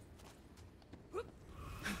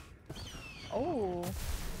 Oh.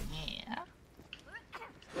 Yeah.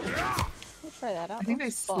 Let's try that out. I think they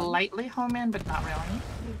Looks fun. slightly home in, but not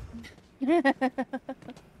really. God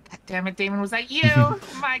damn it, Damon, was that you?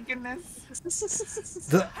 My goodness.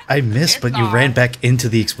 I missed, but you ran back into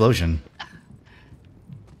the explosion.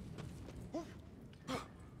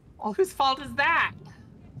 Well, whose fault is that?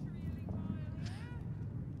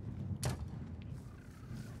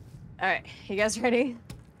 Alright, you guys ready?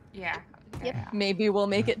 Yeah. Yep. Maybe we'll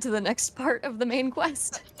make it to the next part of the main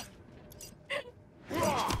quest.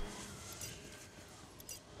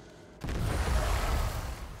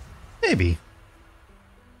 Maybe.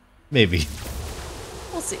 Maybe.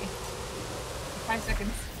 We'll see. 5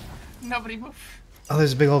 seconds. Nobody move. Oh,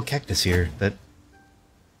 there's a big old cactus here that...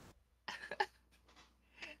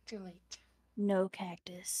 Too late. No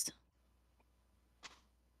cactus.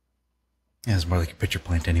 Yeah, it's more like a pitcher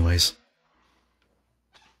plant anyways.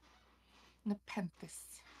 Nepenthes.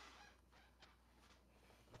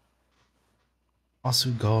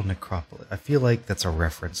 Osugal Necropolis. I feel like that's a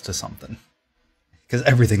reference to something. Because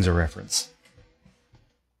everything's a reference.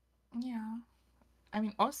 Yeah. I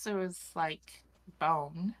mean, osso is like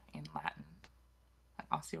bone in Latin. Like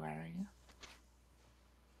ossuary.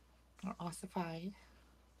 Or ossify.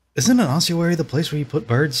 Isn't an ossuary the place where you put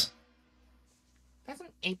birds? That's an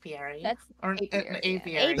apiary. That's or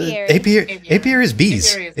apiary, an yeah. aviary. Apiary is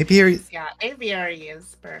bees. Apiary is yeah, aviary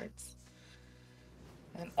is birds.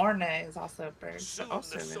 And orna is also birds. So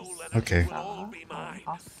also is Okay.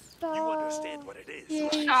 You understand what it is?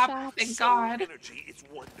 Yay, shop, thank God. Energy is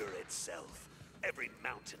wonder itself. Every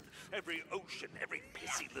mountain, every ocean, every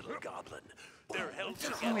pissy little goblin. They're held Oh,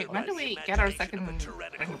 together wait, by when do the we get our imagination of a second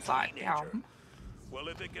tyrannical ring slot teenager. down? Well,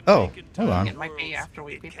 if it can Oh, make hold on. It might be after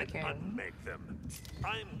we beat the game. unmake them.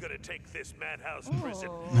 I'm gonna take this madhouse prison.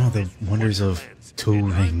 No, the wonders of 2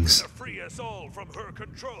 rings. Free us all from her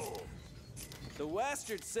control. The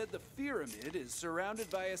Wastard said the Fearamid is surrounded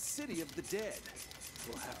by a city of the dead.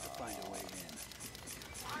 We'll have to find a way in.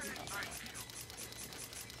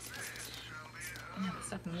 Yeah, the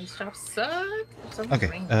stuff in these shops suck. So many Okay,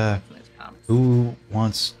 rings in these shops. who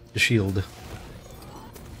wants the shield?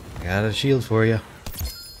 Got a shield for you.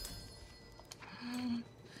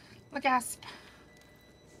 The gasp.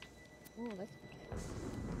 Ooh, that's...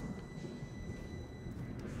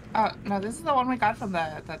 Oh, no, this is the one we got from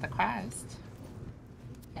the quest.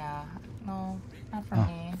 Yeah, no, not for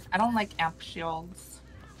me. I don't like amp shields.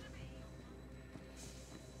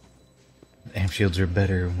 Amp shields are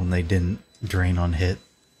better when they didn't drain on hit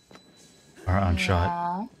or on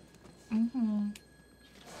shot. Mm-hmm.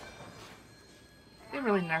 They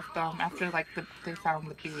really nerfed them after like they found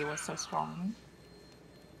the B was so strong.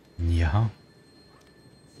 Yeah.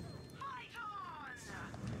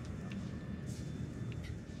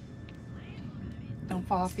 Don't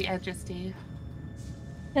fall off the edges, Steve.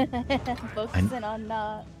 Focusing on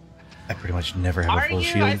not. I pretty much never have a full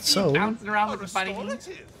shield, I see you so bouncing around with the buddy.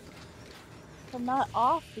 I'm not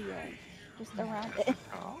off the edge, just around it.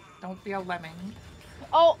 Oh, don't be a lemming.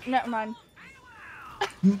 Oh, never mind.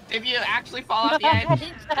 Did you actually fall off the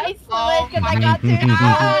edge? I slid because I got too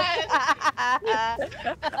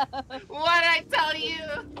close. What did I tell you?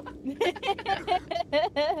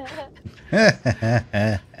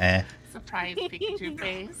 Surprise Pikachu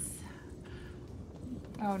face.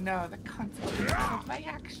 Oh no, the consequences of my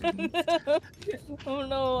actions. Oh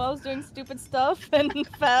no, I was doing stupid stuff and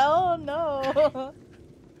fell. No.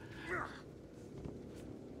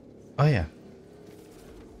 oh yeah.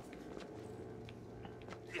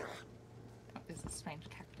 What is this strange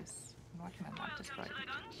cactus? Why can I not destroy it?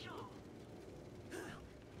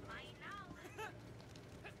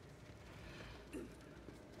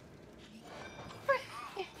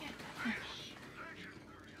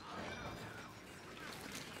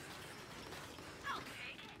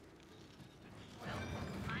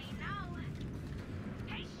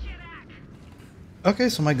 Okay,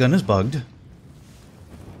 so my gun is bugged.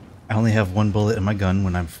 I only have one bullet in my gun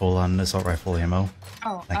when I'm full on assault rifle ammo.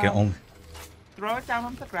 Oh, I can only throw it down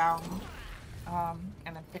on the ground,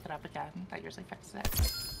 and then pick it up again. That usually fixes it.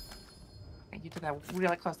 And you did that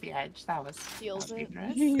really close to the edge. That was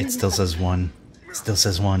dangerous. It still says one. It still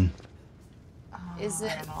says one. Is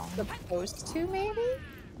it supposed to, maybe?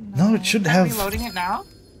 No, it should have. Reloading it now?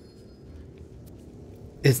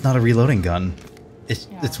 It's not a reloading gun.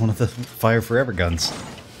 It's one of the fire forever guns.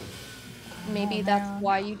 Maybe that's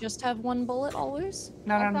why you just have one bullet always?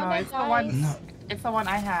 No, it's the one. No. It's the one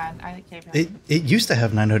I had. I gave him. It used to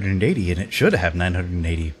have 980, and it should have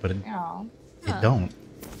 980, but it don't.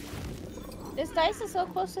 This dice is so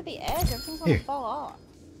close to the edge, everything's gonna fall off.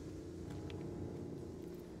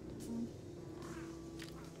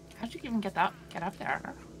 How'd you even get up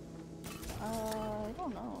there? I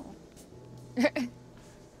don't know.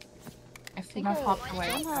 I see my popped away.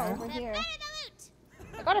 Somehow over here.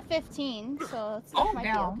 I got a 15, so it's might be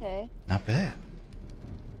okay. Not bad.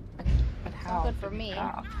 But It's how? not good for me.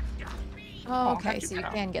 Oh, okay, so you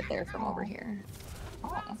can get there from over here.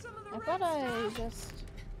 Oh. I thought I just...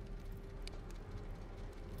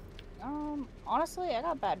 honestly, I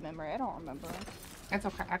got bad memory. I don't remember. It's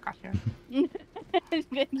okay, I got here.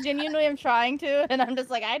 Genuinely, I'm trying to, and I'm just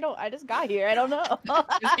like, I just got here. I don't know.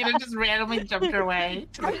 just randomly jumped her way.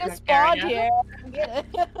 I just spawned here.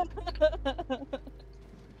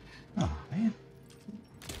 Oh man,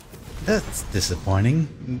 that's disappointing.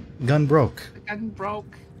 Gun broke. The gun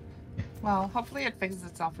broke. Well, hopefully it fixes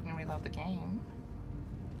itself when you reload the game.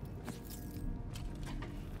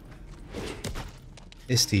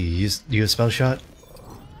 Isty, you a spell shot?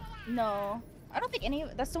 No. I don't think any.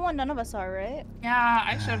 That's the one none of us are, right? Yeah,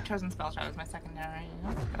 I should have chosen spell shot as my secondary,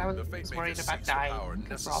 but I was worried about dying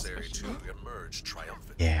because we're all squishy.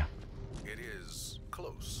 Yeah. It is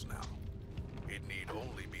close now. It need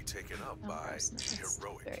only be taken up by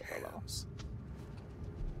heroic hands.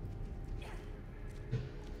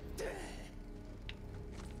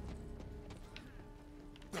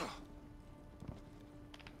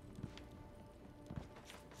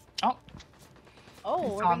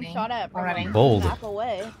 Oh, we're being shot at from already. Bold. Back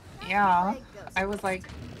away. Yeah, I was like,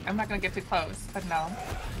 I'm not gonna get too close, but no,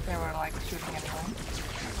 they were like shooting anyway.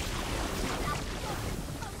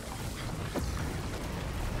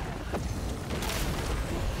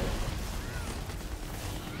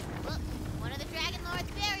 Look, one of the Dragon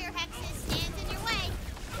Lord's barrier hexes stands in your way.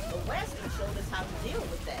 The Western showed us how to deal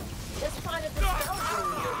with that. Just find a spell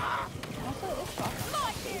room nearby. Also, this shot.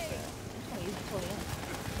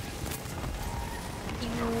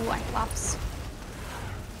 Ew, I flops.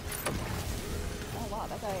 Oh wow,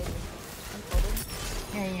 that guy imploded.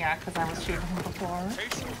 Yeah, because I was shooting him before.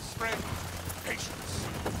 Patience, friend. Patience.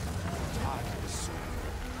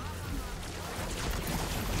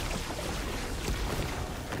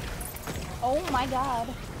 Oh my god.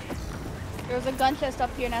 There's a gun chest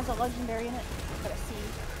up here and has a legendary in it. Gotta see.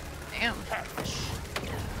 Damn.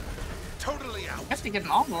 Totally out. Guess we getting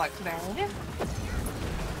all the luck today.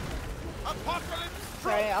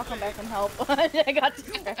 Sorry, I'll come back and help. I got to.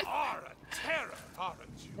 You are a terror, aren't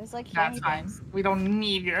you? There's like That's shiny fine. things. We don't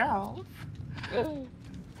need your help.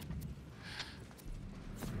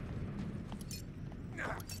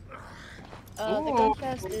 The gun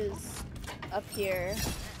chest is up here.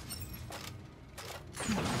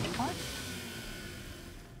 What?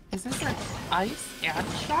 Is this an ice and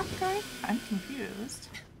shotgun? I'm confused.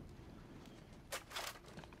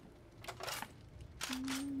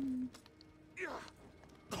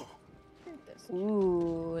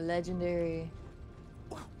 Ooh, legendary.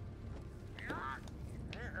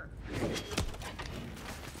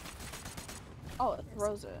 Oh, it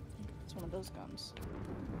throws it. It's one of those guns.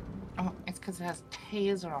 Oh, it's because it has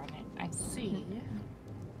taser on it. I see.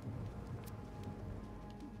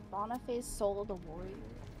 Boniface Soul the Warrior.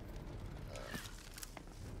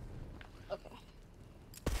 Okay.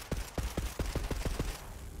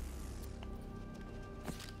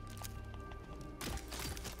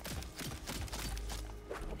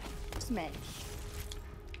 Smash.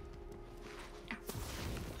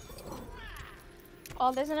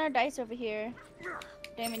 Oh, there's another dice over here.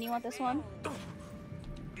 Damon, you want this one?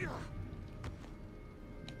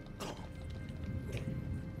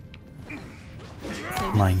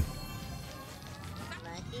 Mine.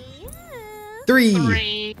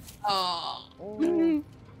 3. Oh.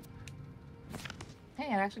 Hey,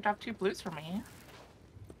 it actually dropped 2 blues for me.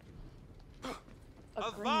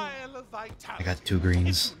 A vial of vitality. I got 2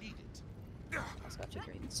 greens. I got 2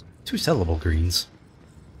 greens. 2 sellable greens.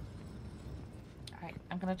 Alright,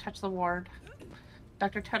 I'm gonna touch the ward.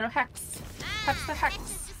 Dr. Toto Hex. Touch the Hex.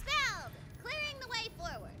 Dispelled, clearing the way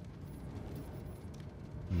forward.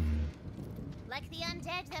 Like the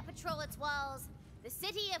undead that patrol its walls, the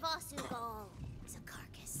city of Osugal is a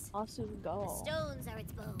carcass. Osugal. The stones are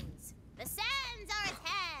its bones. The sands are its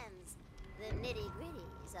hands. The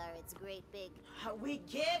nitty-gritties are its great big... We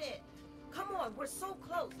get it. Come on, we're so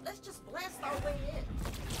close. Let's just blast our way in.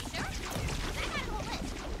 Sure? I had a whole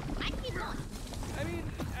list. I can keep going. I mean,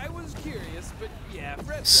 I was curious, but yeah,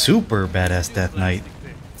 Fred's Super badass that night.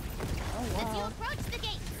 As you approach the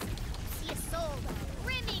gates, you see a soul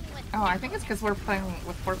brimming with... Oh, I think it's because we're playing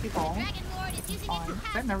with 4 people. Dragon Lord is using it to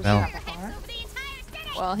I've never Well, seen that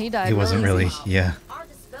before. Well, he died. He wasn't really, yeah. Our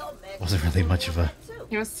dispel magic Wasn't really much of a...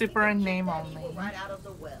 He was super in name only. right out of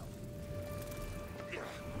the well.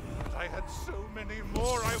 I had so many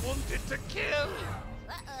more I wanted to kill.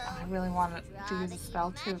 I really wanted to use a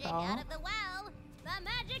spell too, though.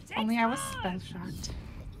 Only I was spell shot. The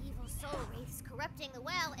evil soul wraiths corrupting the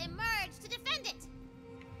well emerge to defend it.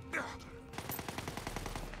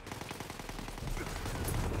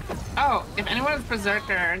 Oh, if anyone is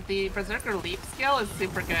Berserker, the Berserker leap skill is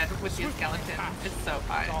super good with these skeletons. It's so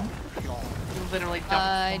fun. You literally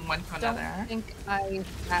jump from one to another. I think I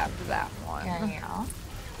have that one. Yeah.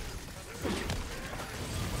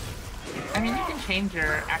 I mean, you can change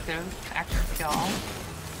your action skill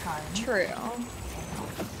time. True.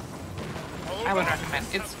 I would recommend.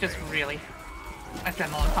 It's just really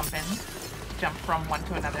adrenaline pumping. Jump from one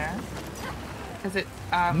to another. Because it,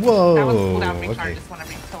 Whoa, that one's cooldown recharges okay.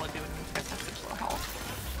 whenever you kill a dude and you guys have such low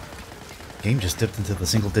health. Game just dipped into the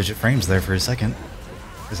single-digit frames there for a second.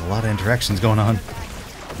 There's a lot of interactions going on.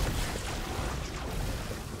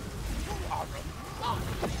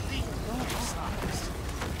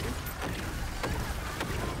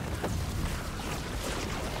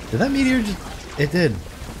 Did that meteor just... It did.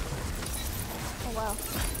 Oh wow.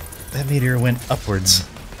 That meteor went upwards.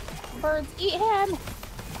 Birds eat him!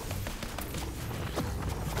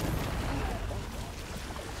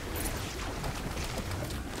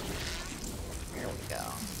 There we go.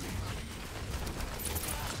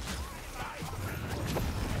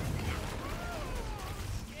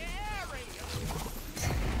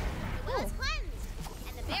 The well is cleansed,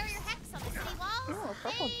 and the barrier hex on the city walls... Oh,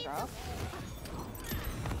 purple drop.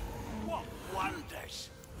 What wonders!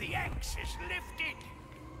 The X is lifted!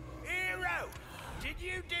 Hero, did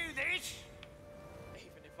you do this?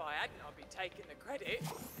 Even if I hadn't, I'd be taking the credit.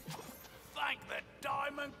 Thank the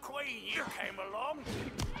Diamond Queen you came along.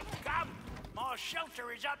 Come, my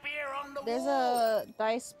shelter is up here on the There's wall. a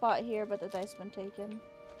dice spot here, but the dice been taken.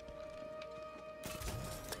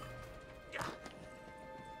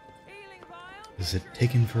 Is it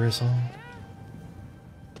taken for us all?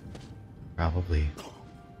 Probably.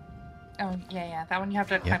 Oh, yeah. That one you have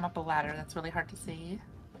to climb up a ladder. That's really hard to see.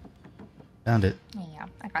 Found it. Yeah,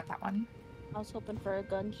 I got that one. I was hoping for a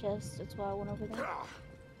gun chest, that's why I went over there.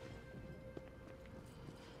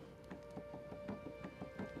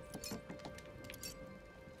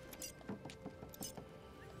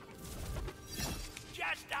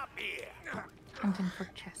 Just up here. Hunting for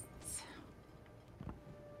chests.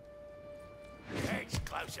 It's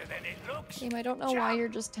closer than it looks. Game, I don't know why you're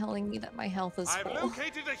just telling me that my health is I've full.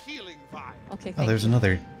 located a healing vial. Okay, Oh, there's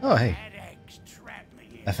another. Oh, hey. That X trapped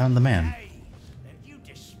me in I found the man. and you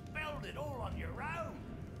dispelled it all on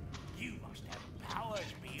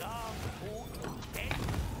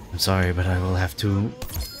sorry, but I will have to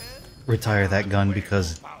retire that gun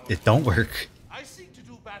because it don't work. I seek to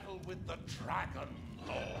do battle with the Dragon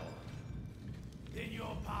Lord. Then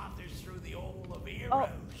your path is through the All of Heroes.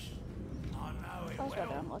 I know it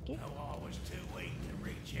well, unlucky. though I was too weak to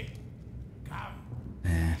reach it. Come,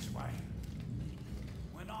 Eh. this way.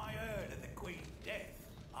 When I heard of the Queen's death,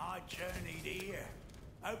 I journeyed here,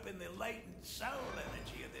 hoping the latent soul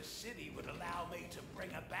energy of this city would allow me to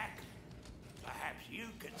bring her back. Perhaps you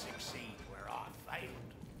could succeed where I failed.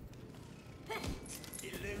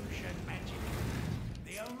 Illusion magic.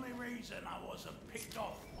 The only reason I wasn't picked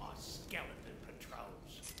off by skeleton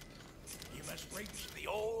patrols. You must reach the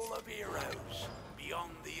All of Heroes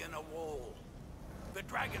beyond the inner wall. The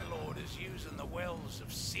Dragon Lord is using the wells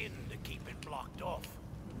of sin to keep it blocked off.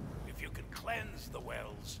 If you can cleanse the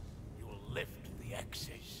wells, you will lift the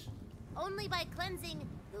excess. Only by cleansing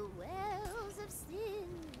the wells of sin.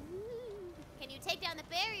 Can you take down the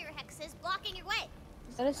barrier hexes blocking your way?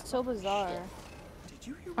 That is so bizarre. Did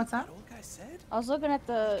you hear What's what that? old guy said? I was looking at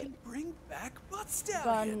the Bring back butt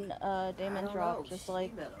stallion. gun Damon dropped just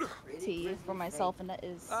like tea for myself, and that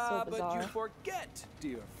is so But bizarre. you forget,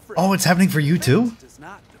 dear friend. Oh, it's happening for you too? Does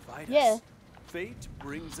not divide Yeah. us. Fate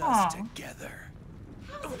brings Aw. us together.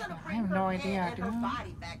 I have no idea, dude.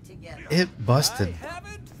 It busted. I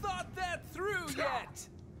haven't thought that through yet.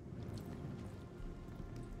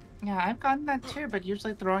 Yeah, I've gotten that too, but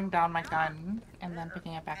usually throwing down my gun and then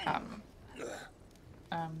picking it back up.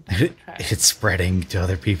 It's spreading to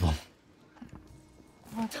other people.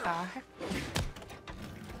 What the heck?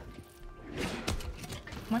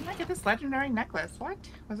 When did I get this legendary necklace? What?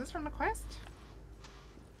 Was this from the quest?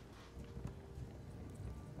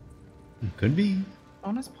 Could be.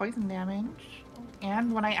 Bonus poison damage.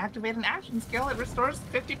 And when I activate an action skill, it restores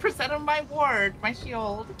 50% of my ward, my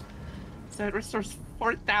shield. So it restores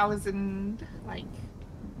 4,000, like,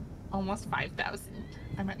 almost 5,000.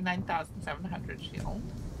 I'm at 9,700 shield.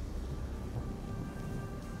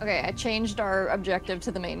 Okay, I changed our objective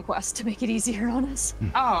to the main quest to make it easier on us.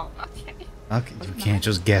 Oh, okay. Okay, you can't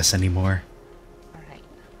just guess anymore. Alright.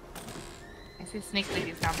 I see snake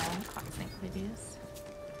ladies down there. Clock snake ladies.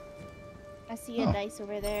 I see a dice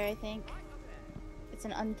over there, I think. It's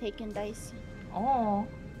an untaken dice. Oh.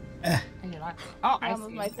 Oh, I That see.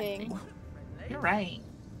 was my thing. You're right.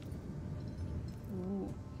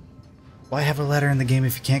 Why have a ladder in the game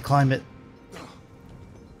if you can't climb it?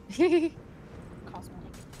 Cosmetic.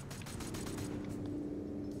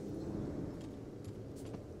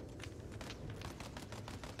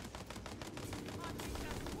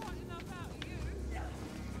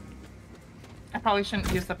 I probably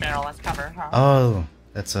shouldn't use the barrel as cover, huh? Oh,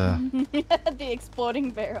 that's a The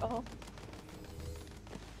exploding barrel.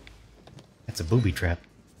 that's a booby trap.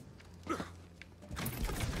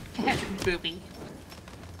 Booby.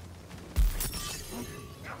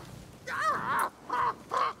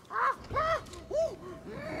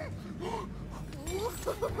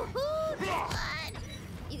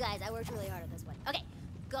 You guys, I worked really hard on this one. Okay,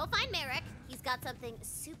 go find Merrick. He's got something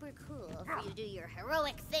super cool for you to do your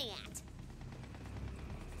heroic thing at.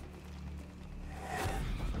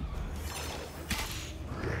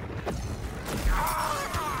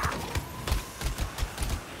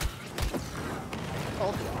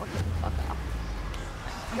 Told you all, get the fuck off.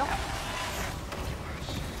 Yup.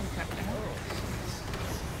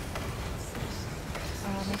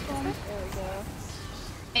 There we go.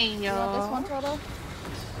 Hey, You yo. want this one, Toto?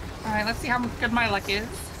 Alright, let's see how good my luck is.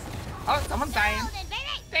 Oh, someone's dying.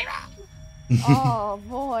 Oh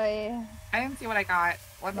boy. I didn't see what I got.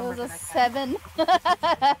 What It number was a did I get? 7.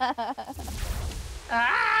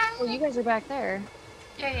 Ah! Oh, you guys are back there.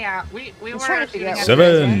 Yeah. We I'm were trying to figure shooting out at what the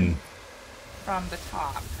you guys 7. from the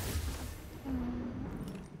top.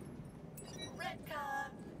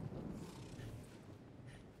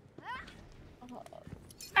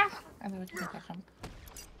 Ah! I thought we could make that jump.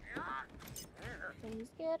 Please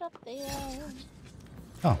get up there.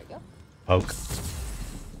 Oh, There we go. poke.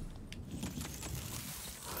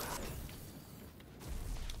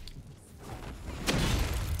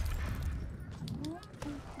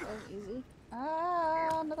 That was easy.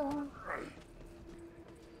 Ah, another one.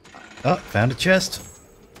 Oh, found a chest.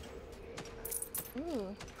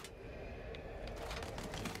 Ooh.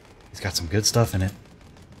 It's got some good stuff in it.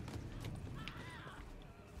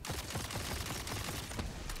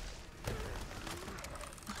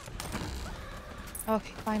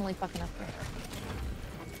 Okay, finally fucking up there.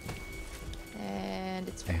 And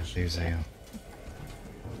it's Yeah, there's a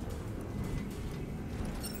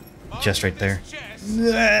chest right there.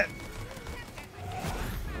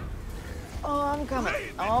 Oh, I'm coming.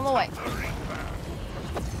 I'm on the way.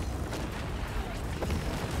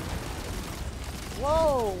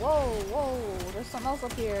 Whoa, whoa, whoa. There's something else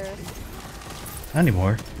up here. Not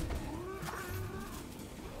anymore.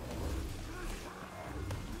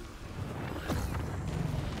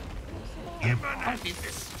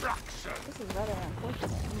 Destruction. This is rather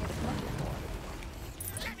unfortunate. I need to come up before.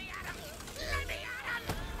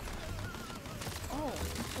 Oh,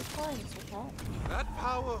 it's fine. It's hot. That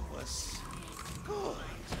power was good.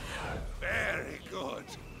 Very good.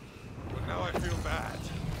 But now I feel bad.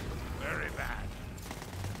 Very bad.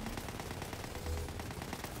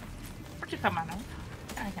 Where'd you come on?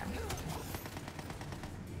 I can.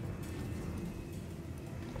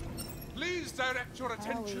 Please direct your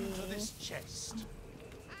attention to this chest.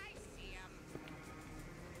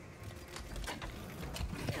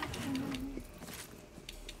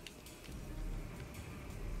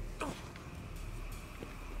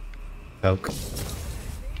 Poke.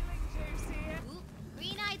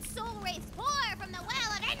 Green-eyed soul wraiths pour from the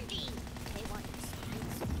well of envy. They want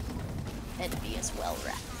Envy is well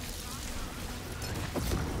wrapped.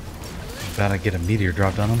 Gotta get a meteor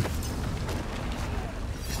dropped on him.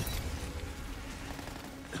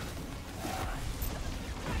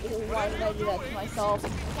 Why did I do that to myself?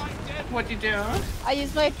 What'd you do? I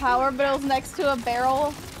used my power, but it was next to a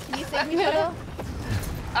barrel. Can you save me, Huda?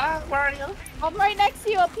 Where are you? I'm right next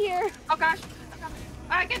to you up here. Oh gosh.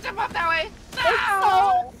 I can jump up that way.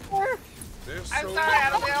 No! I'm sorry, I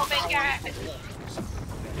don't make it.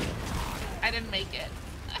 I didn't make it.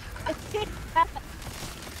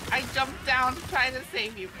 I jumped down to try to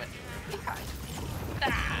save you, but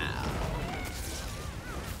no.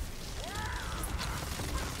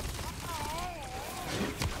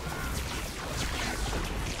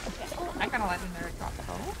 I got a legendary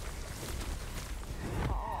crossbow.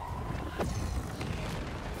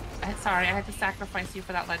 I'm sorry, I had to sacrifice you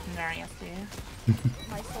for that legendary yesterday.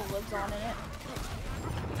 My soul lives on in it.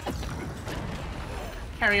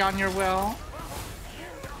 Carry on your will.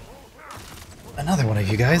 Another one of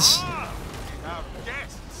you guys.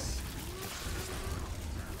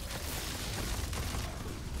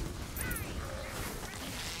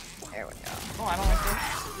 There we go. Oh, I don't like this.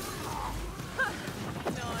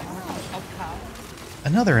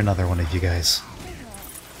 Another one of you guys.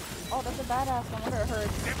 Oh, that's a badass one. I wonder it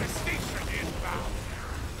hurts.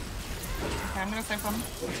 Okay, I'm gonna save them.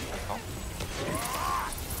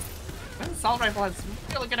 This assault rifle has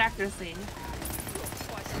really good accuracy.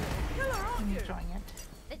 I'm enjoying it.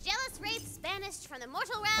 The jealous wraiths banished from the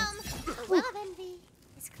mortal realm. The well of envy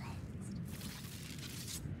is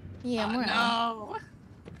cleansed. Yeah, no.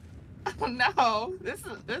 Oh no. This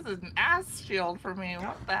is an ass shield for me.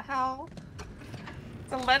 What the hell?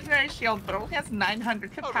 It's a legendary shield, but it only has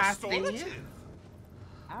 900 capacity.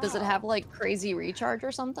 Does it have like crazy recharge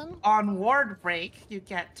or something? On ward break, you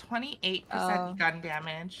get 28% gun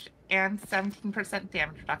damage and 17%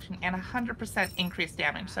 damage reduction and 100% increased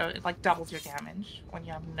damage. So it like doubles your damage when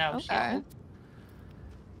you have no shield.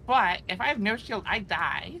 But if I have no shield, I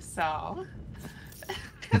die. So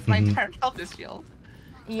because my entire health is shield.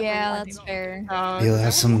 Yeah, that's fair. You'll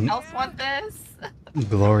have some else want this?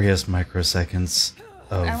 glorious microseconds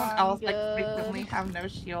of Everyone else like frequently have no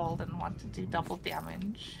shield and want to do double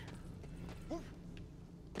damage.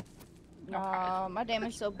 My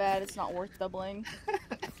damage is so bad it's not worth doubling.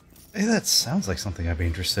 Hey, that sounds like something I'd be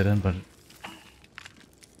interested in, but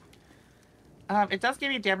it does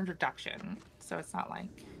give you damage reduction, so it's not like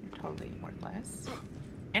you're totally worthless.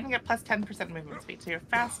 And you get plus 10% movement speed, so you're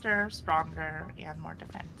faster, stronger, and more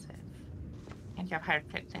defensive. And you have higher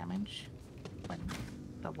crit damage when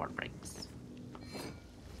the ward breaks.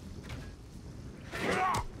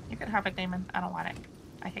 You can have it, Damon. I don't want it.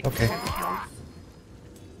 I hate okay. shields.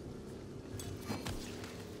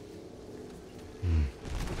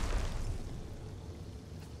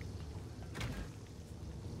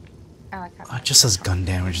 I like how it just says gun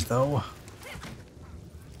damage though.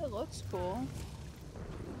 It looks cool.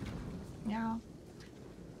 Yeah.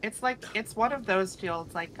 It's like, it's one of those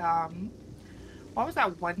shields, like, what was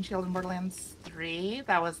that one shield in Borderlands 3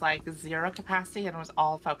 that was like 0 capacity and it was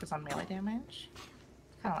all focused on melee damage?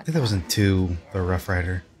 Kind of like I think that was in 2, the Rough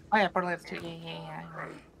Rider. Oh yeah, Borderlands 2, yeah.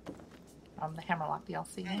 The Hammerlock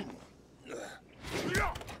DLC.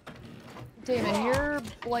 Damon, you're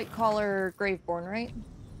Blightcaller Graveborn, right?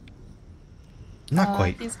 Not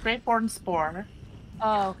quite. He's Graveborn Spore.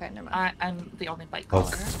 Oh, okay, never mind. I'm the only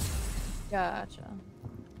Blightcaller. Gotcha.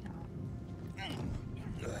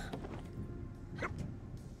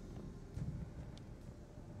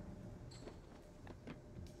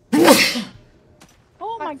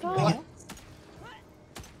 Oh my god.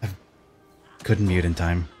 Couldn't mute in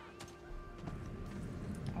time.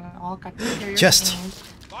 All got to hear your Chest.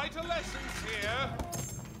 Vital lessons here.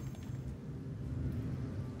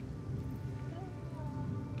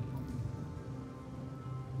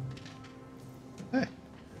 here.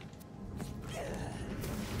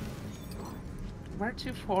 Where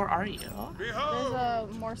to for are you?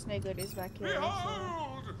 There's more snake goodies back here.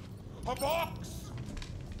 Behold! A box!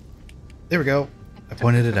 There we go. I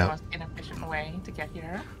pointed it The out. most inefficient way to get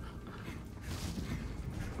here.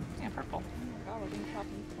 Yeah, purple. Oh my god, we're being chopped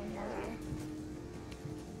into 20 already.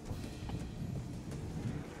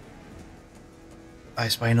 I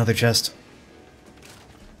spy another chest.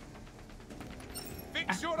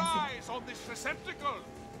 Fix your eyes on this receptacle!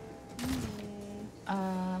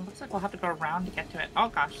 Looks like we'll have to go around to get to it. Oh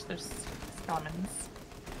gosh, there's skeletons.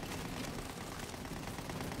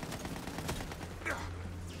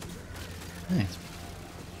 Nice.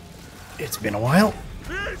 It's been a while.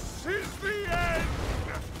 This is the end!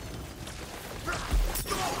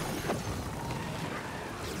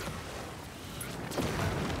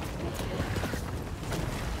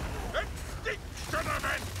 Extinction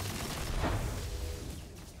event!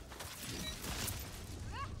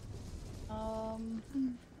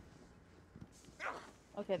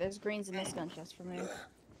 Okay, there's greens in this gun chest for me.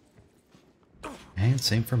 And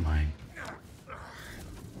same for mine.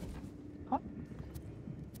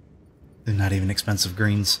 They're not even expensive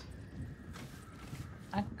greens.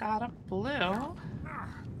 I got a blue.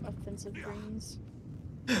 Offensive greens.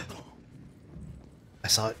 I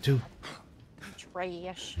saw it too.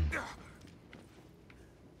 Trash.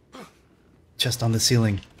 Chest on the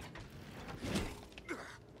ceiling.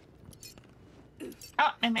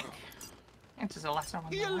 Oh, mimic. It's just a lesser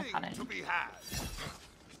one. Healing On it. to be had.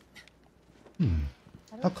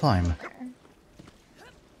 I'll climb.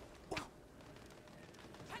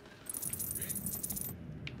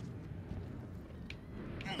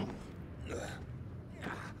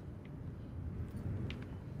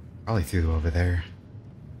 Probably through over there.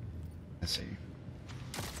 Let's see.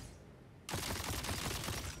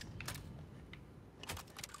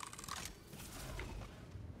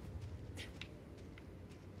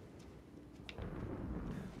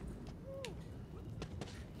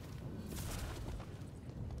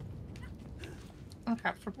 Look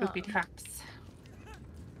out for booby traps.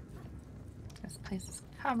 This place is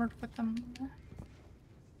covered with them.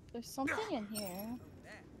 There's something in here.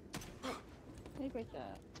 Let me break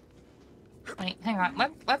that. Wait, hang on.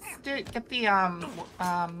 Let's get the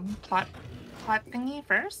plot thingy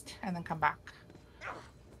first, and then come back.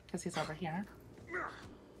 Because he's over here.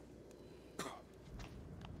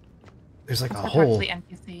 There's like Let's a go towards hole. the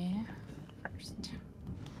NPC first.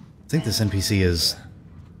 I think this NPC is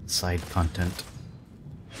side content.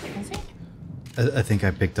 Is he? I think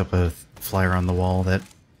I picked up a flyer on the wall that.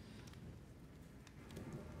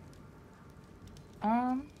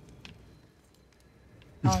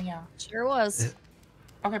 Oh yeah. Sure was.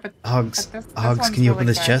 Okay, but Hogs, this Hogs, one's can you open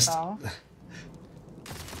really this good, chest? though.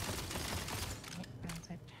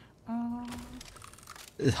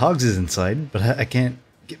 Hogs is inside, but I can't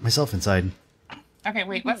get myself inside. Okay,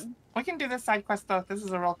 wait. We can do this side quest though. This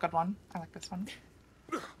is a real good one. I like this one.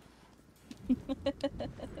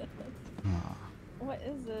 What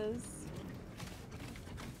is this?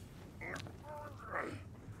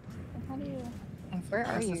 How do you... Where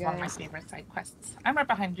are This you is one of my guys? favorite side quests. I'm right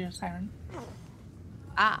behind you, Siren.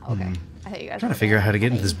 Ah, okay. I thought you guys Trying were to figure out how to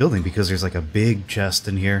get into this building because there's like a big chest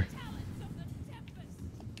in here.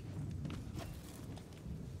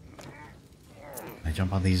 Can I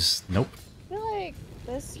jump on these? Nope. I feel like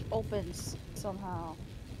this opens somehow.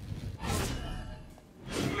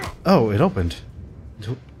 Oh, it opened.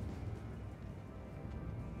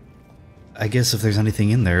 I guess if there's anything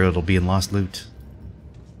in there, it'll be in Lost Loot.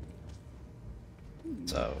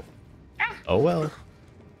 So. Oh well.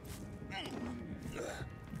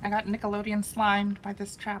 I got Nickelodeon slimed by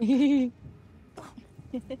this trap.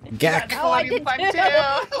 Gack. Oh, I did too.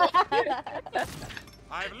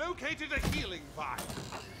 I've located a healing vial.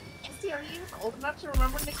 Esty, are you old enough to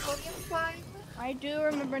remember Nickelodeon slime? I do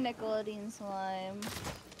remember Nickelodeon slime.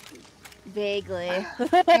 Vaguely.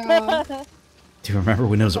 Do you remember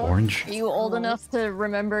when it was orange? Are you old enough to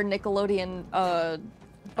remember Nickelodeon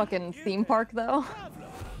fucking theme park though?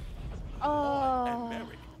 Oh.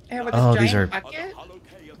 Yeah, with Oh, this these giant are- bucket?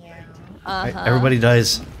 Yeah. Uh-huh. Everybody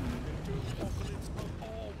dies.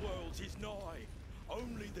 All worlds is nigh.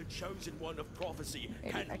 Only the chosen one of prophecy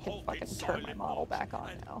Maybe can I can halt fucking its turn my silent model march. back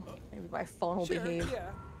on now. Maybe my phone will behave.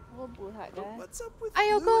 Little blue hat guy. What's up with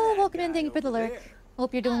Ayoko, welcome and thank you for the lurk.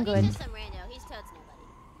 Hope you're doing good. He's just some rando. He's totes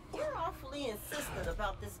nobody. You're awfully insistent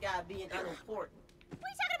about this guy being unimportant. What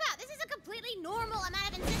are you talking about? This is a completely normal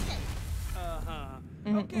amount of insistence. Uh-huh.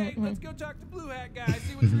 Okay, let's go talk to Blue Hat guy,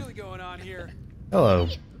 see what's really going on here. Hello,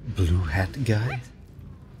 blue hat guy.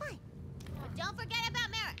 Don't forget about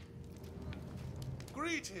Merrick.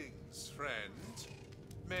 Greetings, friend.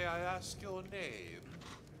 May I ask your name?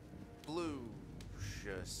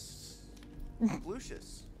 Blucius.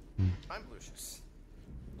 Blucius. I'm Blucius.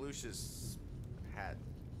 Blucius had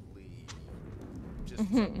Lee. Just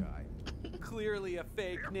some guy. Clearly a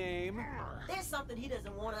fake name. There's something he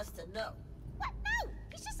doesn't want us to know. What? No!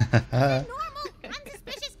 He's just normal,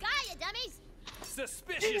 unsuspicious guy, you dummies!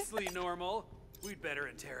 Suspiciously normal. We'd better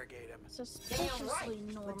interrogate him. Damn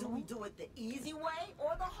right. But do we do it the easy way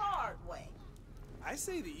or the hard way? I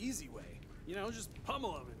say the easy way. You know, just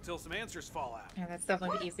pummel him until some answers fall out. Yeah, that's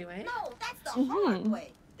definitely the easy way. No, that's the hard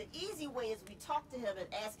way. The easy way is we talk to him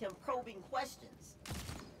and ask him probing questions.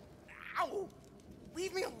 Ow!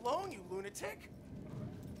 Leave me alone, you lunatic!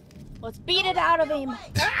 Let's beat it out of him.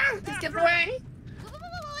 He's getting away.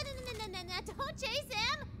 Don't chase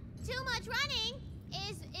him. Too much running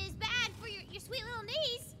is bad for your sweet little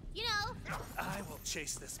knees. You know. I will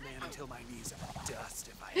chase this man until my knees are dust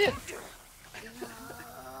if I have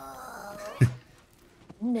to.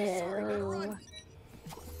 No.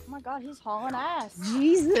 Oh my god, he's hauling ass.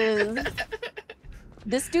 Jesus.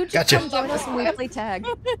 This dude should come join us when we play tag.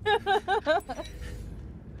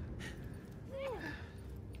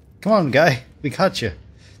 Come on, guy. We caught you.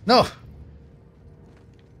 No.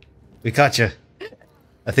 We caught you.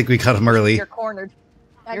 I think we caught him early. You're cornered.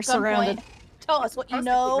 At You're some surrounded. point, tell us what you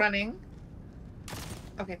know. Running.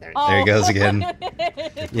 Okay, there. There he goes again.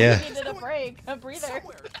 Yeah. He needed a break, a breather.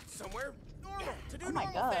 Somewhere normal to do Oh my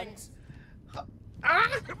normal god. things.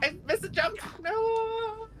 Ah! I missed a jump.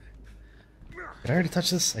 No. Did I already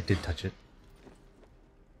touch this? I did touch it.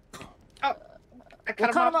 Oh, I We'll cut cut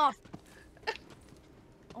him him off. off.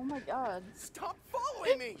 Oh my god. Stop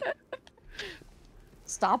following me!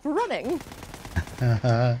 Stop running.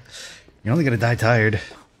 You're only gonna die tired.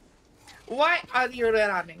 Why are you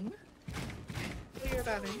running? You're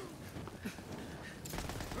running.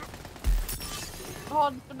 Oh,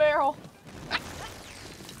 it's the barrel.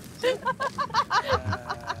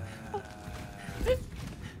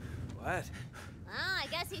 What? I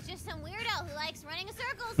guess he's just some weirdo who likes running in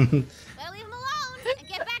circles. Better leave him alone and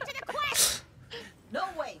get back to the quest. No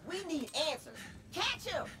way. We need answers. Catch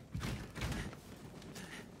him.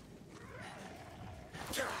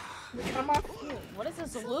 Come on. What is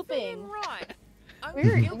this looping? Right.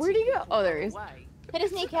 Where'd he go? Oh, there he is. Hit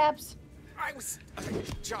his kneecaps. I was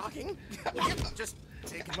jogging. Just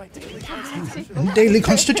taking my daily constitutional. Daily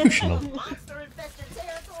constitutional. Monster-infested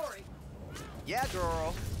territory. Yeah,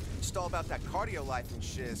 girl. Just all about that cardio life and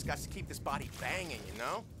shit. It's got to keep this body banging, you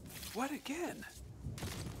know? What again?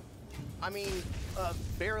 I mean,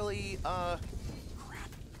 barely, crap.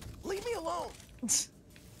 Leave me alone.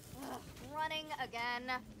 Running again.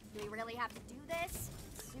 Do we really have to do this?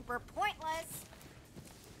 Super pointless.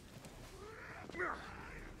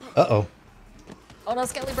 Uh-oh. Oh no,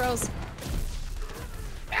 Skelly Bros.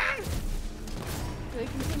 Do we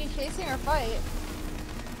continue chasing or fight?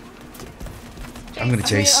 I'm gonna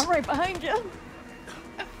chase. I'm right behind you.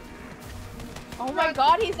 Oh my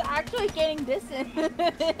god, he's actually getting distance.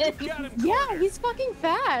 Yeah, he's fucking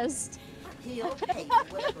fast. He'll pay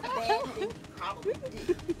whatever bad thing he probably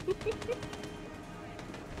did.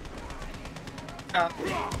 Oh,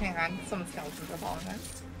 hang on. Some skeletons are following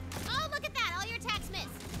us. Oh, look at that. All your attacks missed.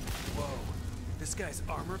 Whoa. This guy's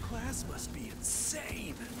armor class must be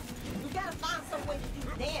insane. We gotta find some way to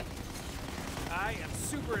do damage. I am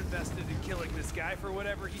super invested in killing this guy for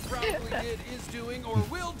whatever he probably did, is doing, or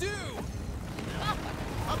will do.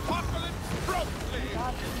 Apocalypse promptly!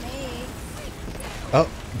 God, me. Oh,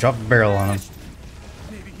 drop a barrel on him.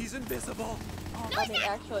 Maybe he's invisible. Oh, let me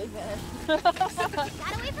actually finish.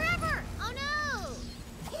 Got away forever. Oh no.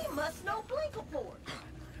 He must know Blinkaport.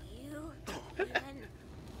 You been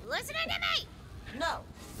listening to me? No.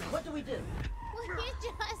 What do we do? We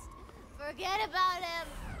just forget about him.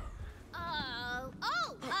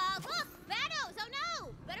 Look, Vados. Oh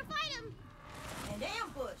no, better fight him. An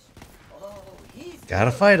ambush. Oh, he's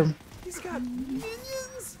Gotta fight him. He's got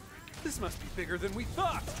minions? This must be bigger than we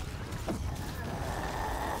thought.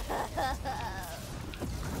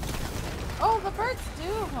 Oh, the birds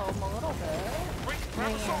do home a little bit.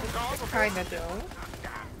 Kinda do.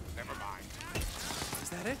 Never mind. Is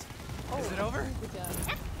that it? Is it over?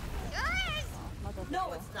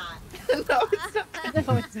 No, it's not. No, it's not.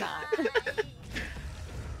 No, it's not.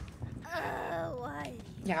 Why?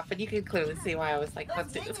 Yeah, but you can clearly see why I was like,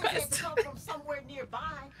 let's do this Zingers had to quest. come from somewhere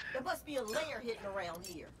nearby. There must be a lair hidden around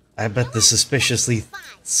here. I bet the suspicious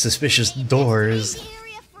doors.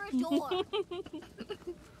 Area for a door.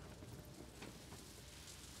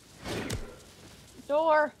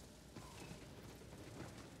 Door.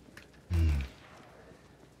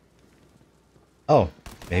 Oh,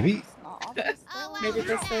 maybe? Oh, wow, Maybe look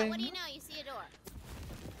this at that. thing. What do you know? You see a door.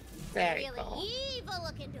 There It's you a go. really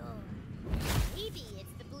evil-looking door. Maybe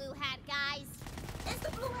it's the blue hat guys. It's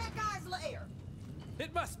the blue hat guy's lair.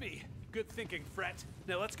 It must be. Good thinking, Fret.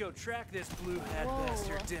 Now let's go track this blue hat Whoa.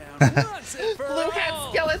 bastard down. Once and for Blue hat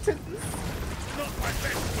all. skeletons. Not my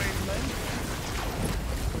best wasteland.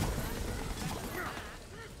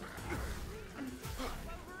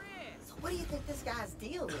 So what do you think this guy's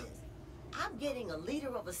deal is? I'm getting a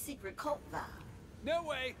leader of a secret cult vibe. No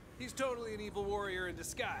way. He's totally an evil warrior in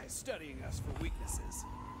disguise, studying us for weaknesses.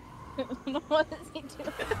 What is he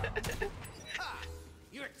doing?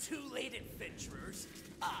 You're too late, adventurers.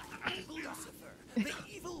 I, Lucifer, the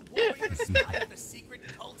evil warrior spy of the secret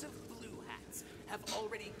cult of Blue Hats, have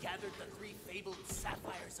already gathered the 3 fabled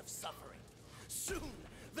sapphires of suffering. Soon,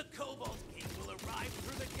 the Cobalt King will arrive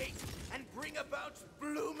through the gate and bring about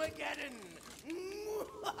Bloomageddon.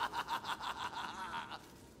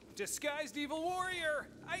 Disguised evil warrior!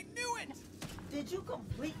 I knew it! Did you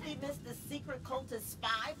completely miss the secret cultist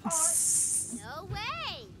spy part? No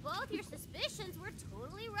way! Both your suspicions were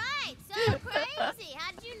totally right. So crazy.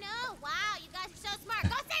 How did you know? Wow, you guys are so smart.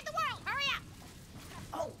 Go save the world. Hurry up.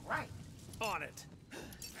 Oh, right. On it.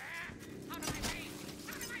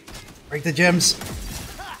 Break the gems.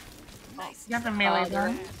 You have a melee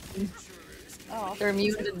gun. Oh. They're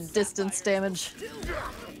immune to distance damage.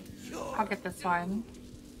 I'll get this one.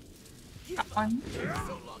 That one.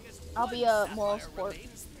 I'll be a moral support.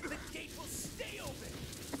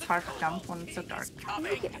 It's hard to jump when it's so dark. How do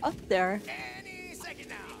you get up there?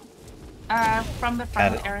 From the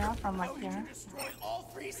front area, from like here. Destroy all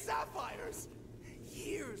 3 sapphires.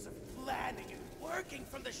 Years of planning and working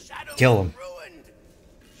from the shadows. Kill him. Ruined.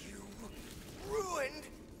 You ruined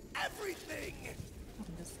everything.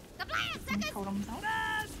 Totems out.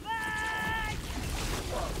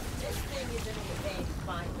 This thing isn't in the bag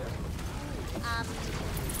finder.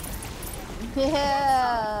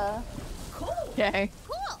 Yeah. Cool. Okay.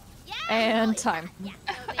 Cool. Yeah. And time. Yeah.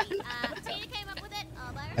 So they, Tina came up with it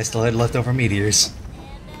all by herself. I still had leftover meteors.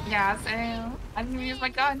 Yeah, same. I didn't even use my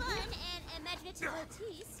gun. Fun and imaginative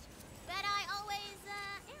artiste that I always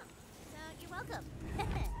am. So you're welcome.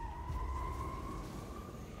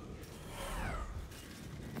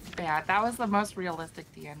 Yeah, that was the most realistic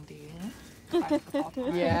D&D.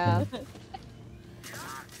 Yeah.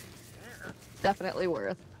 Definitely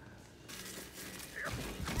worth.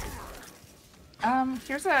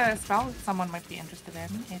 Here's a spell that someone might be interested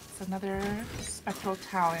in. It's another spectral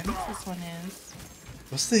talent. This one is.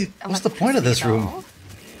 What's the point of this room?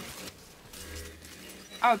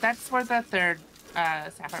 Oh, that's where the third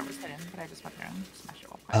sapphire was hidden, but I just went there and smashed it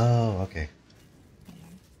real quick. Oh, okay.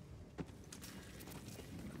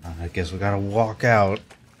 I guess we gotta walk out.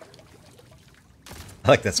 I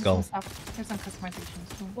like that skull. Here's some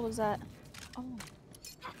customizations too. What was that? Oh.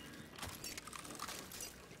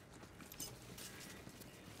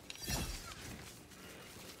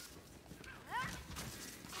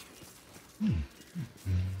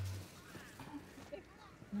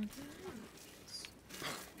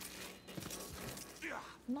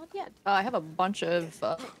 Not yet. I have a bunch of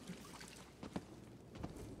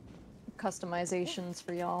customizations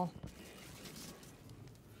for y'all.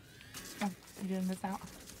 Oh, you didn't miss out.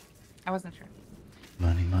 I wasn't sure.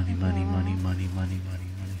 Money, money, money, money, money, money, money,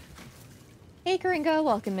 money. Hey, Coringa,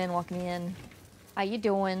 welcome in, welcome in. How you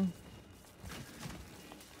doing?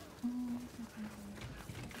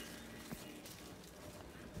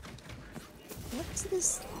 What's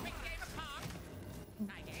this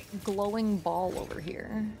glowing ball over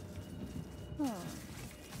here?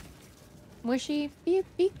 Wishy, be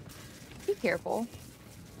careful.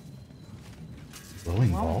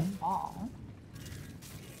 Glowing ball? Ball.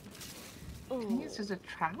 I think it's just a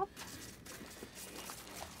trap.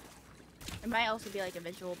 It might also be like a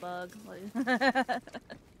visual bug. I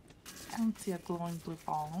don't see a glowing blue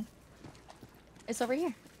ball. It's over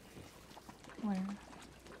here. Where?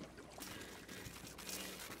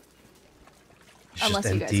 It's Unless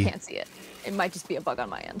just you guys empty. can't see it. It might just be a bug on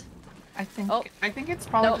my end. I think. Oh. I think it's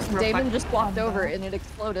probably No, just Damon reflected just walked on over the- and it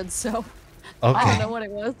exploded, so Okay. I don't know what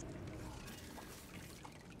it was.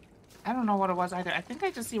 I don't know what it was either. I think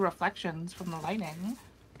I just see reflections from the lighting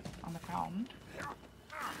on the ground.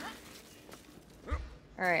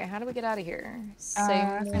 Alright, how do we get out of here?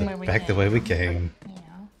 Same way we Back the way we came.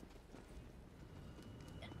 Yeah.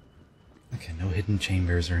 Okay, no hidden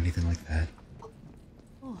chambers or anything like that.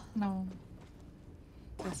 No.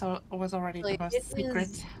 This was already the Like, most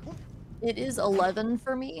secret. It is 11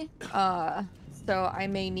 for me, so I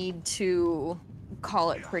may need to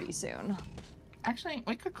call it pretty soon. Actually,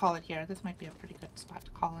 we could call it here. This might be a pretty good spot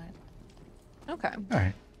to call it. Okay. All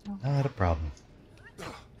right. Not a problem.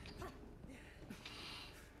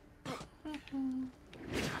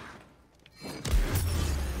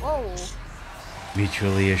 Whoa.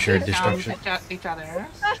 Mutually assured destruction. Each other.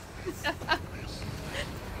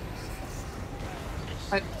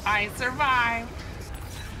 But I survived.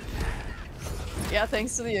 Yeah,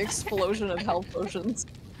 thanks to the explosion of health potions.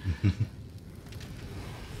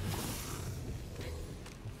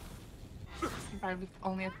 Survived with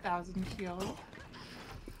only 1,000 shield.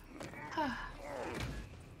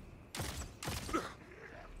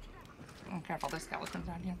 Oh, careful, there's skeletons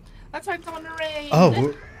down here. Let's find someone to raid.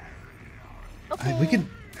 Oh, Okay. we could.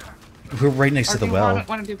 We're right next to the well.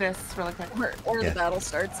 Want to do this really quick? Or the battle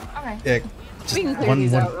starts. Okay. Yeah, We can clear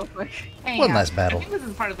these out real quick. Hey, one last battle. I think this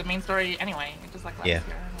is part of the main story anyway. Just like last year.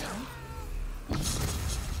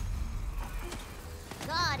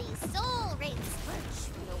 Gaudy soul rings splurge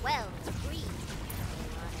from the well to breathe.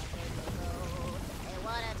 They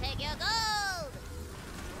wanna take your gold.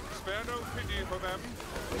 Spare no pity for them.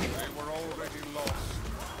 They were already lost.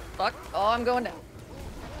 Fuck. Oh, I'm going down.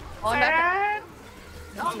 Oh, I'm back.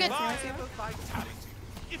 No, I'm good.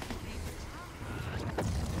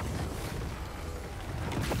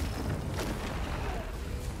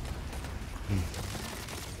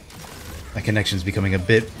 My connection's becoming a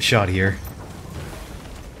bit shoddier.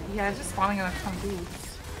 Yeah, it's just spawning on some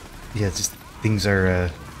dudes. Yeah, it's just things are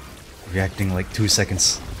reacting like 2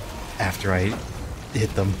 seconds after I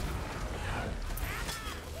hit them.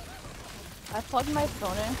 I plugged my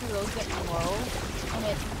phone in because it was getting low, and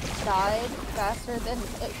it died faster than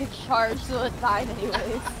it could charge, so it died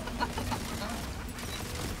anyways.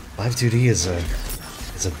 Live 2D is a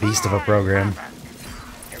beast of a program.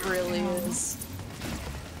 It really is.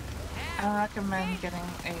 I recommend getting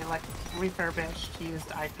a like refurbished used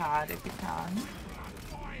iPod if you can.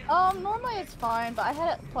 Normally it's fine, but I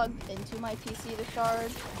had it plugged into my PC to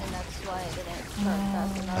charge, and that's why it didn't start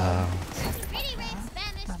fast enough.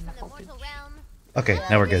 Okay, Yeah,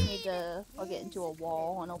 now we're I just good. need to plug it into a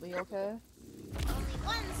wall, and it'll be okay. Only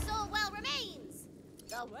one soul well remains.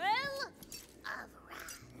 The well of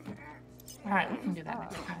Alright, we can do that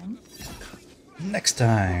next time. Next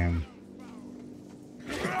time.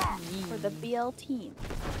 For the BL team.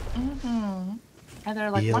 Mm-hmm. Either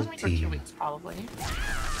like 1 week or 2 weeks, probably.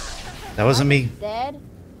 That wasn't me. Dead?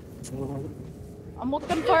 I'm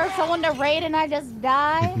looking for someone to raid and I just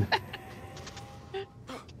die?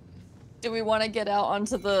 Do we want to get out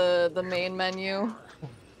onto the main menu?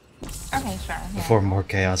 Okay, sure. Yeah. Before more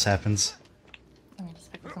chaos happens. Let me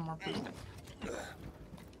just pick up some more food.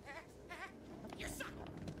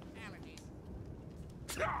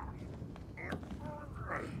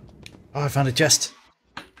 Oh, I found a chest.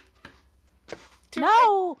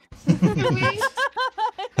 No! You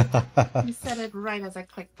said it right as I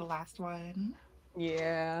clicked the last one.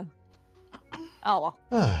 Yeah. Oh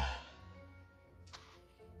well.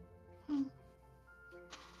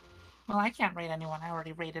 Well, I can't rate anyone. I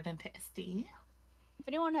already rated into SD. If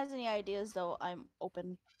anyone has any ideas, though, I'm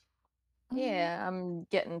open. Yeah, I'm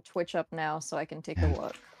getting Twitch up now so I can take a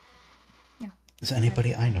look. Is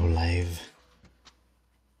anybody I know live?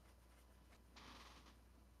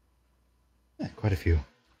 Yeah, quite a few.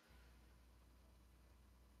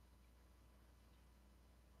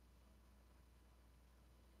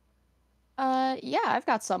 Yeah, I've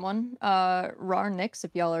got someone. Rar Nix,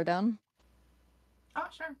 if y'all are down. Oh,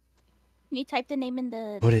 sure. Can you type the name in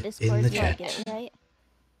the Put it Discord in the so I chat. get it right?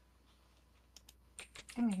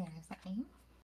 Here's that name.